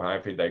 fungal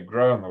hyphae. They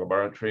grow in the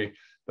laboratory,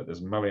 but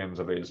there's millions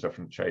of these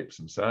different shapes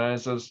and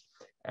sizes.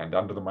 And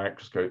under the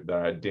microscope,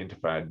 they're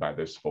identified by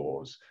their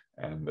spores.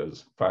 And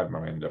there's 5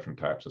 million different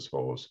types of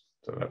spores.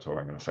 So that's all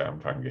I'm going to say on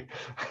fungi.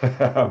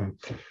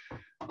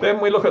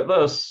 Then we look at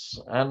this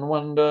and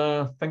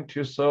wonder, think to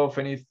yourself,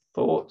 any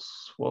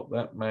thoughts what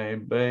that may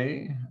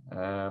be?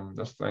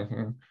 Just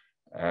thinking,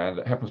 and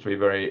it happens to be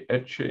very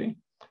itchy.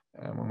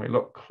 And when we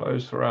look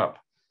closer up,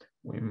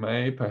 we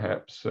may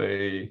perhaps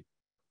see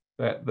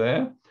that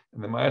there.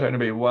 And there might only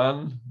be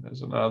one,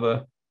 there's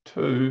another,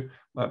 2,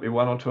 might be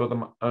 1 or 2 of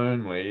them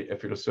only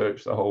if you were to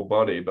search the whole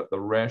body, but the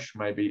rash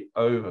may be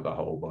over the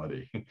whole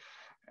body.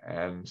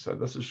 And so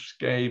this is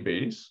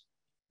scabies,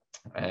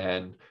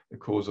 and it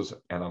causes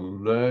an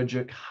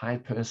allergic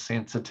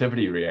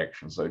hypersensitivity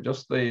reaction. So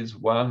just these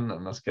 1,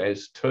 in this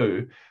case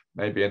 2,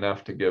 may be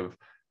enough to give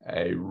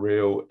a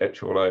real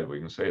itch all over.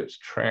 You can see it's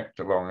tracked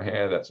along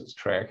here, that's its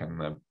track, and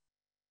the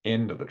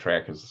end of the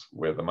track is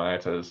where the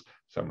mite is.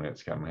 Somewhere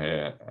it's come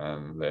here,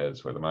 and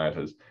there's where the mite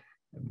is.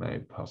 It may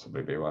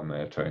possibly be one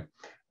there too.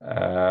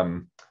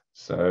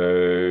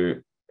 So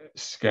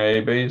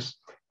scabies.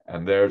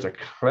 And there's a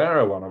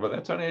clearer one of it.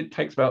 That's only, it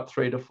takes about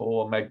 3 to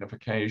 4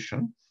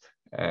 magnification.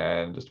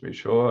 And just to be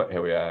sure,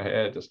 here we are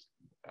here, just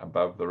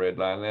above the red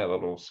line there, a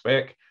little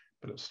speck,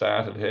 but it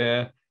started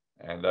here,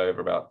 and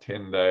over about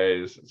 10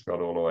 days, it's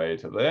got all the way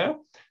to there.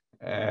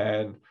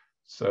 And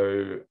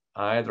so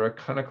either a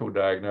clinical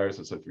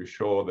diagnosis, if you're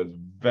sure, there's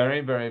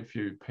very, very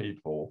few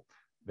people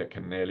that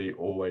can nearly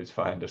always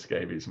find a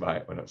scabies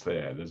mite when it's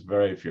there. There's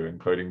very few,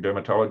 including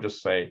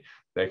dermatologists say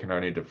they can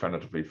only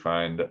definitively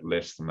find it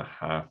less than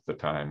half the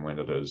time when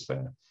it is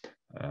there.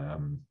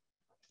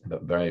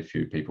 But very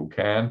few people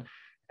can,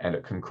 and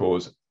it can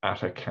cause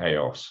utter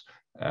chaos.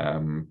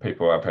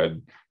 I've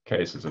had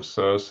cases of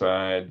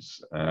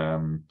suicides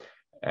and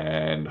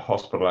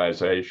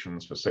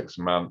hospitalizations for 6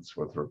 months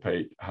with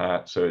repeat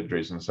heart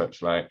surgeries and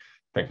such like,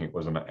 thinking it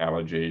was an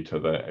allergy to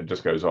it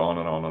just goes on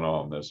and on and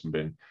on. There's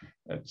been,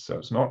 so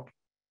it's not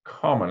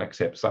common,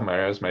 except some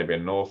areas, maybe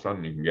in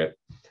Northland, you can get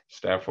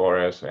Staph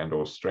aureus and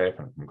or strep,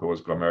 and it can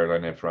cause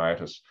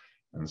glomerulonephritis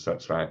and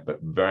such like, but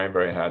very,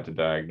 very hard to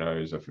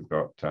diagnose if you've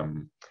got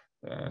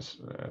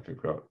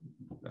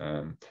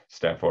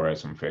Staph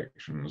aureus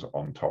infections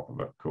on top of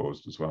it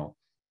caused as well.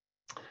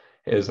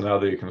 Here's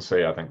another, you can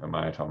see, I think the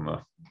mite on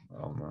the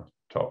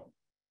top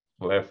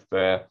left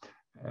there,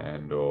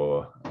 and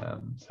or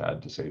it's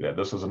hard to see that.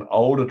 This is an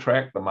older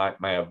track. The mite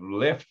may have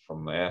left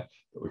from there,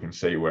 but we can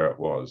see where it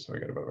was. So we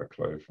get a bit of a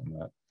clue from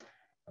that.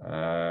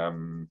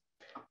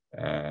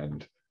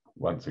 And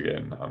once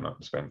again, I'm not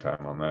going to spend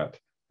time on that.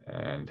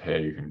 And here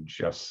you can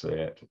just see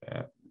it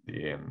at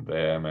the end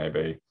there,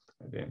 maybe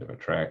at the end of a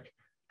track.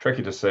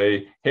 Tricky to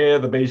see. Here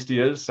the beastie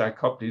is,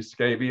 Sarcoptes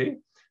scabiei,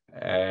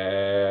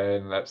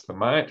 and that's the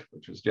mite,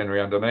 which is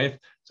generally underneath.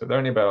 So they're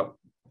only about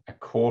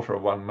 1/4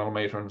 of 1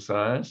 millimeter in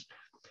size.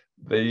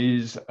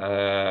 These,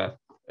 that's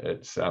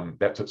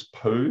its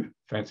poo.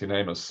 Fancy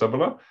name is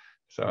Sibylla.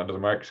 So under the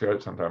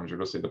microscope, sometimes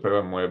you'll see the poo,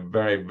 and we're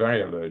very,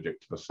 very allergic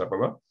to the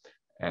Sibylla.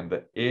 and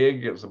the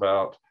egg is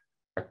about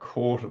a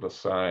quarter the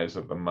size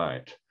of the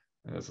mite.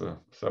 There's a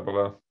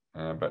sibylla,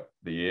 but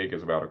the egg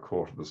is about a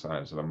quarter the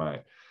size of the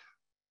mite.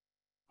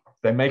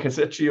 They make us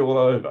itchy all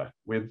over.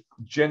 We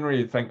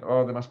generally think,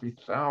 oh, there must be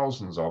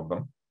thousands of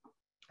them.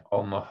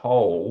 On the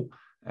whole,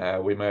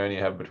 we may only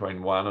have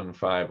between 1 and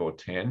 5 or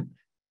 10.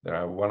 There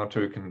are 1 or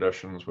 2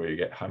 conditions where you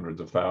get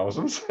hundreds of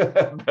thousands,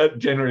 but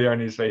generally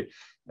only see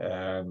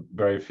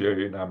very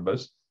few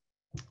numbers.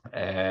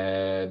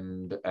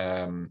 And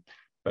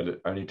but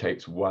it only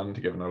takes 1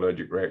 to give an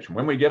allergic reaction.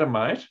 When we get a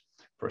mite,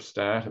 for a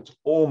start, it's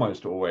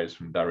almost always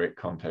from direct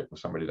contact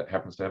with somebody that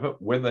happens to have it,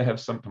 whether they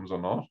have symptoms or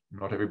not.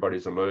 Not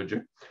everybody's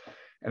allergic.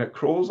 And it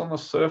crawls on the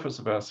surface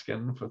of our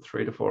skin for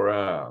 3 to 4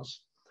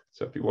 hours.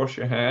 So if you wash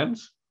your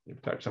hands, if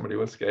you touch somebody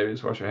with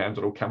scabies, wash your hands,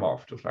 it'll come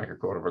off just like a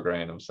quarter of a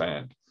grain of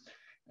sand.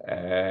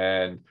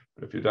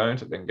 But if you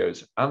don't, it then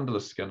goes under the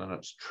skin and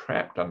it's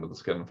trapped under the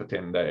skin for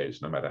 10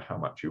 days, no matter how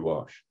much you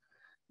wash.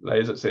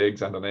 Lays its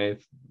eggs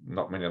underneath,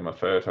 not many of them are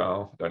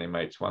fertile, it only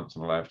mates once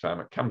in a lifetime.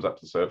 It comes up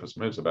to the surface,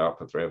 moves about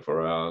for 3 or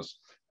 4 hours,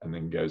 and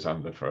then goes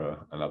under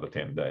for another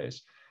 10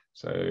 days.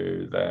 So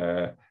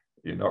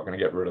you're not going to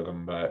get rid of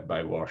them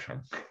by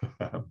washing.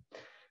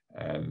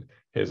 And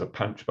here's a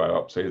punch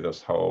biopsy.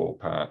 This whole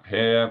part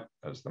here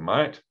is the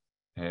mite,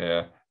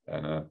 here,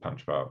 and a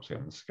punch biopsy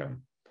on the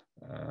skin.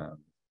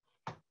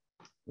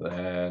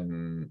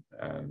 And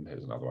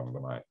here's another one of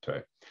the mite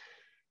too.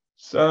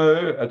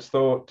 So it's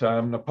thought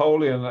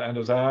Napoleon and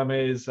his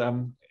armies,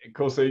 of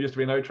course, there used to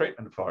be no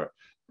treatment for it.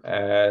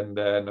 And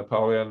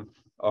Napoleon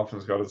often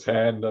has got his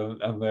hand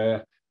in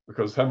there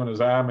because him and his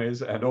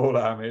armies and all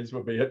armies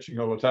would be itching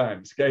all the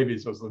time.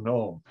 Scabies was the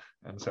norm.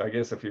 And so I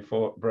guess if you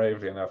fought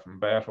bravely enough in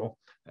battle,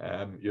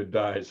 you'd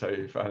die. So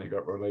you finally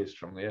got released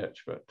from the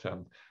itch. But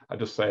I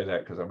just say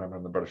that because I remember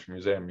in the British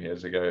Museum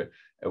years ago,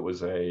 it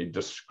was a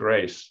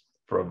disgrace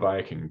for a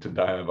Viking to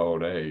die of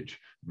old age.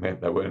 It meant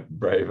they weren't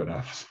brave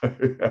enough. So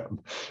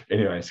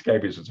anyway,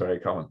 scabies was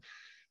very common.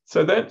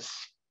 So that's,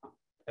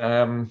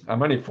 I'm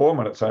only 4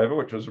 minutes over,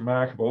 which was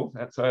remarkable.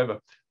 That's over.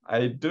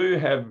 I do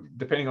have,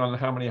 depending on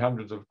how many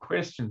hundreds of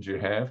questions you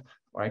have,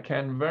 I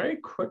can very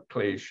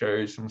quickly show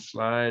you some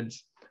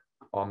slides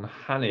on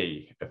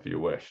honey, if you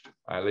wished.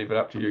 I leave it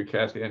up to you,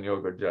 Kathy, and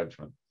your good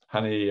judgment.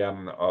 Honey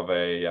of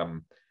a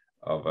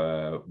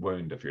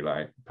wound, if you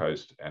like,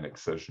 post an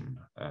excision.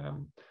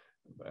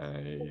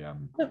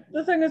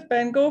 The thing is,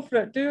 Ben, go for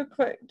it. Do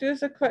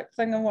us a quick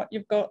thing on what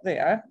you've got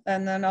there,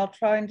 and then I'll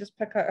try and just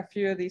pick out a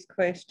few of these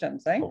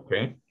questions. Eh?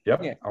 Okay.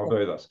 Yep. Yeah. I'll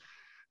do this.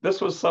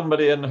 This was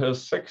somebody in her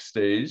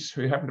 60s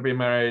who happened to be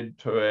married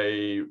to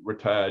a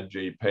retired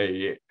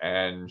GP,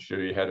 and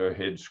she had her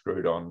head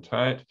screwed on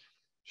tight.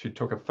 She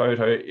took a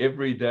photo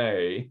every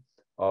day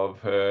of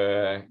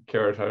her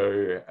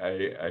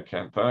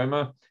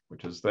keratoacanthoma,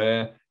 which is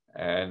there,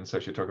 and so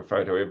she took a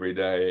photo every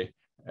day.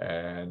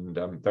 And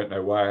don't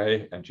know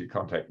why, and she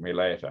contacted me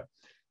later.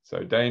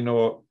 So day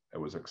 0, it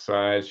was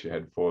excised, she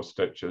had 4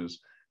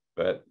 stitches,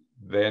 but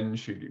then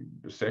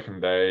the second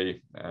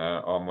day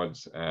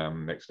onwards,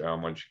 next day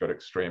onwards, she got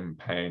extreme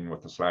pain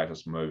with the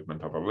slightest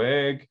movement of a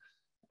leg.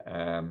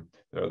 There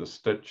are the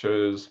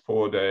stitches.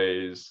 4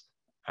 days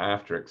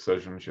after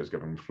excision, she was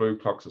given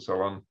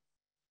flucloxacillin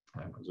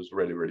because it was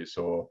really, really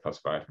sore, plus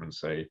vitamin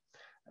C.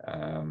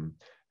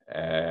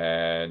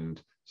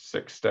 And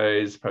 6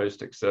 days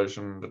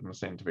post-excision, didn't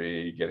seem to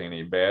be getting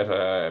any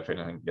better, if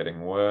anything,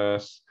 getting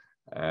worse.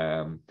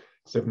 7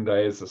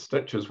 days, the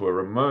stitches were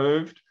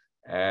removed,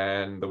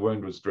 and the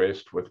wound was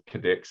dressed with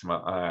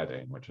cadexima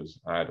iodine, which is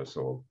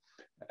iodosorb.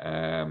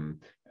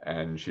 And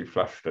she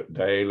flushed it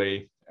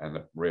daily, and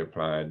it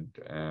reapplied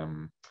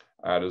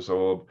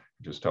iodosorb,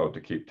 just told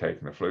to keep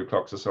taking the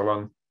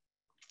flucloxacillin.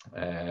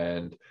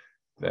 And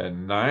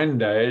then 9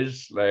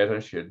 days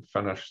later, she had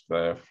finished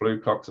the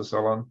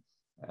flucloxacillin.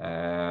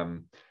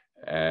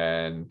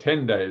 And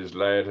 10 days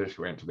later,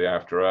 she went to the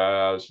after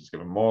hours. She's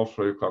given more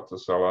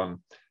flucloxacillin,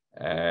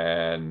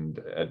 and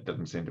it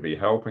didn't seem to be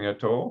helping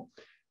at all.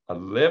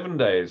 11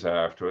 days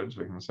afterwards,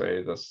 we can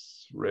see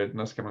this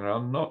redness coming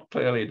around, not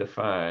clearly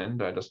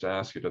defined. I just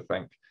ask you to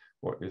think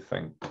what you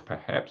think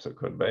perhaps it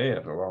could be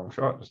at a long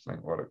shot, just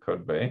think what it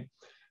could be.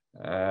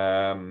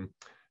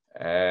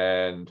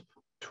 And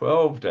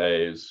 12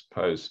 days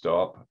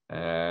post-op,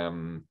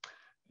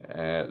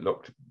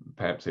 looked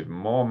perhaps even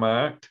more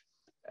marked.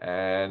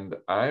 And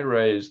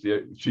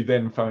she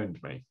then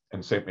phoned me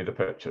and sent me the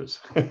pictures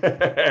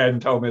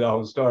and told me the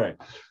whole story,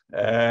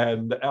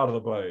 and out of the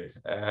blue.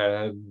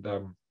 And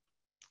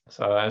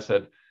so I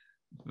said,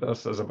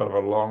 this is a bit of a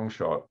long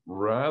shot.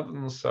 Rather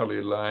than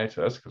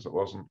cellulitis, because it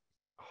wasn't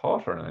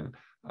hot or anything,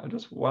 I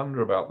just wonder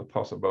about the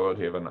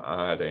possibility of an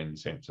iodine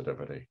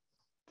sensitivity,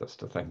 just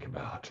to think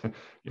about.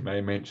 You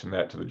may mention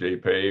that to the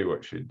GP,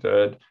 which she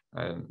did.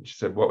 And she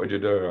said, what would you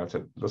do? I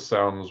said, this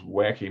sounds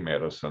wacky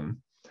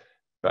medicine,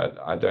 but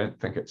I don't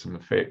think it's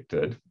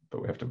infected,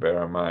 but we have to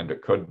bear in mind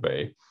it could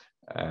be.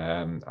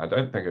 I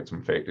don't think it's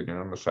infected. You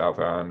know, in the South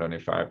Island, only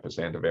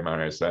 5% of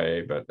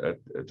MRSA, but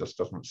it just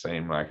doesn't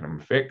seem like an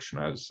infection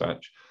as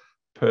such.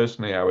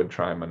 Personally, I would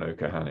try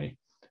Manuka honey,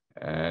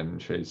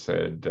 And she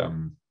said,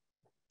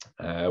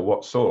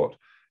 what sort?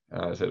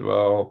 And I said,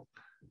 well,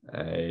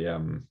 a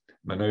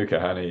Manuka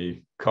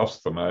honey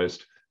costs the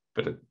most,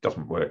 but it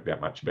doesn't work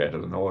that much better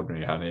than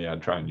ordinary honey.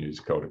 I'd try and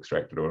use cold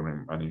extracted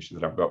ordinary honey. She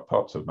said, I've got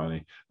pots of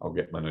money, I'll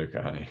get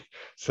Manuka honey.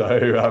 So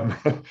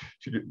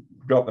she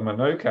got the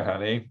Manuka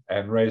honey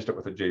and raised it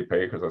with a GP,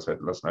 because I said,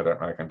 listen, I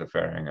don't like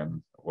interfering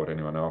in what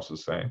anyone else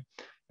is saying.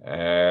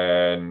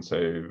 And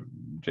so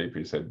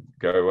GP said,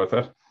 go with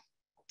it.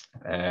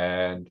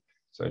 And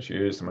so she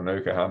used the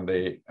Manuka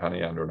honey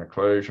under an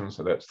occlusion.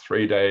 So that's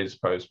 3 days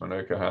post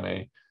Manuka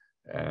honey,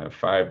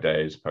 5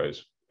 days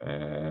post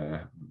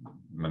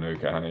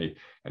Manuka honey.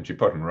 And she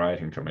put in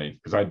writing to me,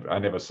 because I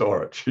never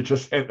saw it. She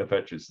just sent the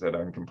pictures, said,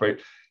 I'm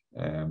complete.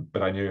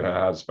 But I knew her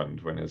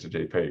husband when he was a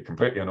GP,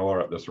 completely in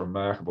awe at this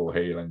remarkable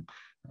healing.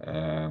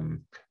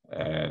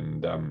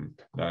 And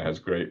now has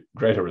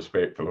greater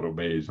respect for little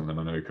bees in the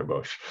Manuka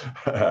bush.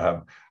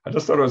 I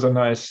just thought it was a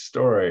nice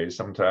story.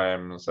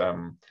 Sometimes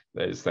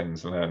these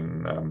things, and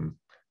then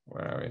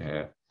where are we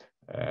here?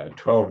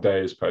 12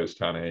 days post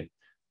honey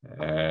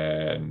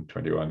and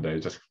 21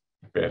 days, just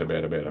better.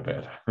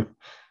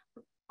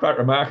 Quite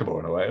remarkable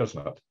in a way,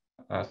 isn't it?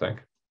 I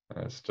think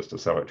it's just a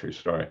solitary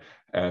story.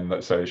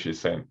 And so she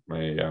sent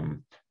me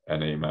an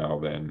email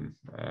then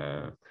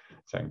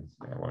saying,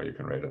 well, you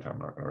can read it. I'm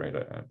not going to read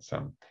it. It's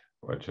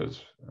which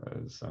is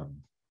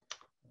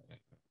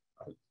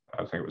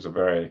I think it was a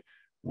very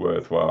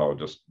worthwhile,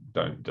 just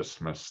don't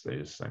dismiss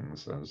these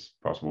things as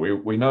possible.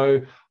 We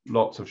know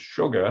lots of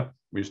sugar,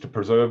 we used to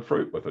preserve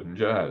fruit with it in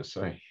jars.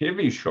 So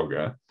heavy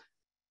sugar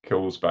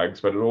kills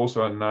bugs, but it's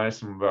also a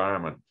nice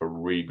environment for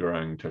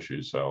regrowing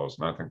tissue cells.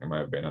 And I think there may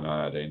have been an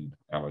iodine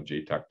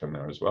allergy tucked in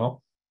there as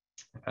well.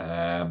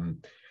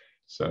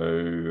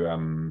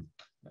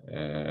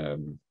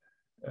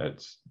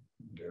 It's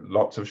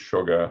lots of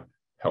sugar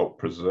help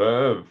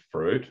preserve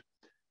fruit,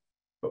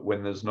 but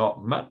when there's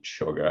not much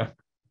sugar,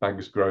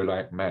 bugs grow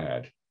like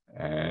mad.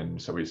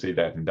 And so we see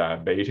that in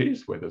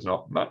diabetes, where there's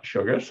not much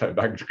sugar, so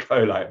bugs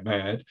grow like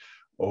mad.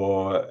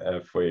 Or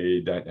if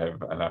we don't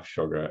have enough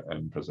sugar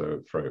in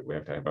preserved fruit, we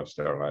have to have a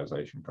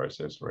sterilization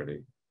process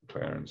really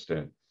clear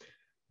instead.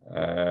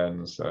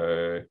 And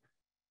so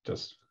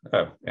just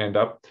end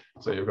up,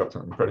 so you've got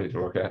something pretty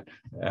to look at.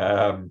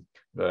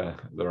 The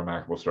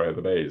remarkable story of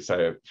the bees.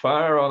 So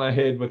fire on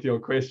ahead with your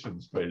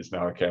questions, please,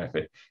 now,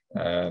 Kathy,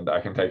 and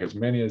I can take as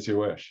many as you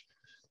wish.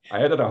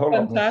 I added a whole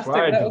lot more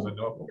slides in the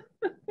novel.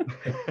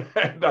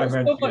 That's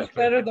so much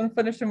better than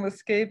finishing with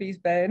scabies,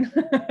 Ben.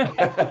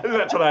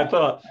 That's what I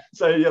thought.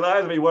 So you'll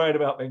either be worried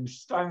about being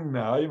stung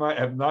now, you might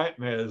have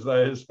nightmares,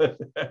 those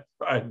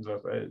friends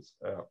of these.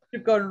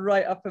 You've gone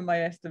right up in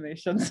my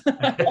estimations.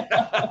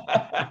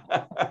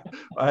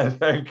 Well,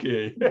 thank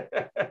you.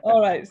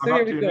 All right, so I'm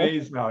here up we to go. your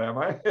knees now, am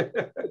I?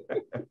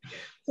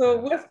 So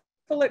with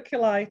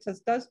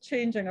folliculitis, does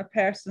changing a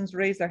person's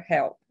razor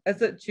help?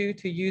 Is it due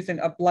to using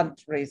a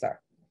blunt razor?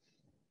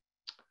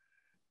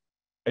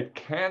 It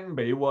can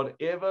be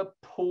whatever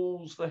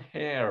pulls the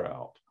hair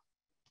out.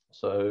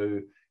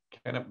 So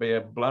can it be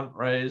a blunt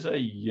razor?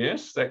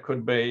 Yes, that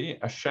could be.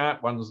 A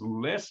sharp one's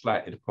less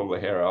likely to pull the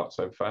hair out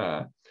so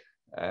far.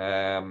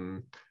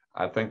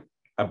 I think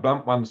a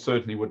blunt one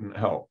certainly wouldn't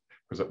help,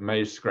 because it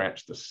may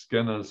scratch the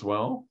skin as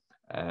well.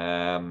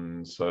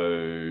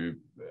 So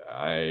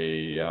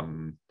I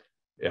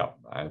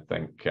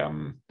think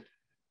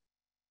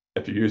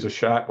if you use a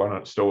sharp one,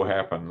 it still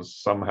happens.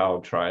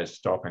 Somehow try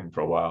stopping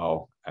for a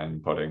while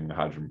and putting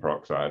hydrogen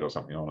peroxide or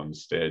something on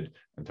instead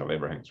until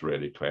everything's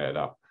really cleared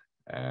up.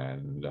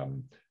 And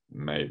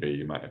maybe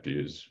you might have to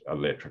use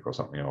electric or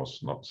something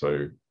else, not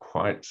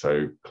quite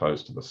so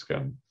close to the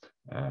skin,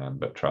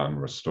 but try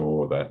and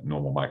restore that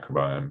normal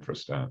microbiome for a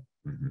start.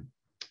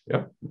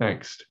 Yeah,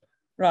 next.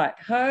 Right,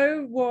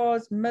 how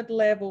was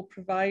mid-level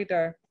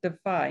provider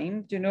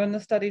defined? Do you know in the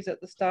studies at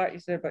the start you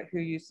said about who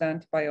used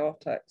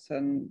antibiotics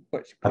and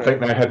which group? I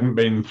think they hadn't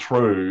been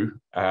through.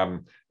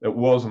 It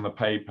was in the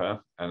paper,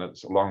 and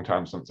it's a long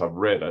time since I've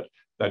read it.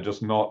 They're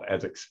just not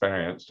as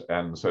experienced,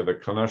 and so the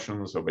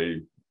clinicians will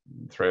be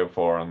 3 or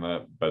 4 on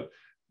the, but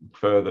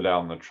further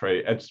down the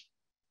tree,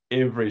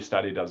 every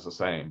study does the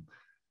same.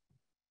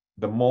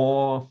 The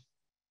more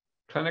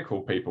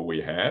clinical people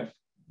we have,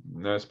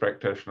 nurse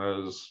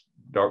practitioners,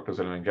 doctors,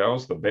 and anything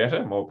else, the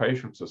better. More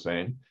patients are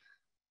seen,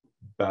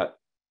 but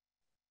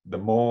the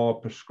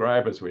more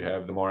prescribers we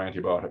have, the more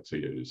antibiotics are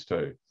used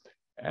too,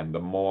 and the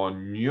more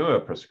newer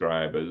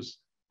prescribers,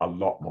 a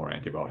lot more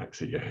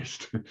antibiotics are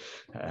used.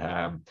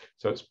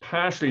 So it's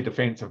partially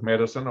defensive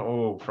medicine.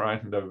 Oh,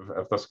 frightened of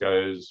if this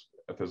goes,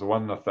 if there's a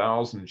 1 in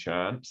 1,000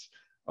 chance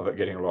of it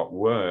getting a lot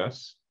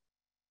worse.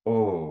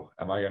 Oh,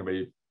 am I going to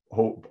be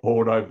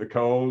hauled over the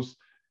coals?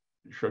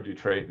 Should you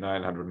treat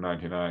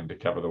 999 to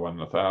cover the 1 in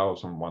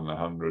 1,000, 1 in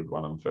 100,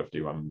 1 in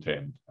 50, 1 in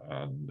 10?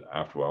 And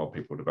after a while,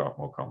 people develop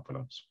more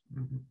confidence.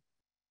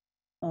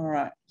 All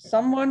right.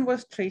 Someone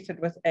was treated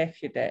with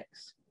Effudex,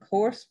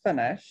 course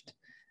finished,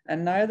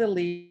 and now the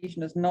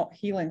lesion is not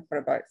healing for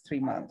about 3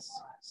 months.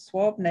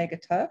 Swab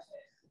negative.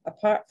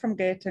 Apart from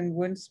getting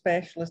wound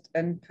specialist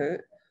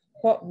input,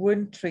 what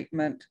wound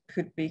treatment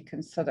could be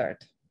considered?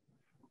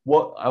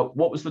 What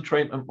was the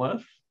treatment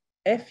with?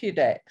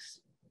 Effudex.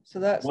 So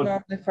that's What?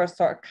 normally for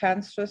sort of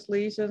cancerous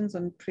lesions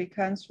and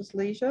precancerous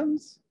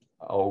lesions.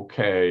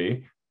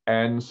 Okay.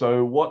 And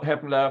so what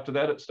happened after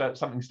that?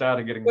 Something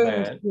started getting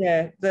bad.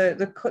 Yeah,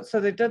 so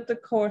they did the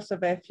course of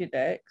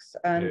Effudex,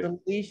 and Yeah. the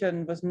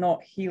lesion was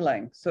not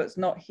healing. So it's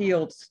not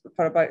healed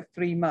for about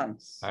 3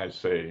 months. I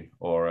see.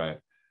 All right.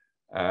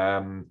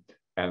 And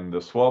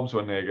the swabs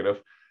were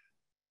negative.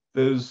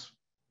 There's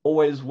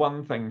always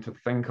one thing to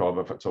think of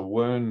if it's a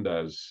wound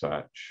as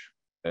such,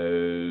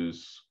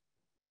 is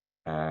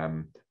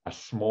a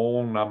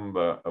small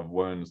number of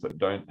wounds that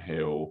don't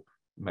heal,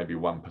 maybe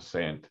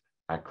 1%,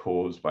 are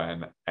caused by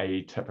an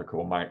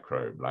atypical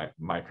microbe, like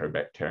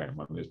Mycobacterium,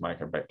 one of these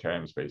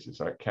Mycobacterium species.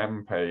 So it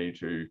can pay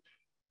to,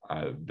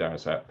 dare I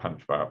say it,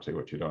 punch biopsy,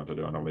 which you don't want to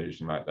do on a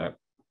lesion like that.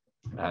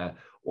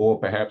 Or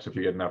perhaps if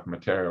you get enough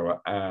material,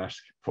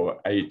 ask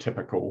for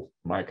atypical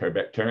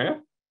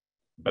Mycobacteria.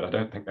 But I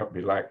don't think that would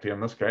be likely in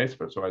this case,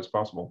 but it's always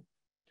possible.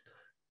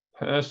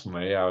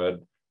 Personally, I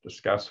would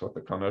discuss with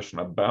the clinician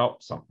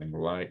about something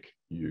like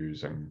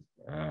using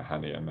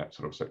honey in that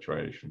sort of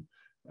situation.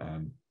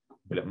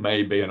 But it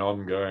may be an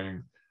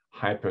ongoing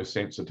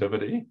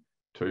hypersensitivity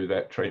to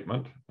that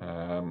treatment.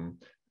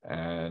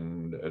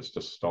 And it's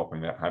just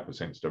stopping that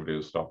hypersensitivity,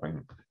 is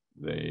stopping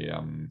the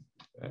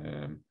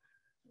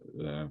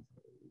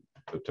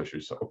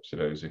tissue,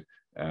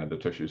 the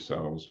tissue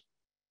cells.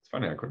 It's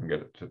funny, I couldn't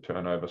get it to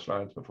turn over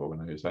slides before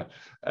when I used that.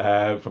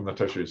 From the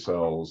tissue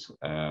cells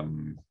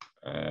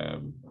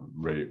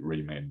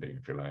remending,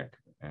 if you like,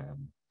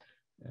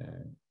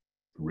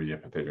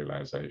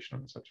 reepithelialization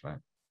and such like.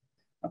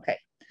 Okay.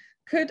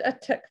 Could a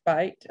tick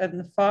bite in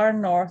the far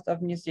north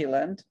of New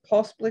Zealand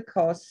possibly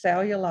cause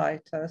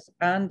cellulitis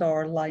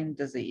and/or Lyme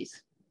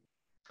disease?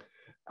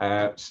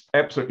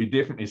 Absolutely,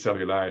 definitely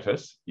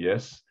cellulitis,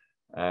 yes.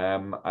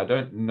 I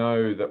don't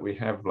know that we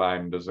have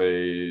Lyme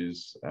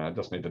disease. I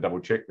just need to double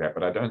check that,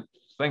 but I don't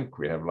think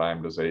we have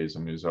Lyme disease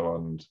in New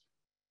Zealand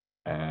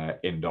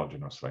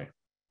endogenously.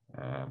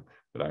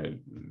 But I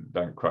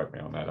don't quote me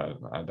on that.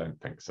 I don't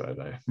think so,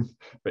 though.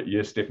 But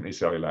yes, definitely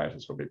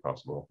cellulitis will be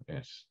possible,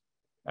 yes.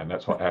 And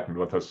that's what happened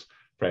with this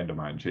friend of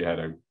mine. She had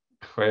a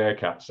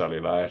clear-cut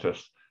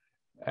cellulitis.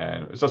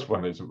 And it was just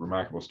one of these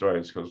remarkable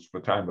stories, because the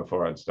time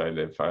before I'd stayed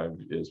there,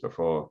 5 years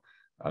before,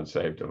 I'd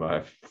saved her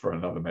life for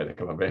another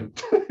medical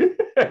event.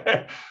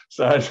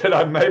 So I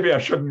said, maybe I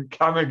shouldn't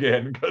come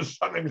again, because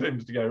something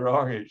seems to go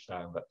wrong each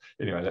time. But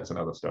anyway, that's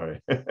another story.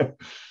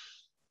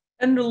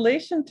 In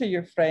relation to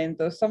your friend,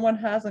 though, someone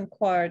has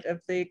inquired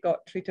if they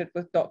got treated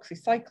with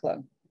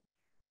doxycycline.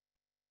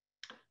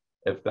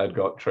 If they'd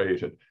got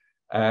treated.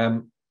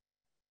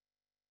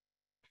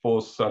 For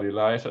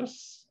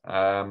cellulitis,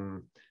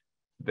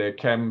 there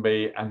can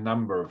be a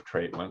number of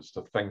treatments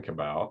to think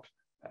about.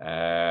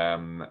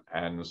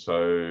 And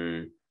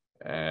so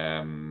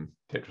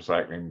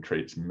tetracycline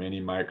treats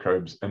many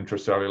microbes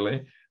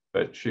intracellularly,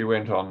 but she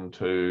went on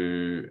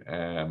to,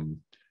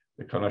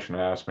 the clinician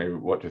asked me,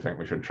 what do you think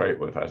we should treat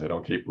with? I said,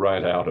 I'll keep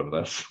right out of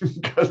this,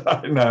 because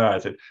I know, I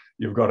said,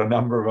 you've got a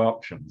number of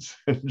options.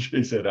 And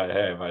she said, I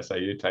have. I say,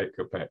 you take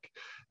your pick.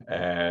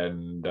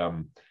 And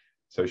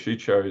so she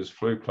chose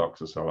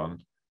flucloxacillin,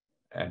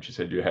 and she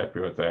said, you're happy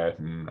with that?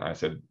 And I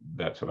said,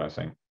 that's what I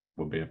think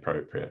would be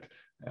appropriate.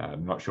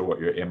 I'm not sure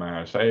what your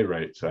MRSA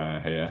rates are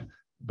here,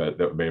 but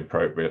that would be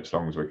appropriate as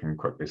long as we can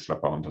quickly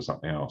slip on to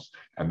something else.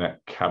 And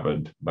that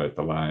covered both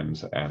the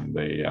Lyme's and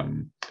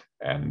the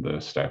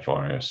Staph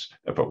aureus.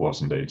 If it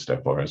was indeed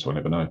Staph aureus, we'll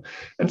never know.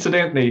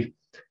 Incidentally,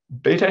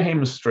 beta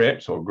hem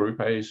streps, or group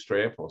A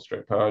strep, or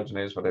strep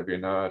pyogenes, whatever you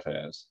know it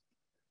as,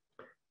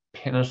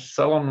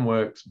 penicillin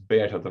works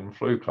better than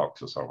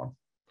flucloxacillin.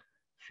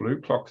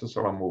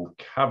 Flucloxacillin will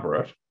cover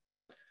it.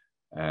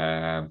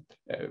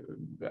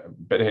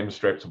 Beta hem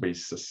streps will be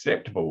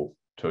susceptible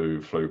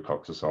to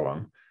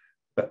flucloxacillin,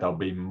 but they'll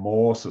be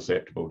more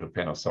susceptible to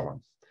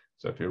penicillin.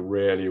 So if you're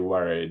really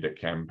worried, it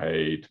can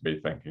pay to be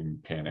thinking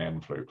pen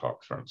and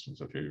fluclox, for instance,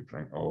 if you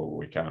think, oh,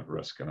 we can't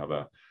risk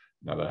another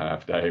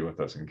half day with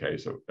this in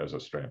case there's a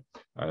strep.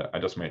 I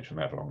just mentioned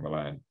that along the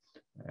line.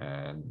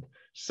 And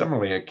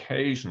similarly,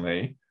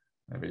 occasionally,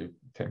 maybe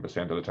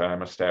 10% of the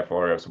time, a Staph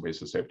aureus will be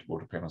susceptible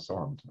to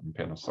penicillin, and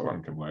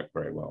penicillin can work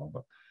very well,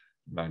 but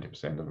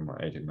 90% of them,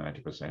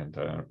 80-90%,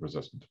 are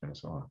resistant to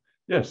penicillin.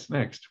 Yes,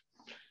 next.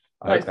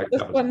 Right, so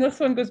this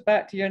one goes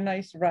back to your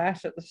nice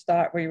rash at the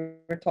start where you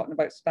were talking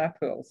about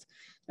spapules.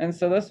 And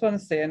so this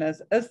one's saying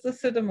is the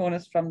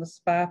Pseudomonas from the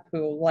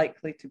spapule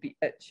likely to be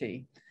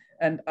itchy?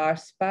 And are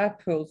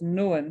spapules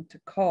known to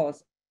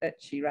cause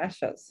itchy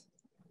rashes?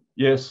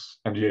 Yes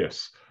and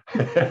yes.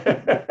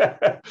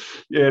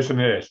 Yes and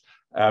yes.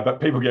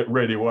 But people get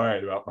really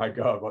worried about, my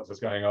God, what's this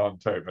going on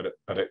too?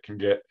 But it can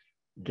get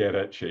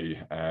itchy.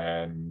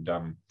 And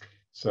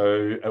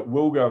so it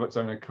will go of its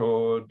own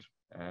accord,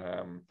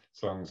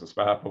 as long as the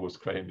spapule is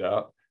cleaned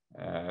out.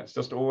 It's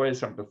just always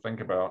something to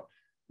think about.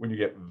 when you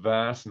get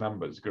vast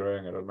numbers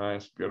growing at a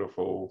nice,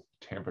 beautiful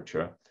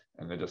temperature,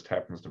 and there just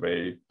happens to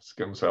be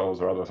skin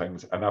cells or other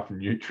things, enough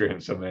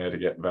nutrients in there to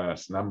get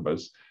vast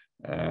numbers,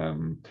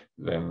 then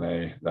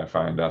they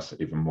find us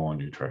even more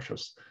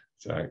nutritious.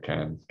 So it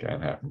can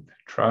happen.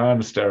 Try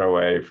and steer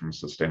away from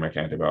systemic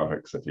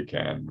antibiotics if you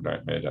can. We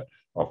don't need it.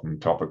 Often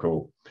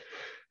topical.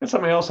 And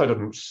something else I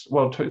didn't,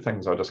 well, two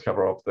things I'll just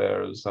cover off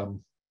there is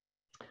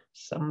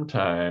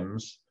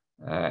sometimes,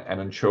 and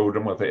in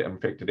children with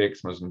infected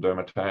eczemas and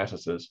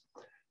dermatitises,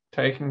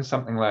 taking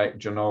something like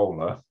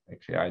Genola,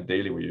 actually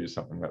ideally we use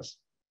something that's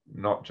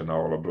not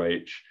Genola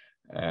bleach,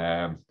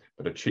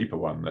 but a cheaper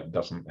one that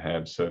doesn't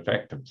have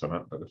surfactants in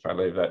it. But if I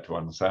leave that to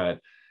one side,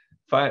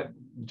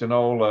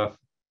 Genola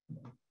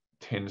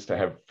tends to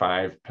have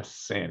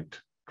 5%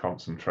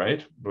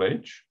 concentrate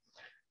bleach,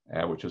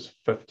 which is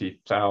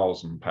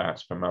 50,000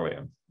 parts per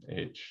million.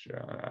 Each,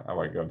 I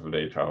won't go into the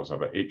details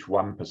of it, each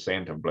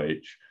 1% of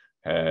bleach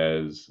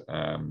has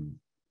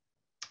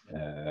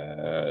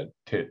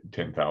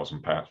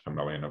 10,000 parts per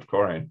million of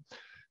chlorine.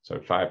 So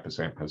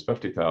 5% has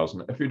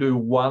 50,000. If you do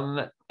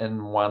 1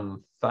 in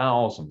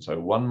 1,000, so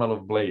 1 ml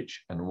of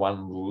bleach and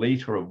 1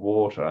 litre of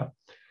water,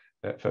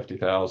 that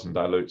 50,000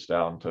 dilutes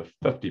down to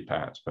 50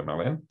 parts per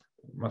million.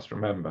 You must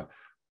remember,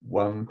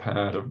 1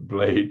 part of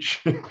bleach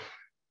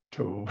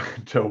to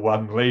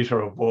 1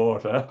 litre of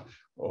water,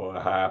 or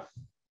half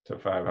to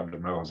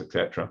 500 mils,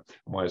 etc.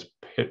 I'm always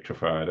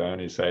petrified. I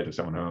only say to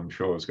someone who I'm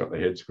sure has got their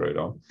head screwed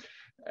on.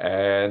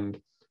 And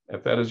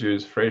if that is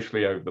used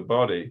freshly over the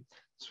body,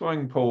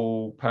 swimming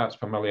pool parts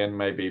per million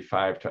may be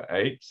 5 to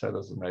 8, so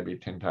this is maybe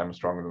 10 times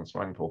stronger than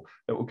swimming pool.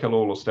 It will kill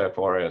all the Staph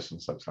aureus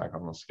and such like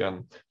on the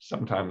skin.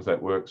 Sometimes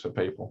that works for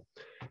people.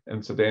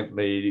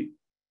 Incidentally,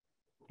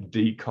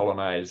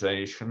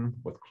 decolonization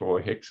with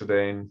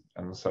chlorhexidine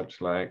and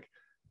such like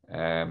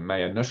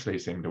may initially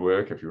seem to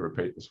work if you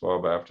repeat the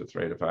swab after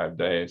 3 to 5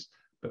 days,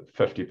 but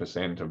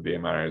 50% of the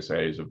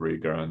MRSAs have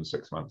regrown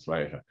 6 months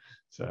later.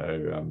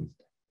 So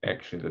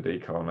actually the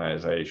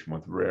decolonization,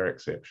 with rare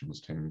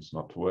exceptions, tends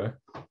not to work.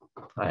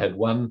 I had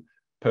one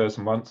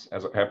person once,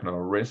 as it happened in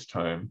a rest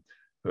home,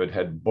 who had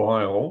had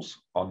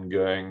boils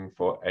ongoing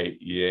for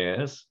 8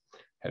 years,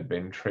 had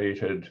been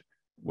treated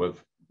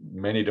with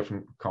many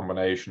different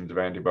combinations of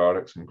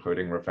antibiotics,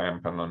 including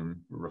rifampicin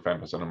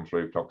and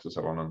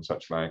flucloxacillin and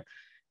such like,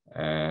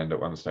 and at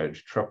one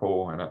stage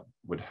triple, and it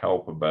would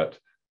help a bit,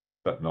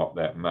 but not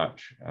that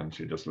much, and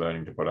she's just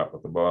learning to put up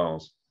with the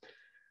boils.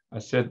 I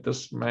said,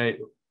 this may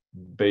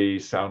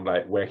sound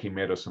like wacky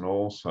medicine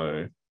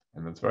also,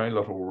 and there's very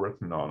little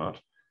written on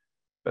it,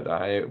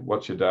 but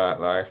what's your diet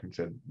like? And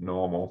said,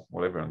 normal.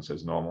 Well, everyone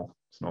says normal.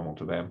 It's normal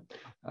to them.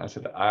 I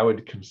said, I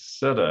would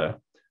consider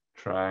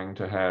trying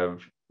to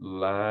have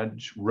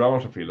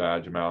relatively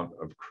large amount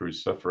of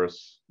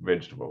cruciferous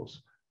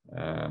vegetables,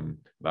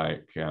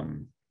 like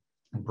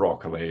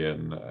broccoli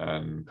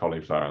and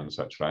cauliflower and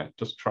such like.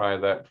 Just try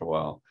that for a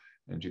while.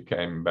 And she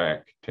came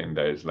back 10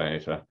 days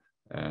later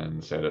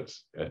and said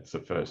it's the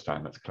first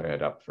time it's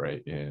cleared up for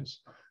 8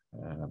 years,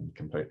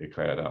 completely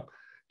cleared up.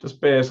 Just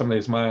bear some of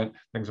these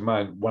things in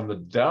mind. One of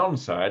the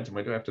downsides, and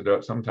we do have to do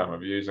it sometime, of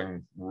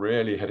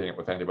really hitting it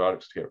with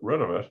antibiotics to get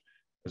rid of it,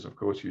 is of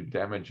course you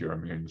damage your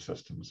immune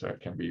system, so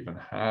it can be even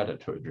harder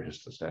to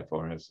address the Staph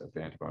aureus if the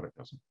antibiotic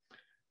doesn't.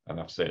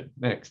 Enough said.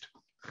 Next.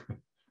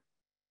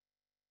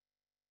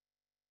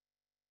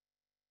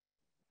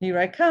 Here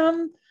I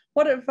come.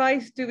 What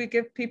advice do we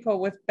give people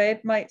with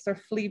bed mites or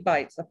flea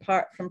bites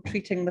apart from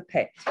treating the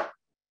pet?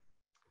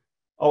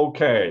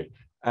 Okay,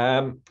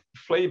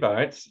 flea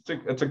bites,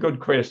 it's a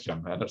good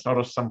question, and it's not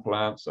a simple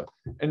answer.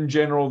 In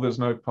general, there's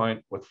no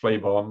point with flea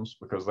bombs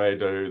because they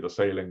do the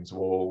ceilings,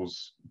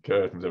 walls,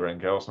 curtains,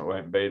 everything else, and it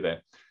won't be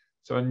there.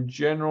 So in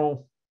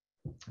general,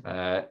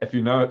 if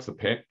you know it's the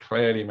pet,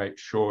 clearly make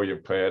sure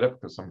you've cleared it,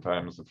 because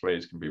sometimes the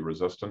fleas can be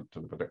resistant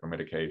to the particular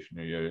medication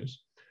you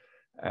use.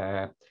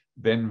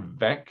 Then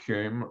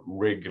vacuum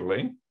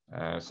regularly,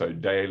 so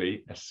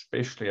daily,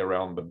 especially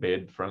around the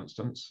bed, for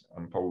instance,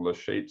 and pull the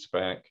sheets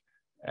back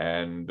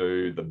and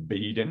do the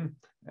beading,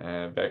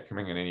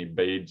 vacuuming, and any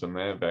beads in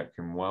there,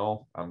 vacuum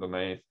well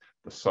underneath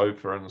the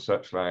sofa and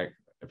such like.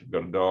 If you've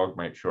got a dog,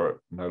 make sure it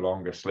no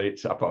longer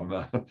sleeps up on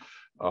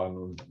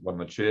one of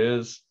the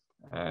chairs.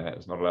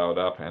 It's not allowed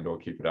up, and or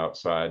keep it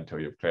outside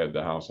until you've cleared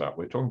the house up.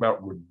 We're talking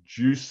about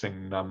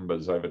reducing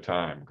numbers over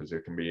time, because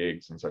there can be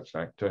eggs and such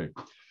like too.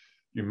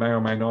 You may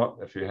or may not,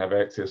 if you have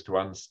access to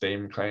one,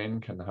 steam clean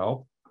can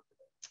help.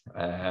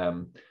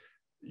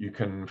 You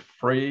can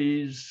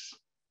freeze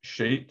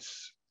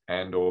sheets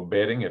and or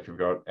bedding if you've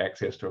got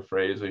access to a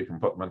freezer. You can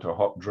put them into a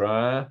hot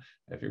dryer.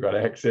 If you've got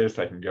access,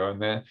 they can go in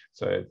there.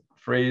 So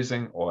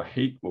freezing or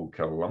heat will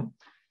kill them,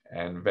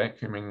 and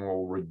vacuuming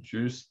will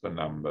reduce the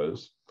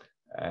numbers.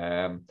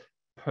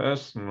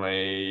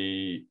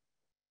 Personally,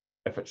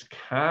 if it's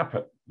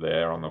carpet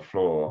there on the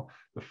floor,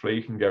 the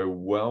flea can go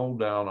well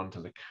down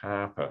onto the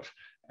carpet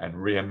and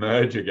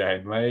re-emerge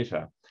again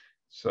later.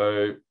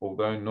 So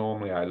although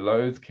normally I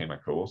loathe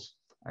chemicals,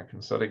 I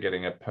consider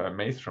getting a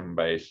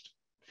permethrin-based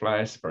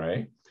fly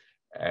spray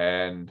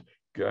and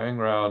going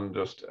around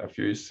just a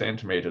few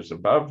centimeters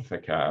above the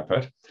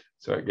carpet.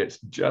 So it gets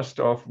just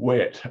off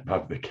wet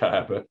above the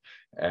carpet,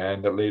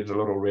 and it leaves a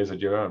little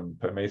residue, and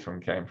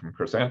permethrin came from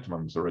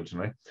chrysanthemums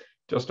originally,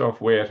 just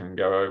off wet and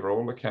go over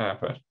all the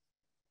carpet.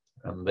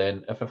 And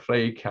then if a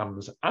flea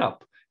comes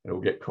up, it will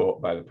get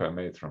caught by the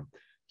permethrin.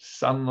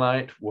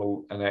 Sunlight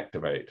will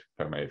inactivate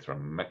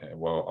permethrin,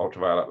 well,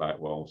 ultraviolet light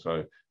will.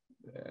 So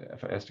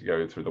if it has to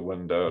go through the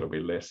window, it'll be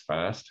less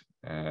fast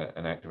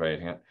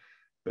inactivating it.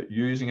 But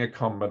using a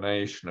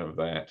combination of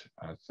that,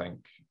 I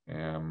think,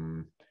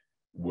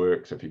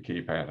 works if you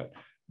keep at it.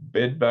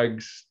 Bed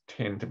bugs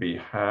tend to be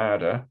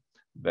harder.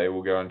 They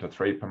will go into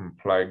 3-pin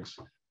plugs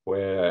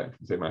where, you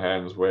can see my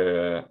hands,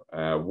 where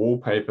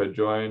wallpaper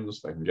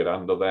joins, they can get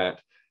under that.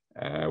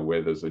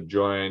 Where there's a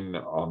join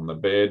on the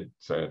bed,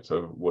 so it's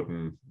a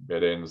wooden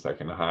bed ends, they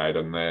can hide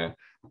in there.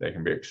 They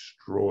can be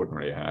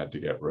extraordinarily hard to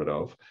get rid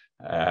of.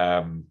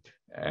 And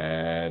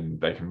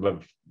they can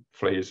live,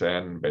 fleas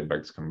and bed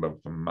bugs can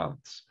live for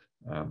months.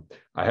 I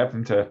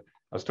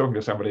was talking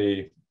to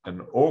somebody in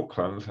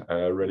Auckland,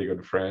 a really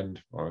good friend,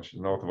 well,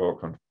 she's north of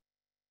Auckland,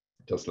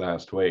 just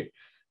last week,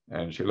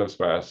 and she lives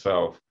by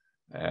herself.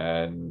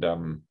 And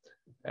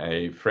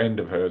a friend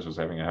of hers was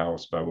having a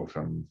house built,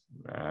 and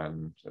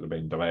it had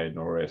been delayed and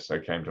all the rest, so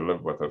came to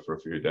live with her for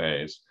a few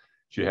days.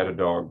 She had a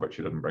dog, but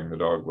she didn't bring the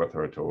dog with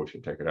her at all.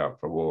 She'd take it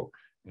out for a walk.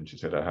 And she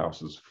said her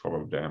house is full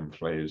of damn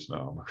fleas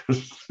now,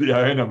 because the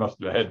owner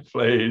must have had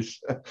fleas.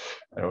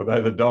 And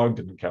although the dog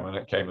didn't come in,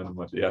 it came in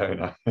with the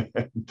owner.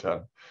 And,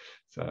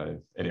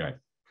 so anyway,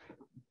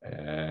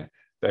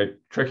 they're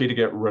tricky to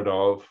get rid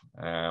of.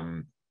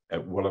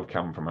 It will have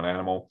come from an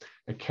animal.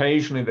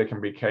 Occasionally there can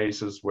be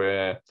cases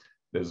where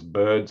there's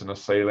birds in a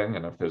ceiling,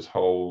 and if there's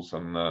holes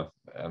in the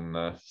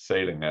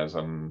ceiling, as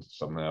in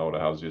some of the older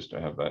houses used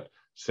to have that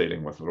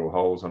ceiling with little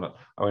holes in it.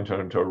 I went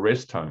into a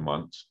rest home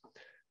once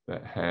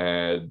that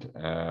had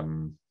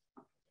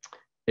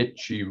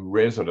itchy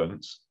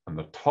residents on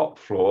the top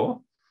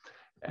floor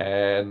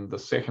and the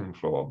second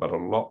floor, but a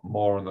lot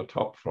more on the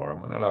top floor.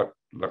 And when I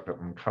looked at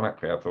them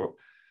clinically, I thought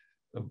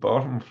the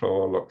bottom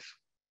floor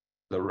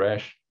the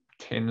rash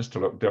tends to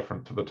look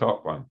different to the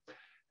top one.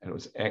 And it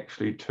was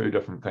actually 2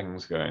 different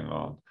things going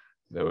on.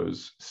 There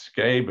was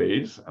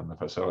scabies in the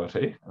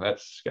facility, and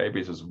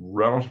scabies is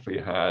relatively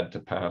hard to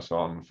pass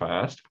on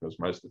fast, because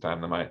most of the time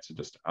the mites are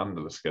just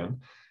under the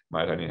skin.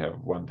 Might only have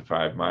 1 to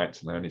 5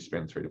 mites, and they only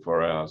spend 3 to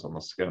 4 hours on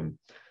the skin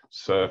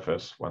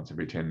surface once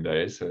every 10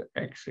 days. So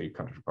actually,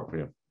 contrary to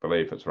popular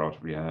belief, it's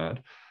relatively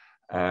hard.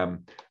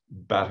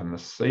 But in the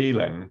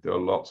ceiling, there are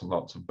lots and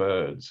lots of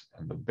birds,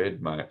 and the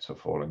bed mites are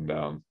falling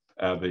down.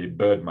 The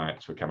bird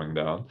mites were coming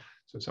down.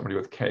 So somebody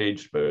with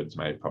caged birds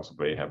may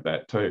possibly have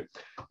that too.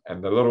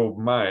 And the little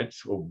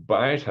mites will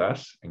bite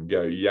us and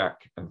go yuck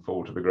and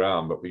fall to the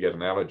ground, but we get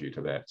an allergy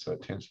to that. So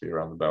it tends to be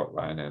around the belt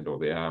line and or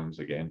the arms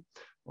again,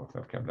 or if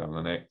they've come down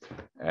the neck.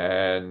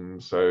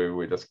 And so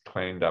we just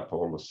cleaned up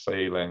all the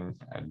ceiling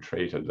and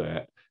treated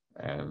that,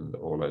 and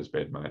all those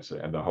bed mites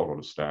and the whole lot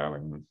of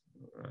starling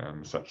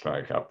and such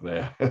like up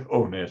there,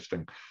 all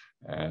nesting.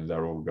 And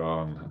they're all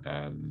gone,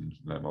 and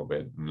no more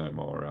bird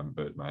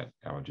mite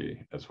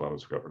allergy, as well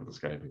as got rid of the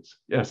scabies.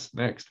 Yes,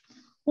 next.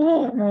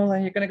 Oh,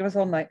 Molly, you're going to give us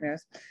all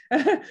nightmares.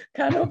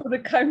 Can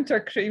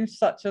over-the-counter creams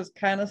such as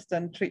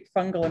Canesten treat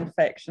fungal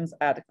infections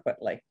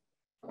adequately?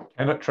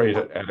 Can it treat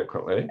it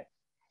adequately?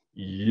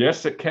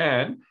 Yes, it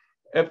can.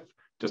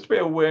 Just to be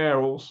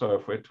aware also,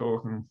 if we're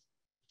talking,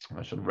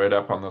 I should have read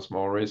up on this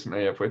more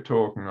recently, if we're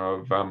talking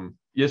of,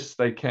 yes,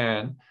 they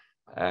can.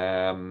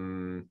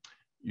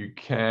 You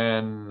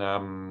can,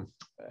 and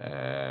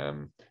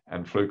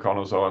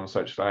fluconazole and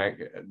such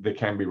like, there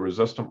can be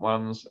resistant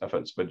ones. If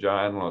it's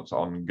vaginal, it's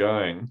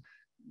ongoing,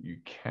 you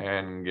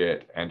can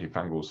get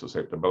antifungal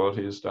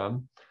susceptibilities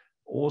done.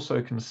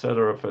 Also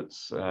consider if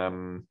it's,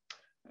 you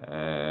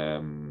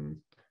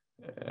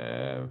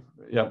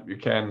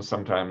can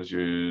sometimes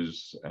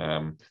use,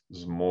 this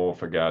is more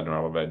for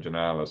Gardnerella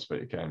vaginalis, but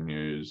you can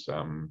use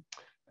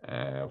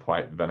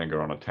white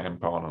vinegar on a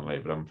tampon and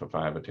leave it in for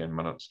 5 or 10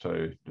 minutes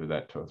too. Do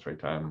that 2 or 3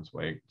 times a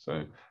week.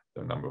 So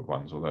there are a number of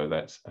ones, although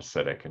that's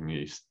acidic, and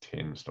yeast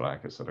tends to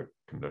like acidic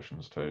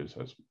conditions too.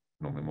 So it's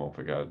normally more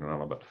for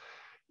Gardnerella. But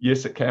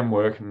yes, it can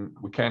work, and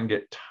we can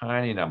get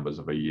tiny numbers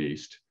of a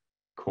yeast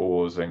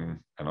causing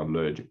an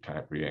allergic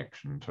type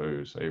reaction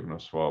too. So even a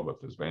swab,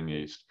 if there's been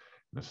yeast,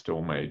 there's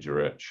still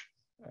major itch,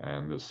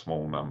 and the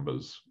small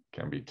numbers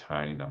can be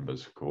tiny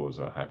numbers cause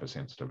a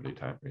hypersensitivity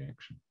type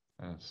reaction.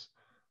 Yes.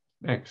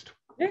 Next.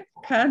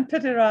 Can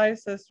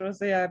pityriasis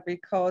rosea be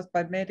caused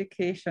by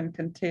medication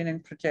containing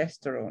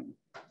progesterone?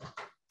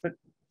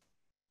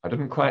 I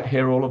didn't quite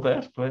hear all of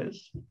that,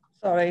 please.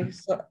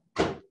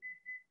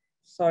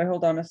 Sorry,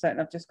 hold on a second.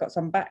 I've just got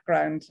some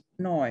background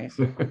noise.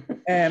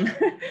 Can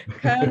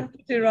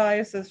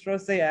pityriasis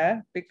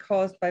rosea be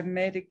caused by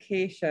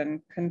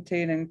medication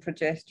containing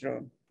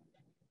progesterone?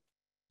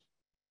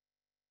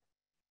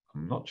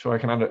 I'm not sure I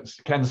can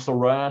understand. Can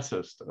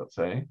psoriasis, did it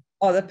say?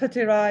 Oh, the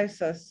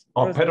pityriasis.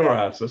 Oh,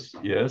 pityriasis,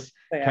 yes.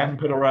 Yeah. Can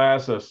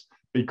pityriasis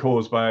be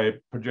caused by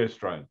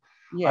progesterone?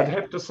 Yeah. I'd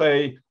have to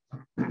say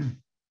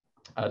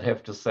I'd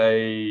have to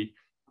say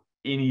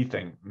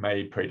anything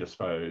may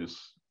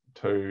predispose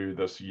to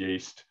this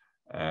yeast,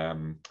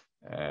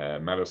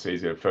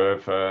 Malassezia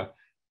furfur,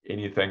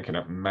 anything, and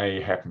it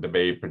may happen to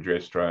be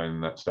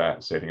progesterone that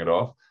starts setting it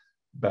off,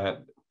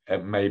 but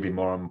it may be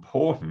more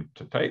important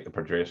to take the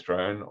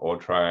progesterone or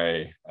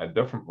try a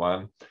different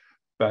one,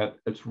 but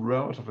it's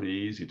relatively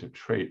easy to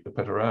treat the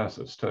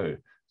pityriasis too.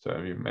 So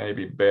you may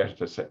be better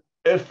to say,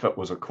 if it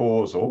was a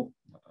causal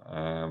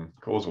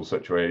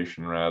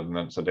situation rather than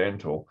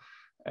incidental,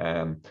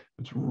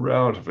 it's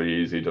relatively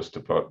easy just to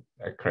put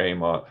a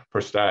cream on. For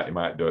a start, you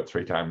might do it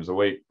 3 times a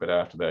week, but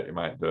after that, you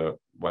might do it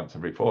once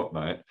every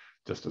fortnight,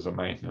 just as a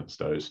maintenance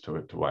dose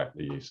to wipe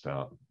the yeast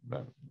out.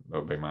 That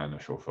would be my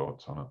initial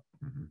thoughts on it.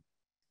 Mm-hmm.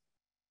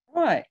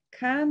 Right.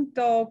 Can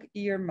dog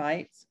ear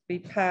mites be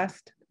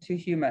passed to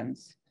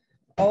humans?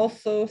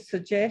 Also,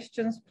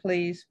 suggestions,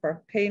 please,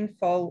 for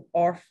painful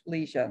ORF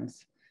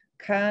lesions.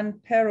 Can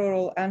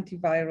peroral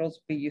antivirals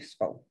be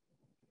useful?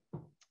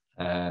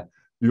 The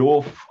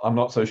ORF, I'm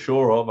not so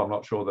sure of. I'm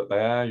not sure that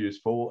they are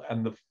useful.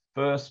 And the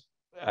first,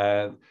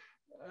 I'm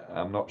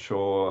not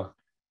sure.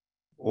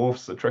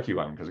 ORF's a tricky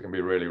one because it can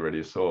be really,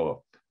 really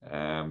sore.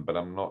 But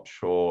I'm not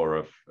sure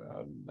if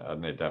I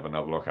need to have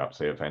another look up,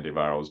 see if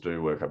antivirals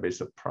do work. I'd be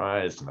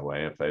surprised in a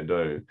way if they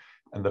do.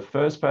 And the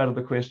first part of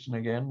the question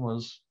again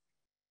was?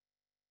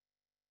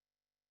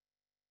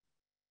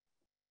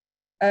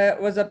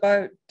 It was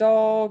about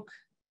dog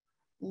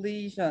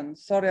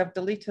lesions. Sorry, I've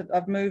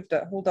moved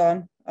it. Hold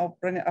on, I'll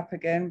bring it up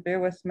again. Bear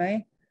with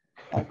me.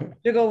 I'll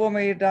jiggle my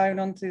way down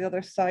onto the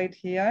other side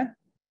here.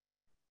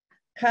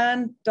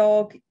 Can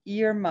dog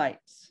ear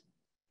mites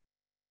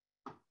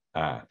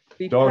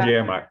dog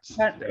ear mites.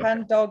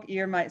 Can dog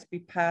ear mites be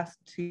passed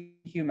to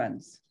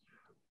humans?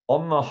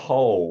 On the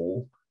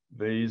whole,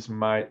 these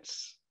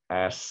mites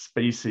are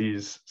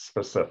species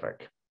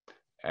specific.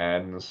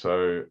 And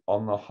so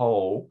on the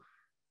whole,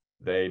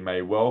 they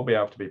may well be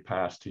able to be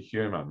passed to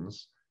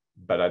humans,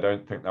 but I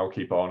don't think they'll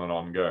keep on and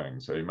on going.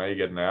 So you may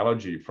get an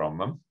allergy from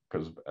them,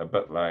 because a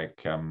bit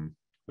like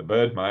the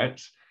bird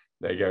mites,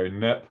 they go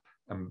nip,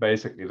 and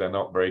basically they're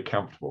not very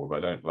comfortable.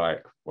 They don't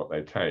like what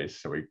they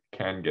taste. So we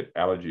can get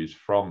allergies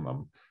from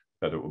them,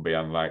 but it will be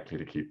unlikely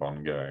to keep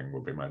on going,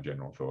 would be my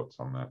general thoughts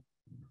on that.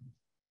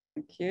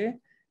 Thank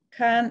you.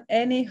 Can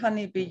any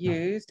honey be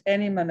used,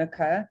 any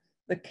Manuka?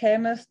 The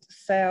chemist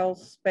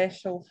sells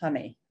special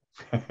honey.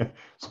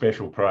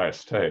 Special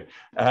price too.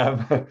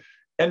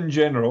 In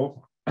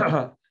general,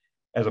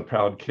 as a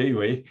proud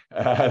Kiwi,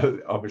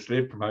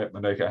 obviously promote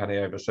Manuka honey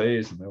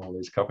overseas and all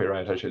these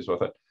copyright issues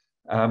with it.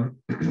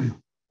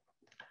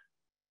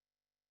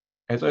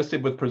 As I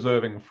said with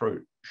preserving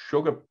fruit,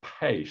 sugar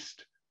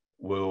paste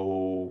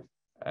will,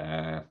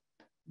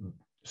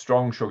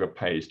 strong sugar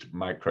paste,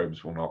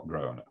 microbes will not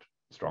grow in it,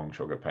 strong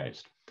sugar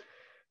paste.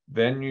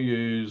 Then you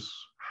use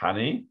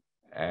honey,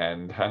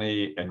 and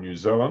honey in New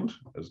Zealand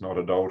is not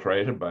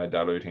adulterated by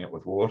diluting it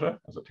with water,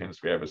 as it tends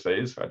to be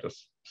overseas. So I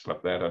just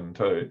slip that in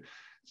too.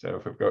 So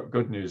if we've got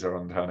good New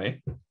Zealand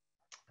honey,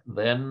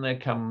 then there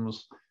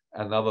comes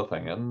another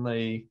thing. In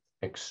the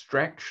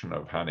extraction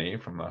of honey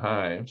from the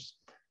hives,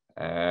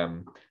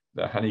 the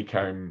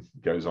honeycomb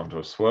goes onto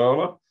a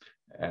swirler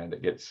and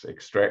it gets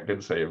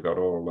extracted. So you've got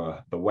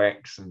all the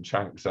wax and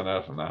chunks in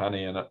it and the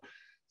honey in it.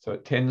 So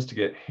it tends to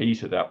get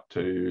heated up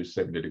to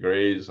 70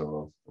 degrees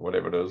or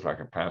whatever it is, like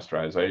a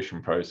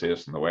pasteurization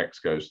process, and the wax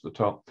goes to the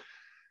top.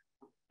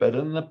 But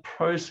in the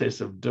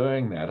process of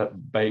doing that,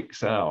 it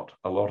bakes out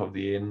a lot of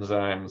the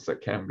enzymes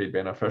that can be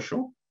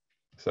beneficial.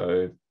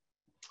 So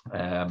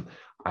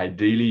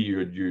ideally, you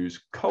would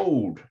use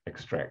cold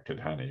extracted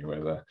honey,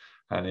 where the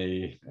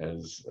honey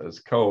is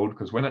cold,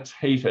 because when it's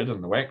heated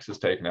and the wax is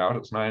taken out,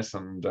 it's nice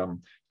and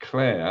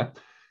clear.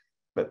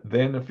 But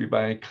then if you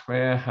buy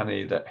clear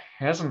honey that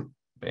hasn't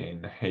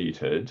been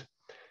heated,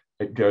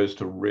 it goes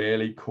to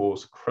really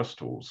coarse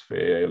crystals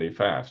fairly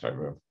fast,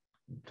 over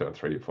 2 or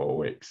 3 or 4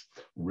 weeks,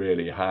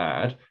 really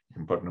hard. You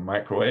can put it in a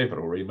microwave,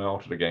 it'll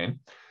remelt it again.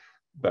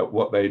 But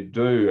what they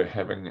do,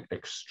 having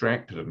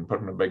extracted it and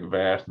put in a big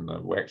vat and the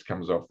wax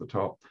comes off the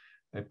top,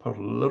 they put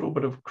a little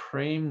bit of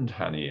creamed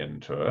honey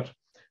into it,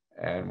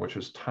 and which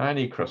is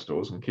tiny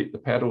crystals, and keep the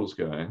petals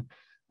going.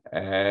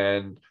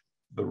 And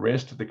the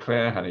rest of the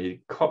clear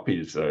honey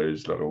copies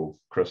those little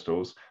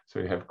crystals. So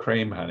you have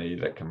cream honey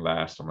that can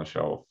last on the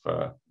shelf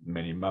for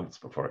many months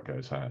before it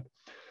goes hard.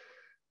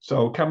 So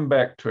I'll come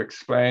back to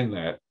explain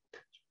that.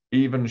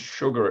 Even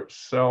sugar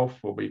itself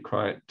will be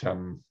quite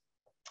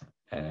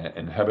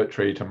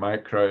inhibitory to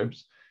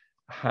microbes.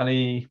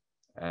 Honey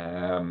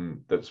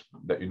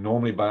that you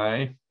normally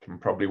buy can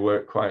probably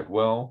work quite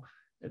well.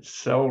 It's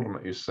seldom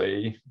that you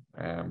see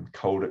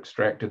cold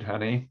extracted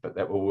honey, but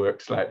that will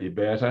work slightly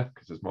better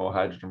because there's more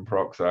hydrogen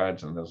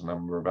peroxides and there's a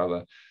number of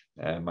other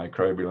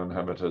microbial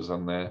inhibitors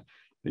in there.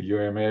 The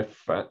UMF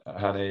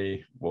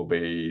honey will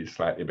be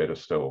slightly better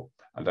still.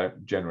 I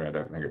don't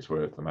think it's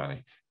worth the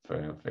money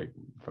for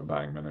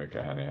buying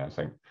Manuka honey. I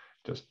think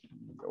just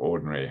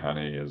ordinary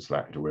honey is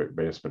likely to work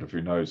best, but if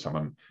you know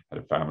someone at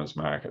a farmer's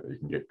market that you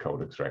can get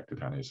cold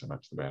extracted honey, so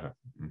much the better.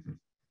 Mm-hmm.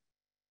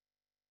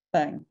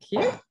 Thank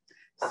you.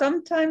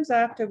 Sometimes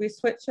after we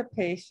switch a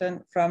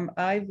patient from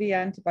IV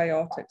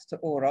antibiotics to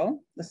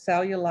oral, the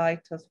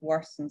cellulitis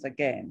worsens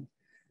again,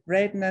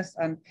 redness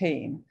and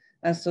pain.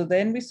 And so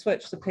then we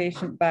switch the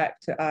patient back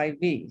to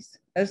IVs.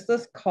 Is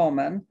this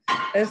common?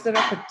 Is there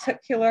a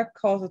particular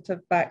causative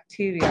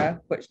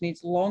bacteria which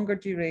needs longer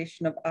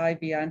duration of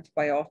IV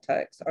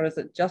antibiotics, or is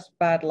it just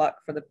bad luck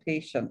for the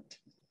patient?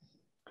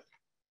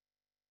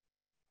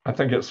 I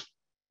think it's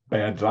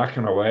bad luck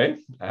in a way.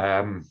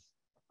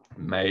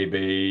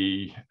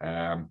 Maybe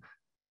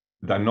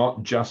they're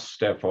not just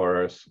Staph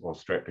aureus or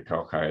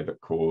streptococci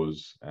that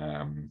cause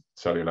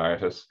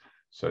cellulitis.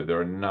 So there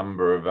are a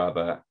number of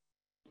other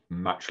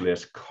much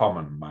less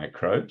common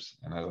microbes.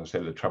 And as I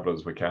said, the trouble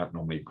is we can't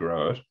normally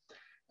grow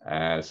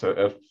it. So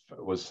if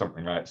it was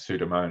something like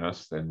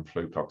Pseudomonas, then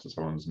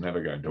flucloxacilin's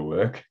never going to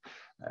work.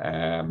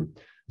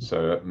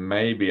 So it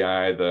may be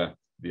either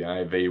the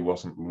IV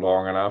wasn't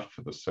long enough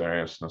for the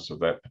seriousness of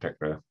that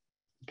particular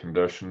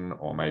condition,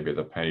 or maybe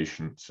the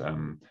patient's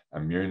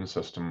immune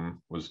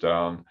system was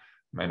down,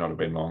 may not have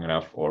been long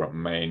enough, or it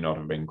may not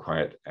have been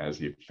quite as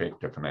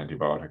effective an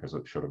antibiotic as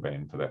it should have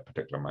been for that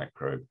particular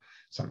microbe.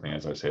 Something,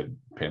 as I said,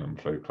 penem,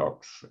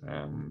 fluclox,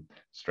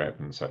 strep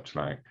and such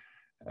like.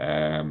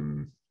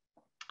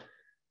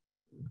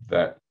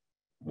 That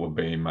would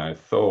be my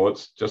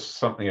thoughts. Just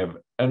something of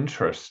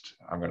interest,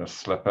 I'm going to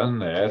slip in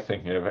there,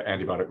 thinking of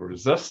antibiotic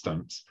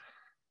resistance.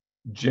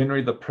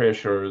 Generally, the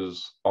pressure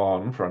is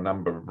on for a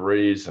number of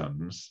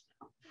reasons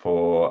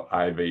for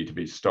IV to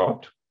be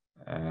stopped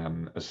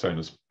as soon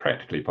as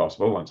practically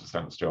possible. Once it's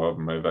done its job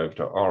and move over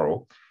to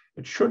oral,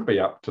 it should be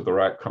up to the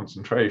right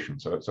concentration.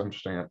 So it's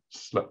interesting it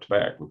slipped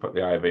back. We put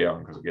the IV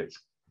on because it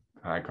gets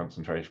high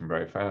concentration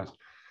very fast.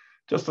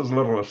 Just as a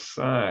little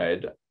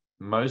aside,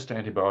 most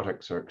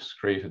antibiotics are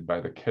excreted by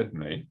the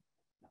kidney.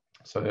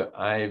 So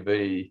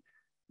IV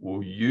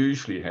will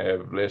usually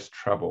have less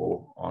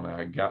trouble on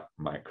our gut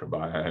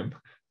microbiome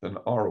than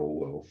oral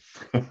will.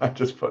 I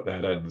just put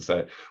that in and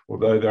say,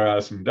 although there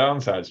are some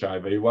downsides to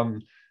IV,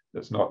 one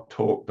that's not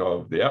talked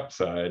of, the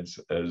upsides,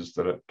 is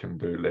that it can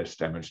do less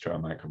damage to our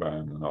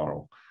microbiome than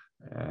oral.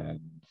 And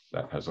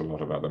that has a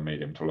lot of other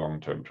medium to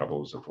long-term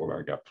troubles if all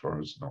our gut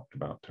flora is knocked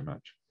about too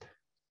much.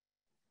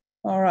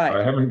 All right.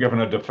 I haven't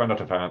given a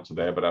definitive answer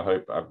there, but I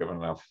hope I've given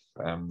enough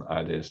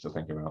ideas to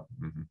think about.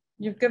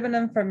 You've given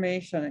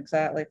information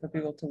exactly for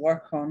people to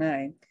work on,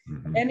 eh?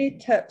 Any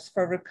tips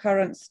for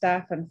recurrent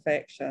staph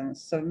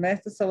infections? So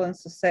methicillin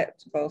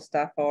susceptible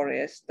Staph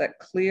aureus that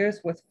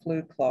clears with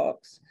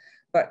fluclox,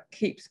 but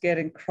keeps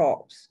getting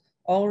crops,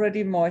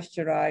 already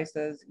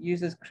moisturizes,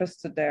 uses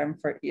Cristoderm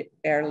for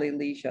early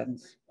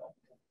lesions.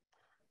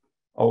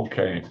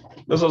 Okay,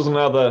 this is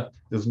another,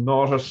 there's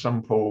not a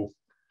simple,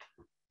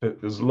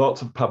 there's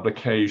lots of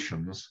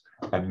publications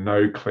and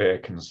no clear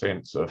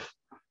consensus,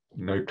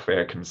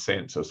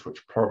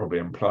 which probably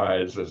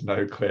implies there's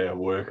no clear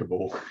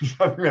workable,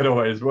 something that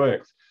always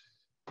works.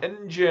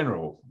 In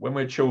general, when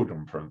we're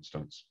children, for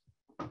instance,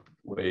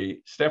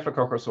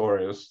 Staphylococcus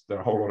aureus, there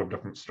are a whole lot of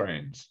different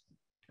strains.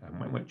 And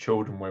when we're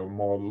children, we're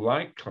more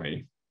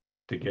likely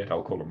to get,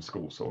 I'll call them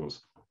school sores.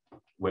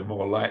 We're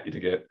more likely to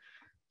get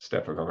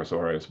Staphylococcus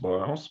aureus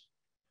boils.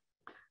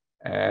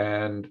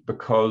 And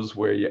because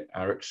we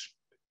are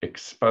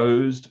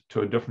exposed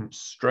to a different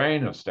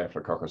strain of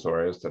Staphylococcus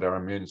aureus that our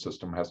immune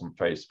system hasn't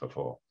faced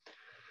before.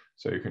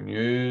 So you can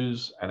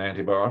use an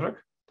antibiotic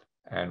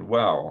and,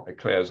 well, it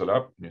clears it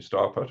up and you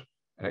stop it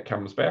and it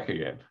comes back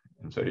again.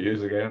 And so you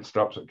use it again, it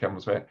stops, it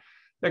comes back.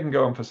 They can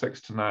go on for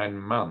 6 to 9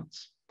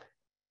 months.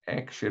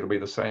 Actually, it'll be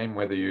the same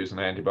whether you use an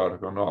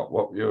antibiotic or not.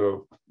 What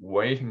you're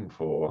waiting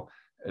for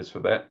is for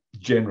that,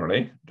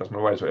 generally, doesn't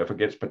always work. If it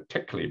gets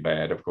particularly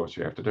bad, of course,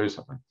 you have to do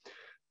something.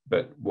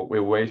 But what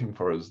we're waiting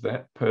for is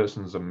that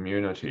person's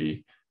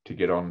immunity to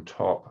get on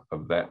top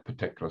of that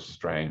particular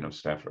strain of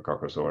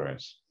Staphylococcus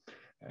aureus.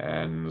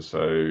 And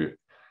so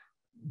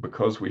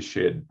because we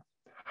shed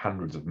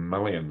hundreds of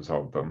millions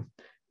of them,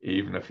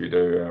 even if you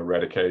do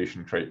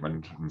eradication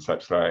treatment and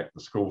such like,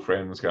 the school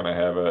friend's going to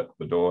have it,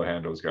 the door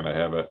handle's going to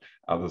have it,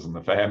 others in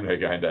the family are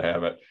going to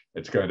have it.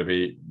 It's going to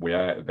be,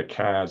 the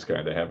car's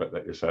going to have it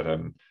that you sit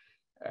in.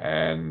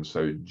 And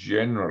so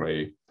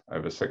generally,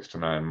 over 6 to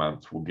 9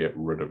 months, we'll get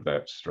rid of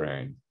that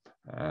strain.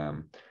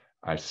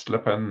 I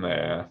slip in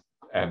there,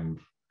 and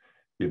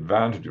the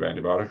advantage of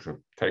antibiotics, it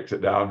takes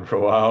it down for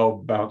a while,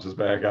 bounces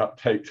back up,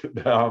 takes it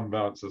down,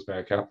 bounces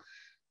back up.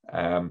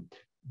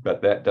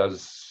 But that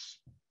does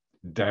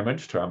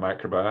damage to our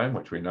microbiome,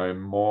 which we know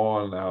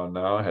more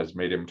now has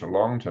medium to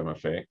long-term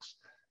effects.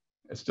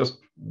 It's just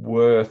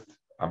worth,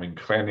 I mean,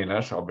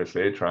 cleanliness,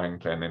 obviously, trying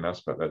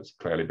cleanliness, but that's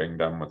clearly being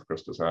done with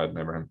Cristocide and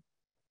everything.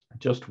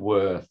 Just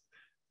worth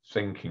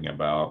thinking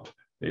about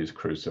these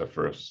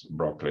cruciferous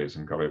broccolis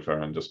and cauliflower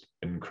and just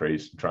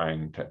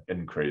trying to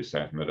increase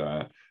that in the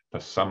diet. For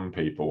some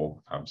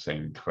people, I've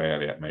seen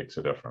clearly it makes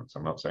a difference.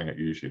 I'm not saying it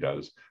usually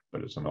does,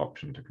 but it's an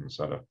option to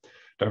consider.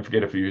 Don't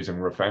forget, if you're using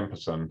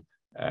rifampicin,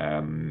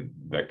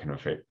 that can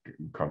affect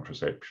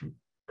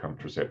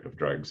contraceptive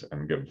drugs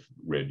and give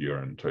red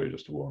urine too,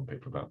 just to warn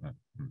people about that.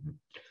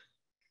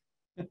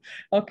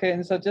 Okay,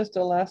 and so just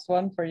a last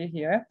one for you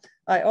here.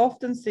 I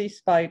often see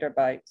spider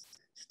bites.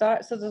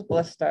 Starts as a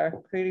blister,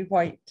 query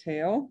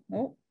whitetail.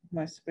 Oh,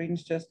 my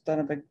screen's just done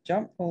a big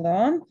jump. Hold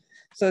on.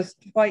 So it's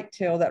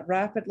whitetail that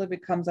rapidly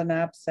becomes an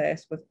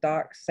abscess with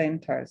dark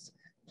centers.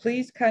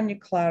 Please, can you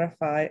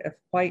clarify if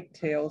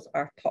whitetails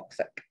are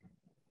toxic?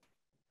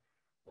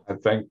 I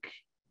think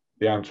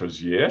the answer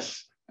is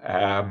yes.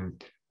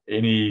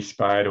 Any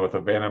spider with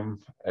a venom,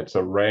 it's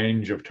a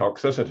range of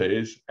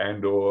toxicities,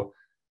 and or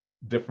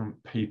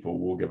different people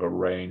will give a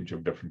range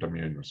of different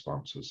immune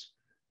responses.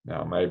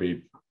 Now,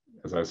 maybe,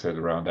 as I said,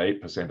 around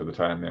 8% of the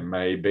time, there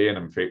may be an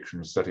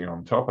infection sitting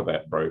on top of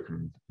that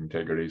broken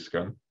integrity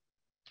skin,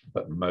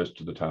 but most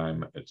of the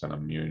time it's an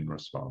immune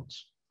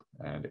response,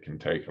 and it can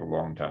take a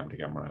long time to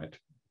get right.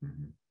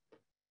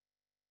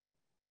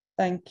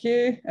 Thank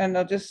you. And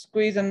I'll just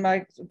squeeze in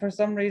for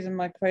some reason,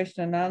 my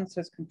question and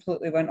answers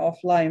completely went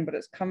offline, but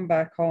it's come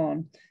back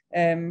on.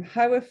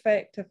 How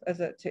effective is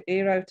it to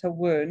air out a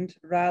wound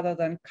rather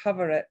than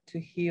cover it to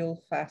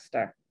heal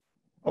faster?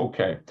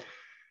 Okay,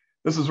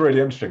 this is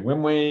really interesting.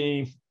 When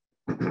we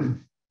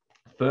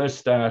first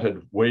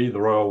started, the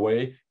royal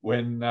we,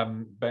 when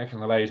back in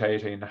the late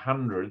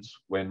 1800s,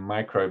 when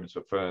microbes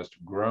were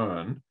first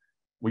grown,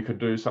 we could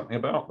do something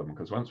about them,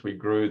 because once we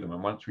grew them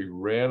and once we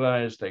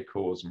realized they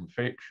cause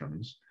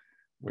infections,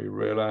 we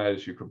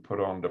realized you could put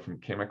on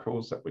different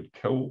chemicals that would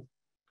kill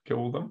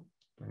them.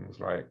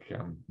 Things like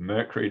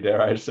mercury,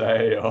 dare I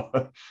say,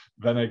 or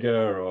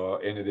vinegar,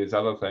 or any of these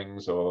other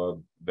things, or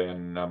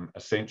then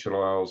essential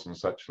oils and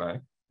such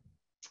like.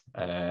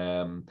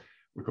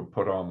 We could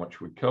put on which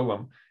would kill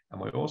them.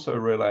 And we also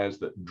realized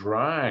that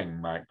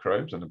drying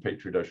microbes in a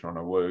petri dish on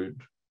a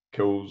wound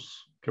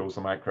kills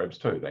the microbes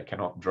too. They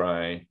cannot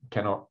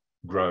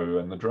grow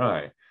in the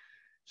dry.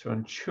 So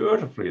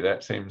intuitively,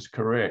 that seems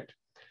correct.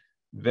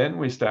 Then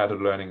we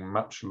started learning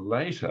much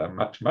later,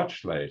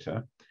 much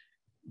later,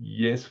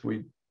 yes,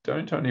 we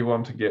don't only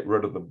want to get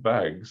rid of the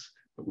bugs,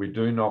 but we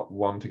do not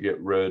want to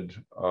get rid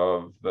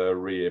of the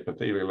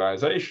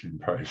reepithelialization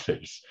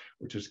process,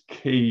 which is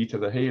key to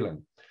the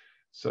healing.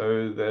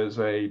 So there's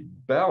a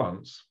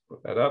balance,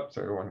 put that up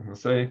so everyone can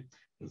see,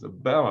 there's a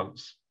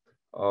balance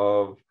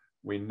of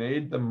we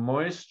need the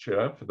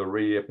moisture for the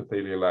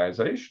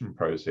reepithelialization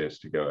process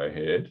to go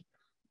ahead,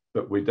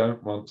 but we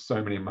don't want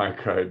so many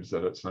microbes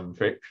that it's an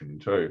infection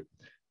too.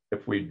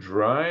 If we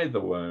dry the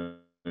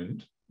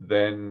wound,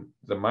 then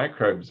the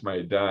microbes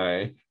may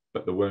die,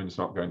 but the wound's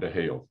not going to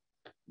heal.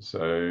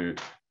 So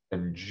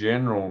in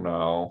general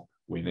now,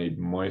 we need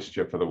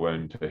moisture for the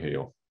wound to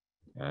heal.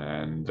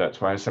 And that's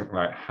why something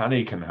like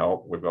honey can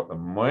help. We've got the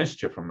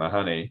moisture from the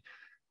honey,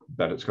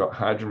 but it's got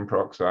hydrogen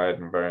peroxide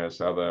and various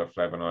other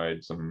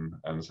flavonoids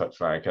and such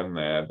like in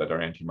there that are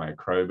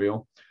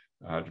antimicrobial.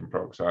 Hydrogen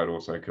peroxide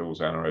also kills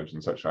anaerobes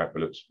and such like,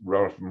 but it's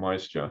relative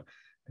moisture,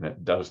 and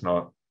it does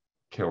not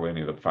kill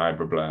any of the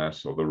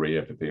fibroblasts or the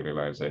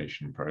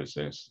reepithelialization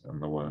process in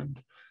the wound.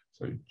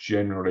 So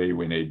generally,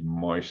 we need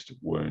moist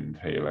wound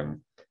healing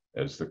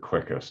as the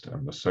quickest,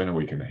 and the sooner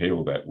we can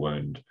heal that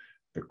wound,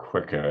 the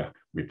quicker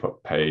we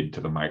put paid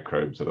to the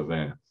microbes that are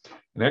there.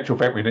 In actual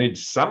fact, we need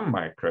some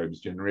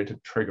microbes generally to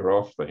trigger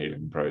off the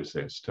healing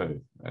process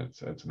too.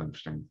 It's an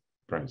interesting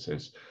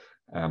process.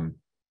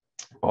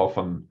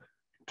 Often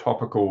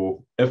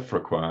topical if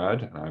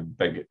required, and a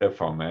big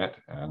if on that,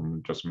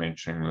 just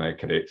mentioning the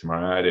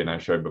cadexamar iodine I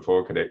showed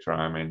before.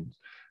 Cadexamar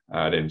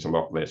iodine's a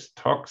lot less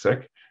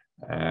toxic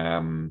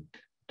to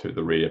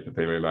the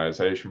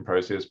reepithelialization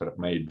process, but it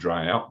may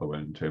dry out the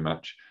wound too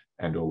much,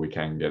 and or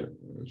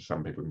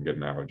some people can get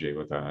an allergy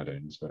with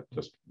iodines, but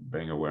just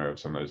being aware of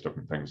some of those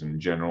different things. In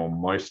general,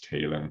 moist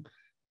healing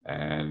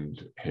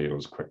and heal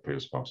as quickly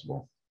as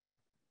possible.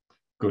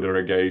 Good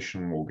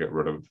irrigation will get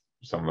rid of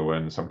some of the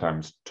wounds.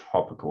 Sometimes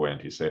topical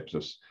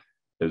antisepsis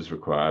is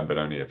required, but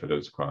only if it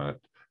is quiet,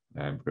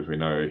 because we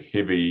know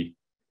heavy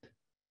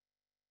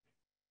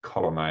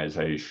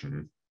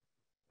colonization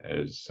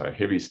is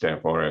heavy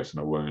Staph aureus in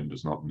a wound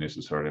is not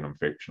necessarily an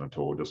infection at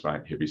all, just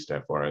like heavy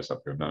Staph aureus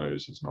up your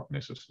nose is not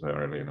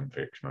necessarily an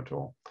infection at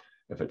all.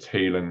 If it's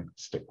healing,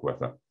 stick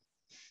with it,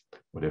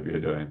 whatever you're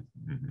doing.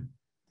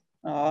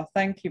 Oh,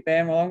 thank you,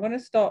 Ben. Well, I'm going to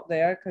stop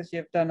there because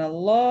you've done a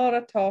lot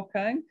of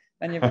talking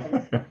and you've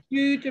got a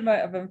huge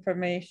amount of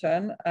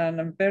information, and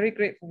I'm very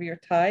grateful for your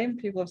time.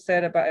 People have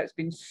said about it, it's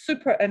been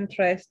super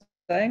interesting.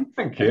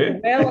 Thank you.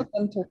 As well as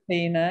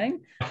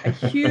entertaining, a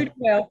huge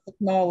wealth of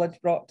knowledge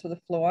brought to the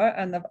floor,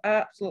 and I've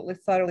absolutely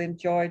thoroughly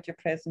enjoyed your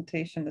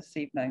presentation this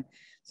evening.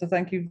 So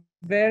thank you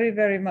very,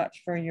 very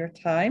much for your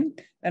time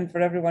and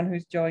for everyone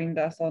who's joined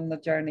us on the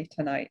journey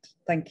tonight.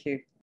 Thank you.